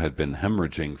woman who had been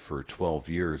hemorrhaging for 12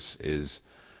 years is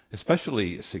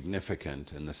especially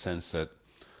significant in the sense that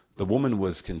the woman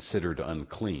was considered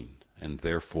unclean, and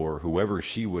therefore whoever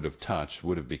she would have touched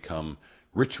would have become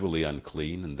ritually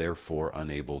unclean and therefore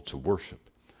unable to worship.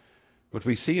 What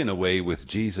we see in a way with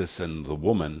Jesus and the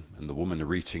woman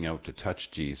reaching out to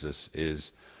touch Jesus,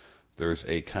 is there's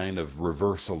a kind of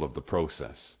reversal of the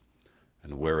process.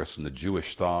 And whereas in the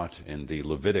Jewish thought, in the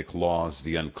Levitic laws,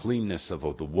 the uncleanness of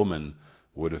the woman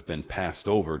would have been passed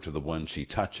over to the one she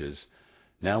touches,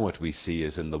 now what we see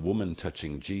is in the woman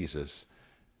touching Jesus,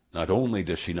 not only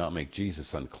does she not make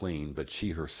Jesus unclean, but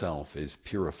she herself is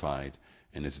purified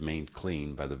and is made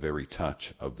clean by the very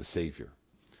touch of the Savior.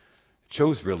 It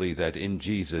shows really that in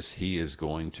Jesus he is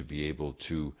going to be able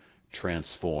to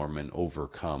transform and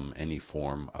overcome any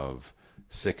form of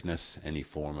sickness, any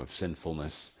form of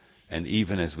sinfulness, and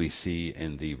even as we see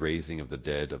in the raising of the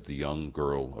dead of the young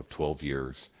girl of 12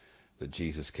 years, that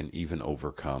Jesus can even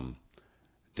overcome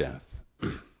death.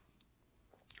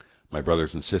 My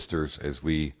brothers and sisters, as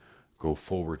we go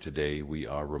forward today, we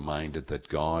are reminded that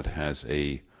God has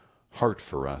a heart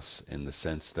for us, in the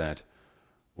sense that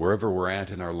wherever we're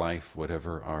at in our life,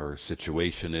 whatever our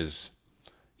situation is,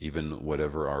 even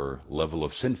whatever our level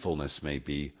of sinfulness may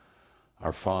be,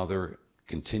 our Father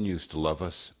continues to love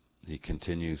us. He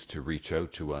continues to reach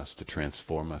out to us, to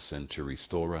transform us and to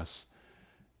restore us.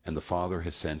 And the Father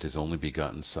has sent his only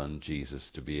begotten Son, Jesus,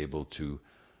 to be able to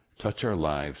touch our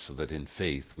lives so that in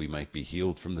faith we might be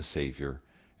healed from the Savior,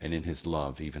 and in his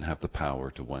love even have the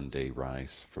power to one day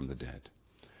rise from the dead.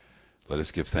 Let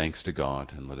us give thanks to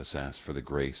God, and let us ask for the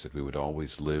grace that we would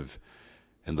always live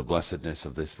in the blessedness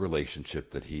of this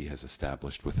relationship that he has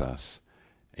established with us.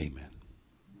 Amen.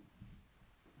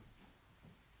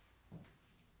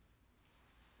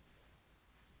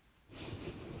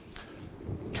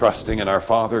 Trusting in our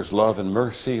Father's love and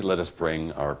mercy, let us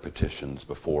bring our petitions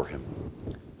before him.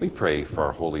 We pray for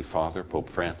our Holy Father, Pope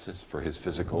Francis, for his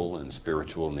physical and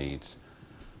spiritual needs.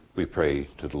 We pray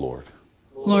to the Lord.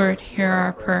 Lord, hear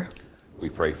our prayer. We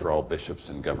pray for all bishops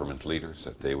and government leaders,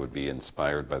 that they would be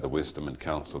inspired by the wisdom and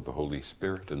counsel of the Holy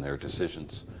Spirit in their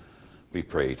decisions. We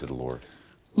pray to the Lord.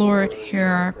 Lord, hear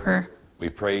our prayer. We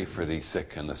pray for the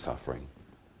sick and the suffering,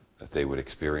 that they would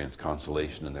experience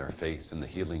consolation in their faith and the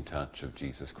healing touch of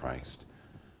Jesus Christ.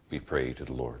 We pray to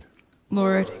the Lord.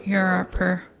 Lord, hear our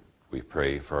prayer. We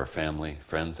pray for our family,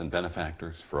 friends, and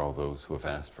benefactors, for all those who have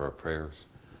asked for our prayers,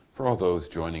 for all those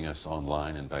joining us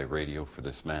online and by radio for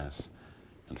this Mass,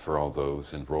 and for all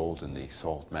those enrolled in the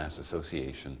Salt Mass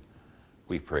Association.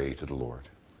 We pray to the Lord.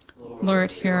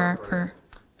 Lord, hear our prayer.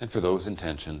 And for those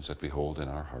intentions that we hold in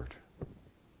our heart,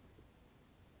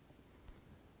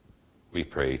 we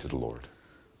pray to the Lord.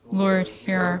 Lord,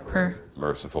 hear our prayer.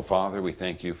 Merciful Father, we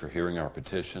thank you for hearing our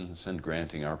petitions and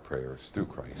granting our prayers through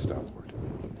Christ our Lord.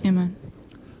 Amen.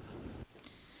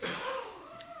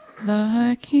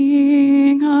 The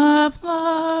King of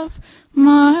love,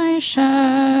 my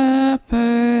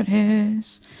shepherd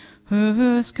is,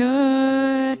 whose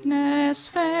goodness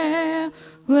faileth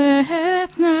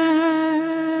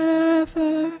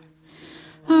never.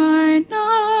 I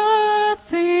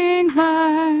nothing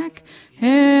lack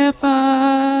if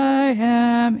I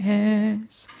am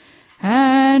his,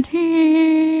 and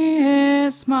he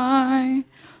is mine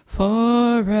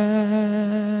forever.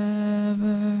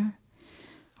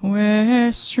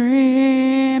 Where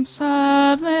streams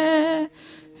of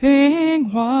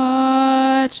living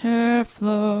water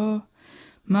flow,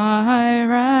 my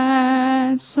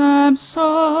ransomed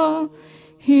soul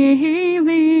he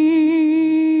leadeth,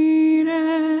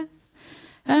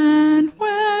 and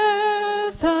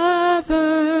where the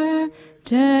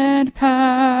verdant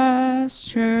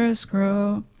pastures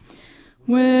grow,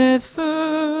 with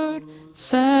food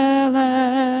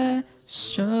celestial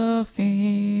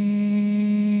feedeth.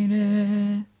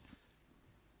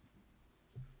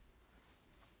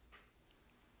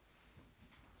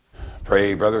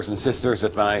 Pray, brothers and sisters,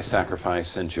 that my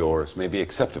sacrifice and yours may be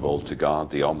acceptable to God,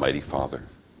 the Almighty Father.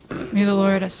 May the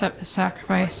Lord accept the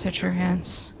sacrifice at your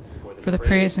hands, for the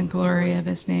praise and glory of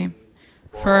his name,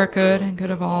 for our good and good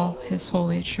of all his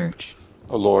holy church.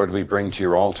 O Lord, we bring to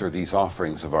your altar these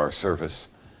offerings of our service.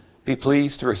 Be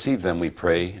pleased to receive them, we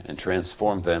pray, and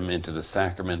transform them into the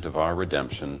sacrament of our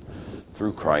redemption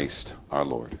through Christ our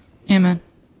Lord. Amen.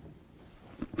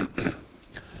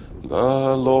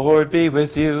 The Lord be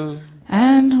with you.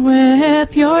 And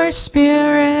with your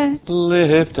spirit.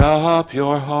 Lift up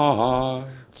your heart.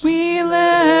 We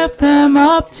lift them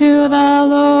up to the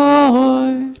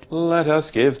Lord. Let us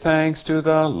give thanks to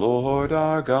the Lord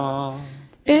our God.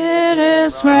 It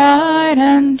is right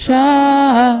and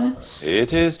just.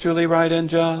 It is truly right and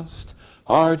just,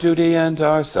 our duty and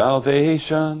our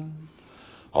salvation,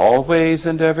 always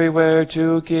and everywhere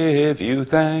to give you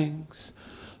thanks,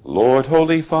 Lord,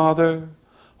 Holy Father,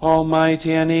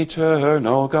 Almighty and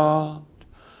eternal God.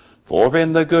 For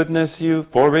in goodness you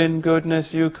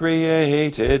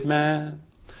created man,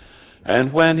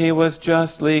 and when he was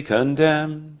justly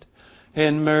condemned,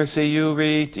 in mercy you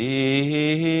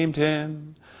redeemed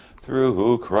him,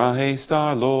 through Christ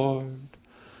our Lord.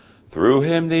 Through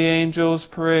him the angels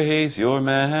praise your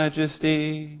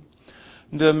majesty,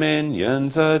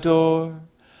 dominions adore,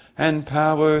 and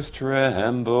powers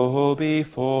tremble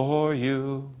before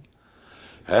you.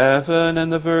 Heaven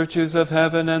and the virtues of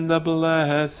heaven and the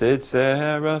blessed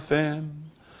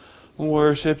seraphim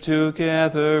worship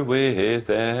together with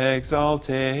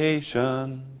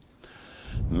exaltation.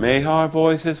 May our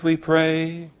voices, we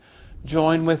pray,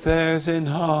 join with theirs in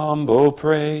humble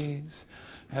praise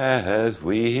as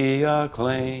we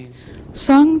acclaim.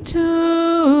 Sanctus,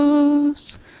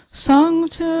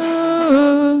 Sanctus,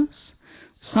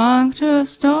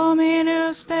 Sanctus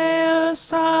Dominus Deus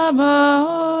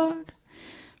Sabaoth,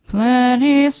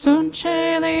 pleni sunt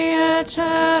caeli et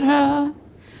terra,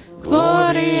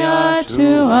 gloria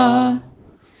tua,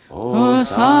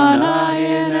 Hosanna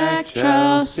in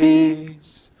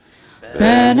excelsis,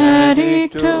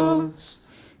 benedictus,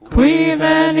 qui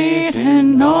venit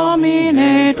in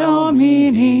nomine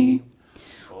Domini,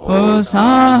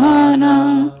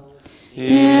 Hosanna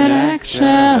in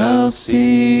excelsis.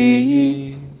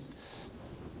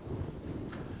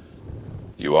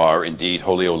 You are indeed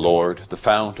holy, O Lord, the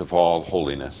fount of all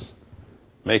holiness.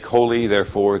 Make holy,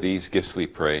 therefore, these gifts, we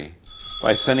pray,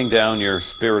 by sending down your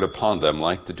Spirit upon them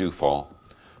like the dewfall,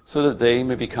 so that they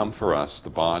may become for us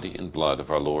the body and blood of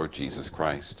our Lord Jesus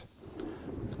Christ.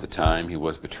 At the time he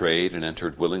was betrayed and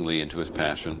entered willingly into his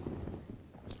passion,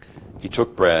 he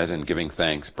took bread and, giving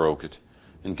thanks, broke it,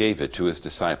 and gave it to his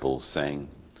disciples, saying,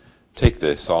 Take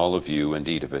this, all of you, and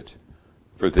eat of it,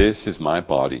 for this is my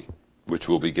body, which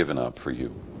will be given up for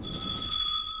you.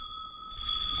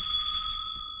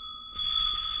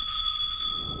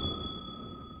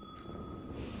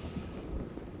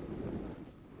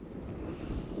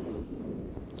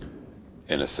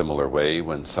 In a similar way,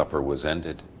 when supper was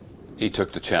ended, he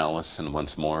took the chalice, and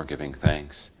once more giving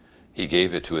thanks, he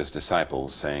gave it to his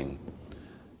disciples, saying,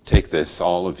 Take this,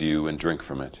 all of you, and drink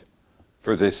from it,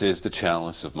 for this is the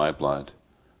chalice of my blood,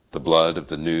 the blood of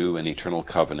the new and eternal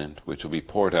covenant, which will be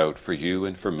poured out for you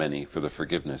and for many for the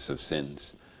forgiveness of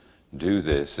sins. Do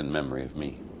this in memory of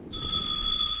me.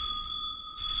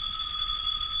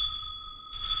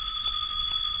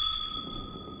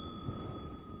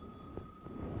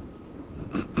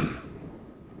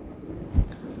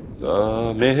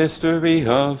 The mystery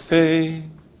of faith.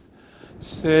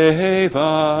 Save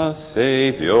us,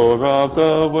 Savior of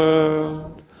the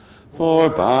world, for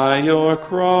by your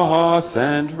cross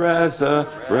and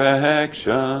resurrection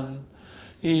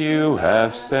you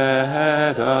have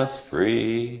set us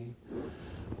free.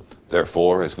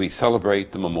 Therefore, as we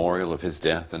celebrate the memorial of his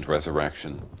death and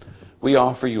resurrection, we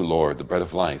offer you, Lord, the bread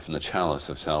of life and the chalice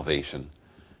of salvation,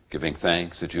 giving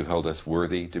thanks that you held us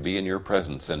worthy to be in your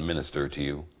presence and minister to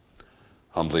you.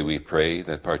 Humbly we pray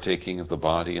that, partaking of the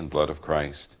body and blood of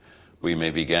Christ, we may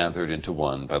be gathered into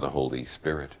one by the Holy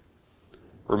Spirit.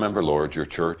 Remember, Lord, your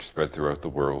church spread throughout the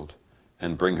world,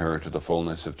 and bring her to the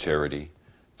fullness of charity,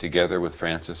 together with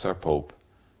Francis our Pope,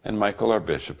 and Michael our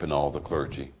Bishop, and all the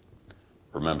clergy.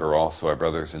 Remember also our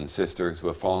brothers and sisters who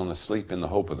have fallen asleep in the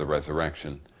hope of the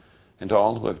resurrection, and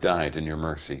all who have died in your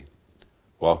mercy.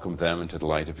 Welcome them into the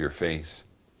light of your face.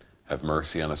 Have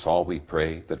mercy on us all, we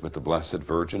pray, that with the Blessed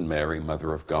Virgin Mary,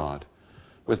 Mother of God,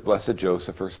 with blessed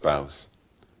Joseph, her spouse,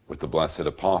 with the blessed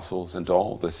apostles and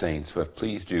all the saints who have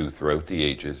pleased you throughout the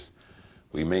ages,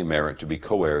 we may merit to be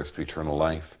co-heirs to eternal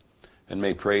life, and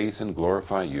may praise and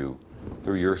glorify you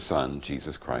through your Son,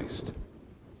 Jesus Christ.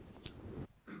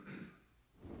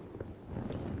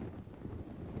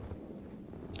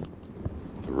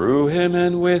 Through him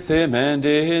and with him and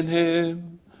in him,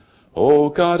 O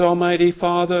God, Almighty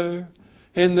Father,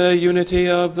 in the unity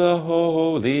of the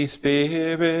Holy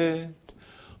Spirit,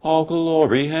 all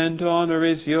glory and honor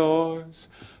is yours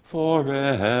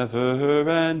forever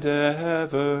and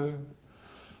ever.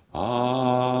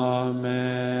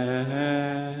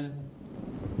 Amen.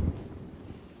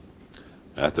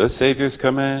 At the Savior's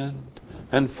command,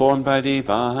 and formed by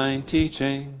divine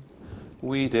teaching,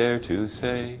 we dare to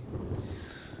say,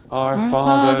 Our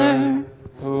Father,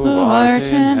 who art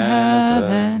in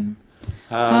heaven,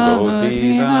 hallowed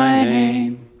be thy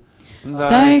name.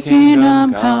 Thy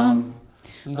kingdom come,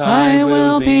 thy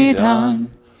will be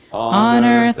done, on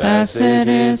earth as it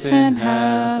is in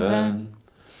heaven.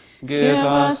 Give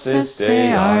us this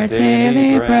day our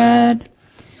daily bread,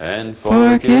 and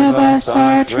forgive us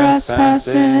our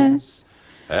trespasses,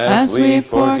 as we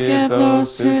forgive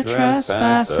those who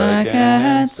trespass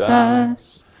against us.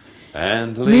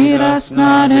 And lead us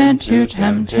not into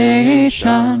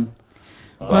temptation,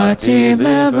 but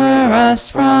deliver us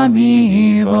from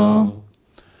evil.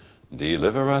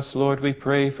 Deliver us, Lord, we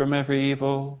pray, from every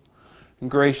evil.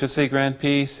 Graciously grant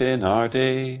peace in our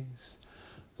days,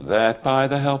 that by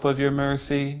the help of your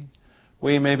mercy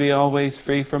we may be always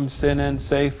free from sin and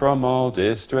safe from all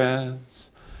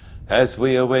distress, as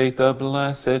we await the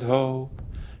blessed hope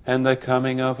and the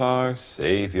coming of our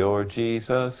Savior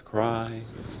Jesus Christ.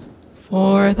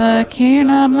 For the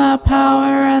kingdom, the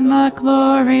power, and the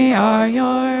glory are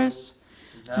yours,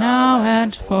 now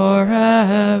and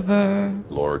forever.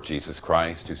 Lord Jesus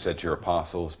Christ, who said to your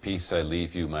apostles, Peace I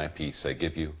leave you, my peace I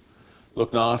give you,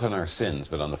 look not on our sins,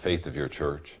 but on the faith of your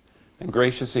church, and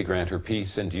graciously grant her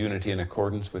peace and unity in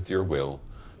accordance with your will,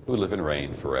 who live and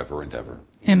reign forever and ever.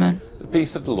 Amen. The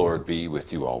peace of the Lord be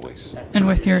with you always. And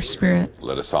with your spirit.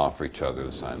 Let us offer each other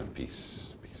the sign of peace.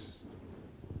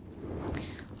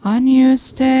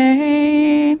 Agnus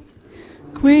Dei,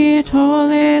 qui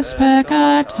tollis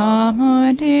peccata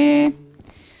mundi,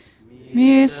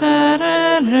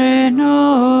 miserere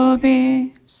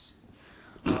nobis.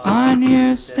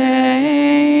 Agnus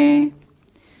Dei,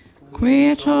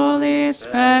 qui tollis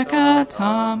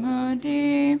peccata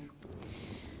mundi,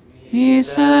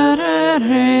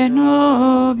 miserere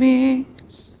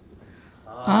nobis.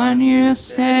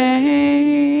 Agnus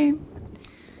Dei,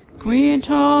 qui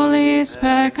tollis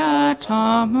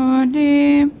peccata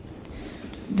mundi,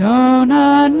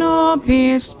 dona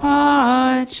nobis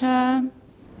pacem.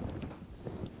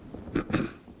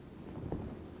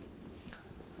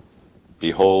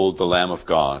 Behold the Lamb of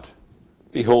God.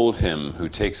 Behold him who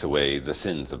takes away the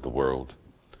sins of the world.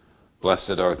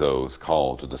 Blessed are those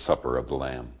called to the supper of the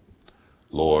Lamb.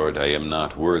 Lord, I am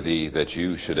not worthy that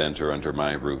you should enter under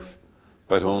my roof,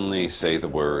 but only say the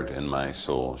word, and my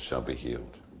soul shall be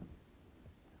healed.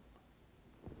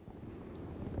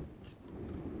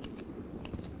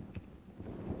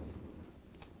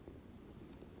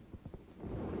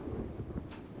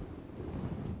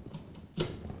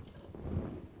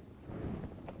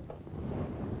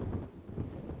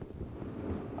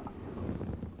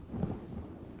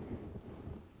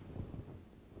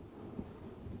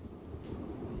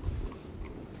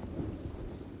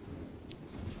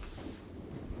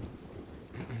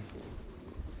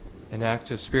 An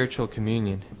act of spiritual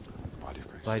communion.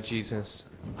 By Jesus,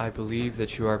 I believe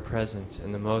that you are present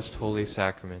in the most holy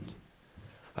sacrament.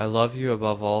 I love you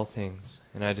above all things,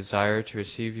 and I desire to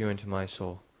receive you into my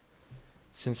soul.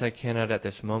 Since I cannot at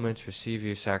this moment receive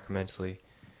you sacramentally,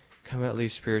 come at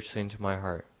least spiritually into my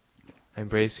heart. I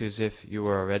embrace you as if you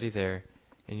were already there,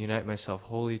 and unite myself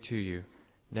wholly to you.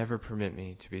 Never permit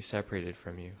me to be separated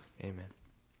from you. Amen.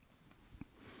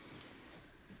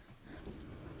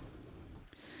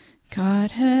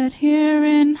 Godhead here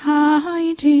in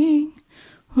hiding,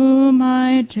 whom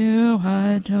I do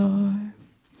adore,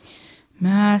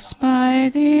 masked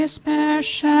by these bare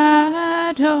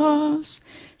shadows,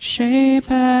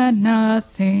 shape and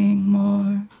nothing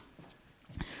more.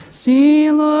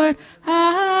 See, Lord,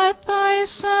 at thy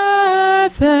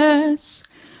service,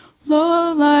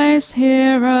 lo lies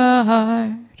here a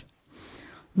heart,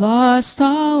 lost,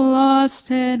 all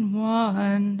lost in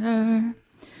wonder,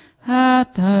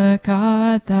 at the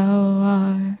God thou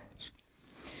art.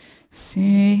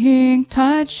 Seeing,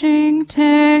 touching,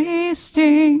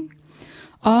 tasting,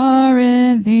 are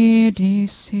in thee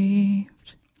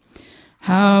deceived.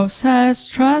 How says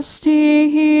trusty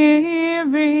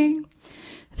hearing,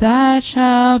 that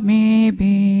shall be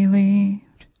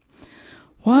believed.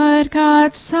 What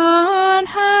God's Son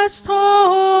has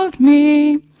told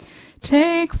me,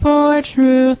 take for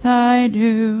truth I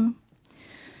do.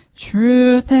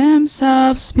 Truth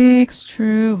himself speaks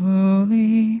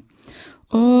truly,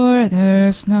 or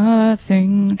there's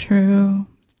nothing true.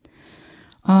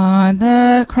 On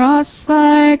the cross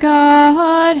thy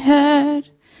Godhead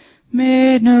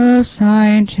made no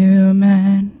sign to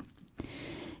men.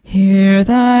 Here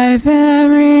thy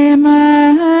very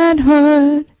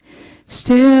manhood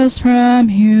steals from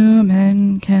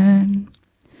human ken.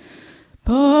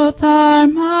 Both are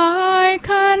my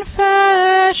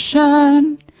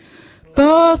confession,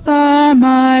 both are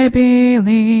my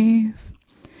belief,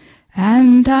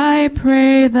 and I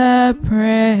pray the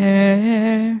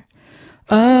prayer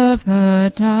of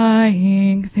the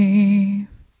dying thief.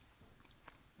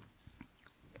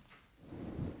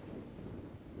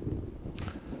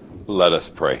 Let us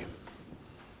pray.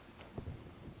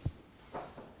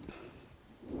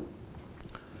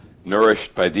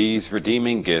 Nourished by these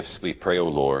redeeming gifts, we pray, O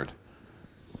Lord,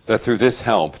 that through this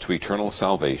help to eternal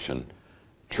salvation,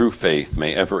 true faith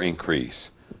may ever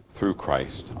increase through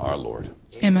Christ our Lord.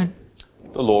 Amen.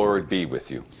 The Lord be with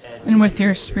you. And with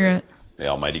your spirit. May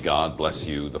Almighty God bless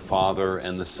you, the Father,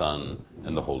 and the Son,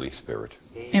 and the Holy Spirit.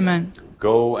 Amen.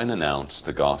 Go and announce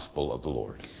the gospel of the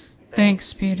Lord.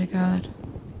 Thanks be to God.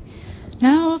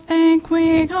 Now thank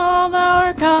we all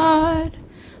our God,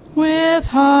 with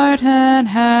heart and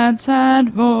hands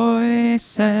and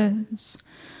voices,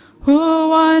 who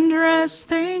wondrous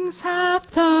things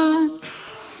hath done,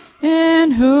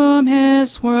 in whom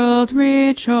his world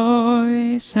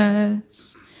rejoices,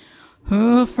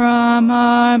 who from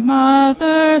our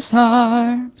mother's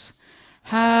arms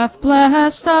hath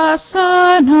blessed us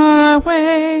on our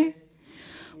way,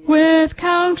 with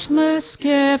countless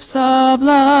gifts of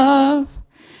love,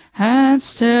 and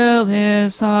still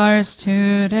is ours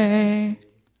today.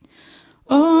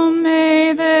 O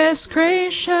may this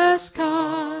gracious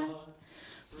God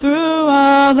through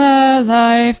all our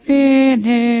life be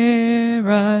near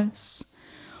us,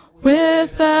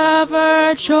 with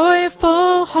ever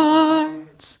joyful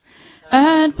hearts,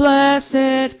 and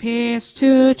blessed peace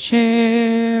to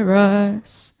cheer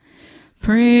us.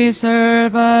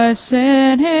 Preserve us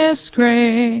in his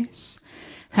grace,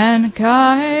 and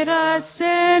guide us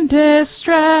in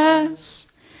distress,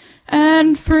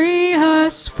 and free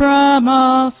us from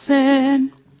all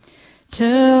sin,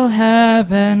 till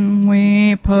heaven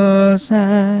we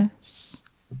possess.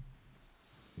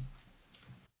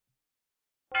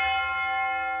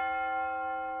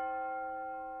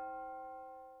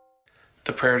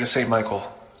 The prayer to Saint Michael.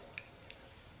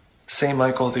 Saint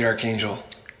Michael the Archangel,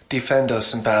 defend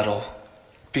us in battle.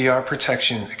 Be our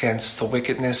protection against the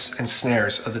wickedness and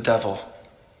snares of the devil.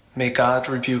 May God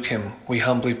rebuke him, we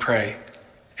humbly pray.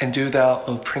 And do thou,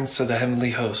 O Prince of the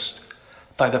heavenly host,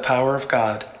 by the power of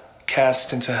God,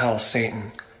 cast into hell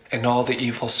Satan and all the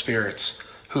evil spirits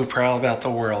who prowl about the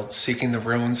world seeking the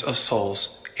ruins of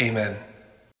souls. Amen.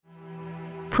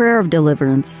 Prayer of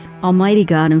Deliverance. Almighty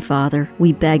God and Father,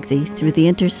 we beg Thee, through the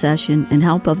intercession and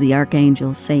help of the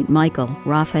archangels, Saint Michael,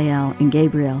 Raphael, and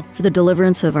Gabriel, for the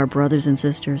deliverance of our brothers and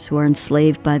sisters who are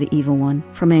enslaved by the evil one,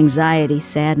 from anxiety,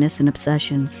 sadness, and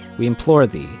obsessions. We implore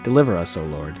Thee, deliver us, O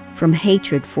Lord. From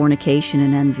hatred, fornication,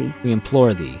 and envy. We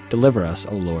implore Thee, deliver us,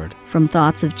 O Lord. From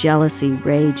thoughts of jealousy,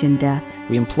 rage, and death.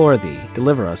 We implore Thee,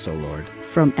 deliver us, O Lord.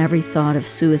 From every thought of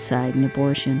suicide and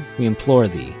abortion. We implore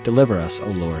Thee, deliver us, O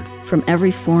Lord. From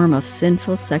every form of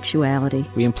sinful sexuality.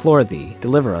 We implore Thee,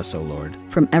 deliver us, O Lord.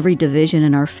 From every division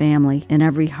in our family and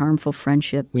every harmful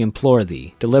friendship. We implore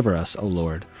Thee, deliver us, O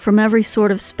Lord. From every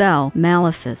sort of spell,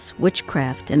 malefice,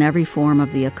 witchcraft, and every form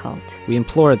of the occult. We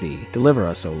implore Thee, deliver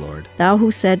us, O Lord. Thou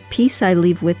who said, Peace I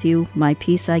leave with you, my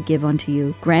peace I give unto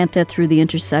you, grant that through the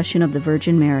intercession of the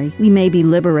Virgin Mary, we may be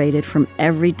liberated from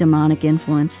every demonic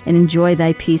influence and enjoy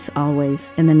Thy peace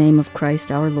always. In the name of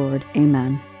Christ our Lord.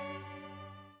 Amen.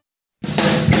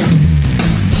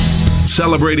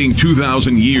 Celebrating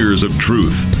 2,000 years of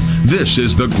truth. This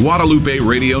is the Guadalupe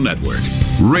Radio Network.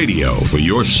 Radio for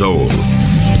your soul.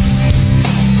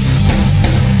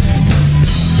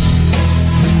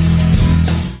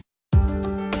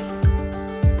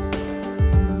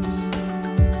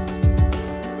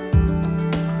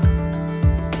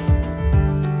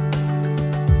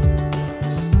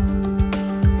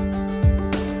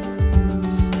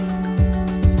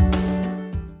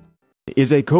 Is a